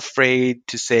not afraid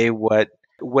to say what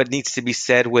needs to be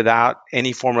said without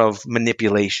any form of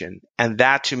manipulation. And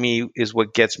that to me is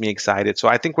what gets me excited. So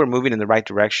I think we're moving in the right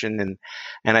direction.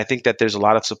 And I think that there's a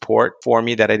lot of support for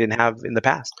me that I didn't have in the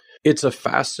past. It's a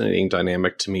fascinating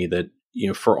dynamic to me that, you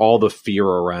know, for all the fear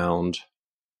around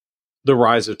the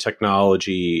rise of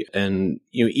technology and,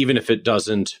 you know, even if it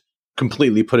doesn't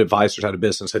completely put advisors out of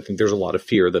business, I think there's a lot of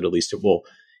fear that at least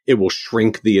it will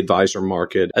shrink the advisor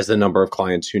market as the number of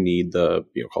clients who need the,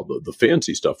 you know, called the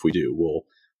fancy stuff we do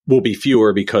will be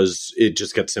fewer because it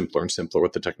just gets simpler and simpler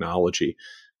with the technology.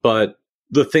 But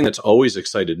the thing that's always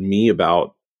excited me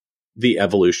about the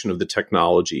evolution of the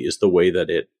technology is the way that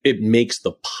it makes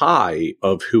the pie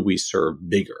of who we serve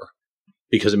bigger,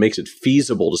 because it makes it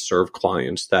feasible to serve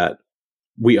clients that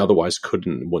we otherwise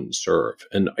wouldn't serve.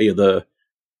 And you know,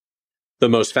 the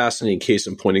most fascinating case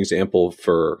in point example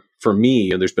for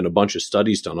me, and there's been a bunch of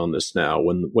studies done on this now,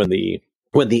 when the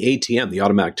ATM, the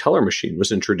automatic teller machine,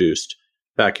 was introduced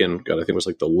back in, God, I think it was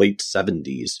like the late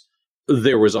 70s,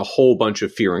 there was a whole bunch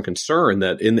of fear and concern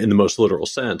that in the most literal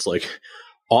sense, like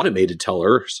automated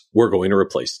tellers were going to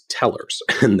replace tellers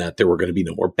and that there were going to be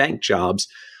no more bank jobs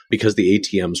because the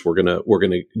ATMs were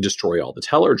going to destroy all the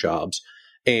teller jobs.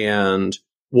 And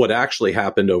what actually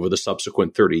happened over the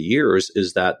subsequent 30 years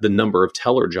is that the number of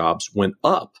teller jobs went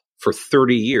up for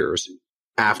 30 years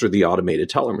after the automated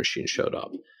teller machine showed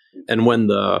up. And when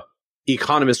the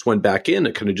economists went back in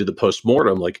and kind of do the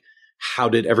postmortem, like, how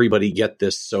did everybody get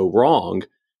this so wrong?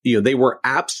 You know, they were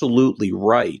absolutely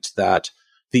right that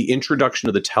the introduction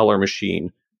of the teller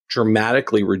machine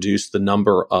dramatically reduced the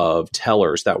number of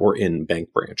tellers that were in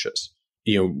bank branches.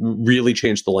 You know, really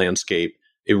changed the landscape.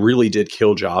 It really did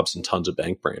kill jobs in tons of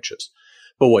bank branches.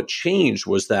 But what changed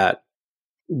was that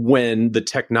when the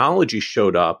technology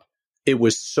showed up, it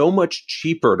was so much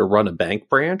cheaper to run a bank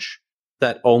branch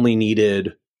that only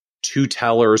needed 2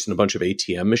 tellers and a bunch of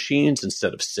ATM machines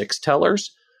instead of 6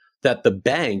 tellers, that the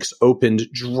banks opened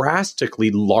drastically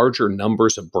larger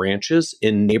numbers of branches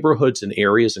in neighborhoods and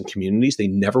areas and communities they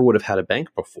never would have had a bank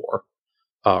before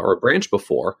or a branch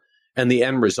before. And the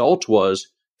end result was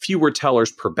fewer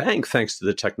tellers per bank thanks to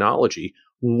the technology,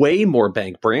 way more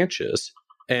bank branches,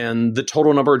 and the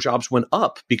total number of jobs went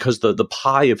up because the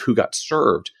pie of who got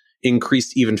served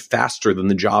increased even faster than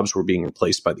the jobs were being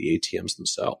replaced by the ATMs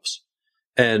themselves.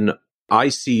 And I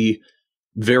see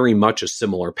very much a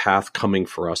similar path coming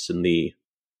for us in the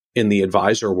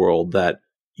advisor world that,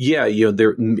 yeah, you know,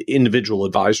 their individual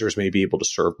advisors may be able to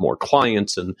serve more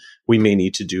clients and we may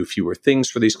need to do fewer things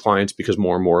for these clients because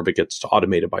more and more of it gets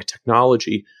automated by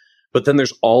technology. But then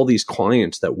there's all these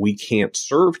clients that we can't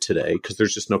serve today because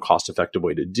there's just no cost-effective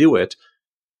way to do it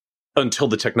until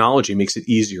the technology makes it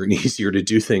easier and easier to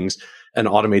do things and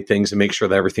automate things and make sure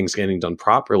that everything's getting done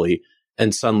properly.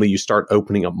 And suddenly you start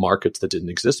opening up markets that didn't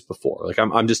exist before. Like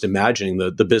I'm just imagining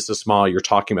the business model you're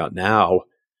talking about now.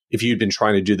 If you'd been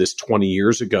trying to do this 20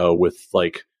 years ago with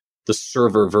like the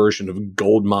server version of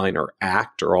Goldmine or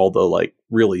Act or all the like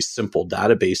really simple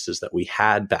databases that we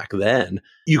had back then,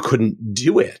 you couldn't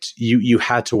do it. You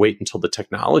had to wait until the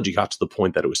technology got to the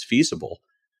point that it was feasible.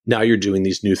 Now you're doing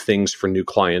these new things for new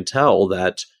clientele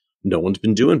that no one's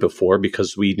been doing before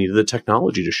because we needed the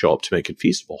technology to show up to make it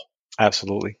feasible.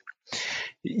 Absolutely.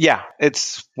 Yeah,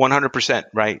 it's 100%,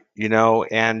 right? You know,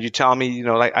 and you tell me, you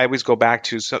know, like I always go back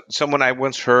to someone I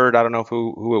once heard, I don't know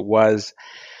who it was,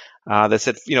 that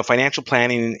said, you know, financial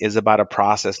planning is about a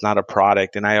process, not a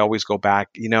product. And I always go back,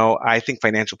 you know, I think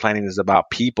financial planning is about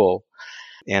people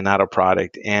and not a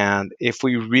product. And if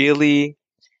we really,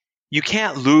 you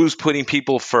can't lose putting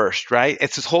people first, right?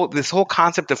 It's this whole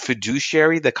concept of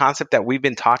fiduciary, the concept that we've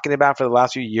been talking about for the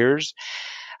last few years,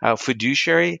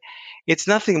 fiduciary. It's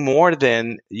nothing more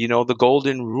than, you know, the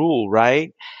golden rule,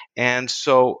 right? And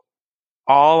so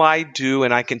all I do,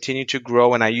 and I continue to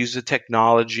grow, and I use the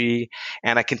technology,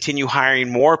 and I continue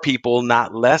hiring more people,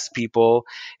 not less people,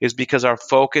 is because our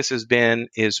focus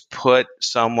is put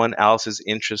someone else's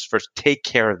interest first. Take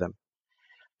care of them.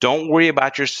 Don't worry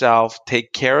about yourself.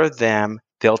 Take care of them.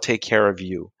 They'll take care of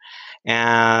you.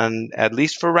 And at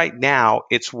least for right now,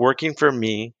 it's working for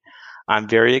me. I'm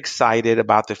very excited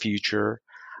about the future.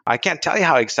 I can't tell you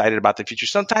how excited about the future.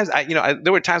 Sometimes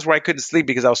there were times where I couldn't sleep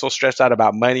because I was so stressed out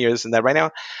about money or this and that. Right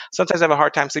now, sometimes I have a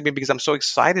hard time sleeping because I'm so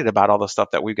excited about all the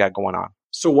stuff that we've got going on.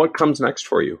 So what comes next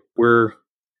for you? You're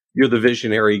the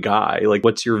visionary guy. Like,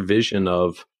 what's your vision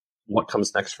of what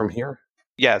comes next from here?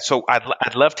 Yeah, so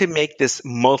I'd love to make this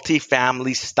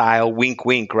multifamily style, wink,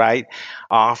 wink, right,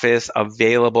 office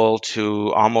available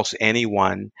to almost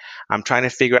anyone. I'm trying to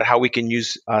figure out how we can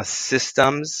use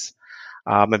systems.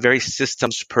 I'm a very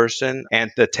systems person,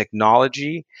 and the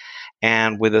technology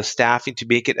and with the staffing to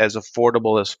make it as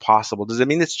affordable as possible. Doesn't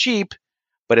mean it's cheap,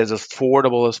 but as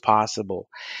affordable as possible.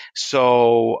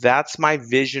 So that's my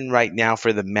vision right now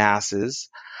for the masses.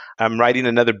 I'm writing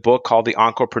another book called The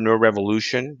Entrepreneur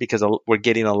Revolution because we're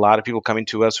getting a lot of people coming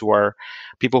to us who are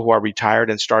people who are retired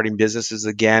and starting businesses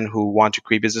again, who want to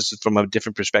create businesses from a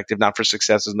different perspective, not for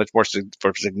success, as much more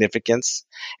for significance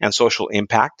and social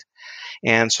impact.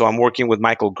 And so I'm working with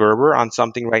Michael Gerber on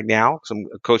something right now, some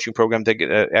coaching program to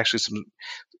get actually some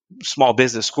small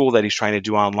business school that he's trying to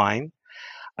do online.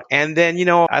 And then,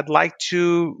 I'd like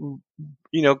to,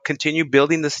 continue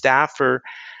building the staff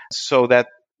so that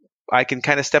I can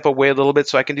kind of step away a little bit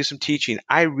so I can do some teaching.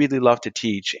 I really love to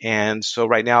teach. And so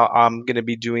right now I'm going to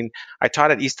be I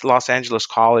taught at East Los Angeles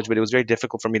College, but it was very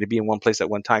difficult for me to be in one place at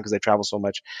one time because I travel so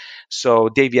much. So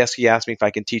Dave Yeske asked me if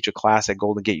I can teach a class at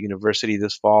Golden Gate University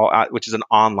this fall, which is an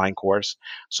online course.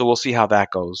 So we'll see how that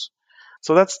goes.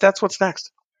 So that's what's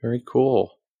next. Very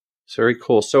cool. Very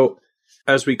cool. So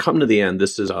as we come to the end,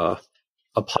 this is a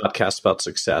podcast about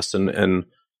success. And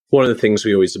one of the things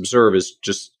we always observe is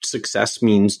just success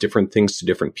means different things to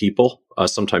different people,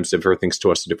 sometimes different things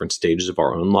to us at different stages of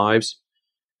our own lives.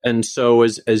 And so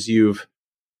as you've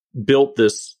built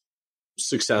this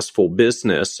successful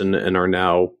business and are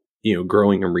now,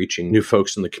 growing and reaching new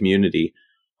folks in the community,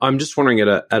 I'm just wondering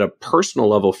at a personal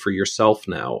level for yourself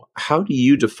now, how do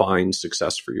you define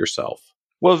success for yourself?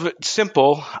 Well, it's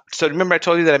simple. So remember I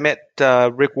told you that I met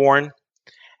Rick Warren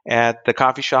at the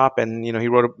coffee shop, and he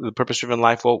wrote The Purpose-Driven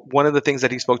Life. Well, one of the things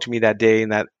that he spoke to me that day in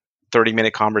that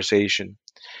 30-minute conversation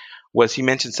was he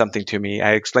mentioned something to me.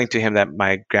 I explained to him that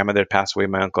my grandmother had passed away,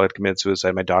 my uncle had committed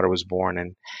suicide, my daughter was born,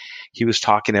 and he was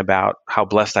talking about how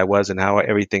blessed I was and how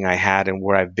everything I had and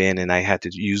where I've been, and I had to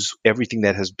use everything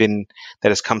that has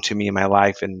come to me in my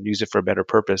life and use it for a better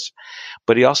purpose.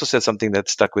 But he also said something that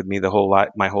stuck with me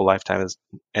my whole lifetime,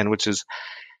 which is,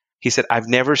 he said, I've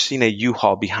never seen a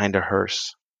U-Haul behind a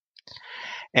hearse.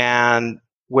 And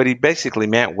what he basically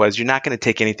meant was you're not going to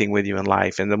take anything with you in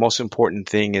life. And the most important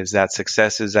thing is that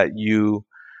success is that you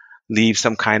leave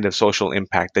some kind of social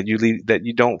impact, that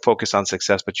you don't focus on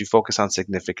success, but you focus on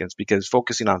significance, because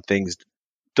focusing on things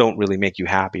don't really make you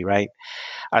happy, right?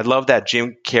 I love that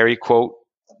Jim Carrey quote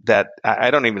that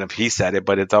I don't even know if he said it,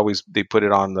 but it's always, they put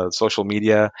it on the social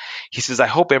media. He says, I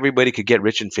hope everybody could get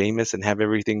rich and famous and have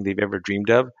everything they've ever dreamed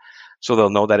of, so they'll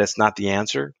know that it's not the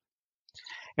answer.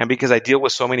 And because I deal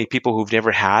with so many people who've never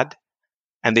had,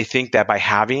 and they think that by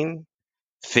having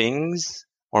things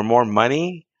or more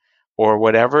money or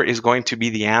whatever is going to be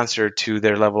the answer to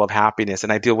their level of happiness.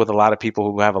 And I deal with a lot of people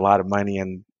who have a lot of money,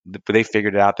 and they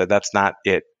figured out that that's not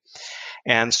it.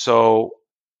 And so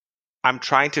I'm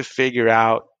trying to figure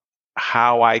out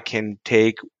how I can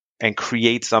take and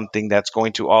create something that's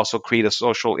going to also create a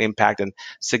social impact and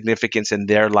significance in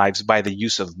their lives by the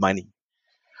use of money,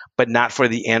 but not for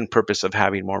the end purpose of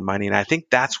having more money. And I think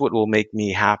that's what will make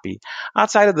me happy.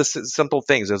 Outside of the simple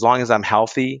things, as long as I'm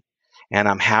healthy and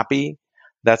I'm happy,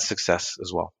 that's success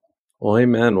as well. Well,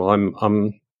 amen. Well,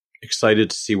 I'm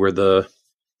excited to see where the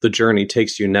journey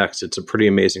takes you next. It's a pretty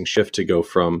amazing shift to go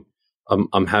from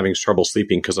I'm having trouble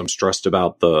sleeping because I'm stressed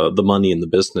about the money in the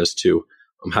business to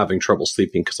I'm having trouble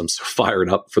sleeping because I'm so fired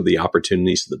up for the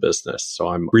opportunities of the business. So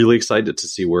I'm really excited to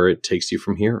see where it takes you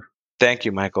from here. Thank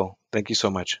you, Michael. Thank you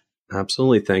so much.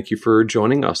 Absolutely. Thank you for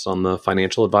joining us on the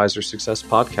Financial Advisor Success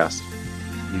Podcast.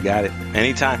 You got it.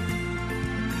 Anytime.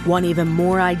 Want even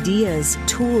more ideas,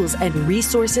 tools, and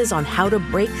resources on how to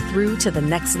break through to the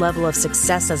next level of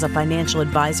success as a financial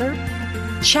advisor?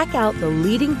 Check out the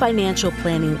leading financial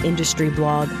planning industry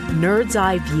blog, Nerd's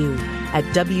Eye View, at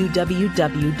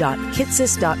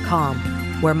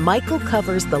www.kitces.com. where Michael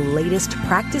covers the latest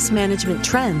practice management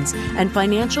trends and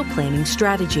financial planning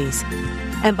strategies.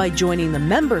 And by joining the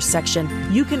members section,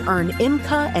 you can earn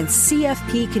IMCA and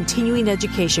CFP continuing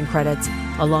education credits,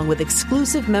 along with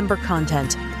exclusive member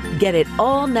content. Get it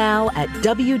all now at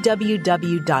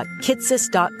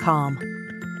www.kitces.com.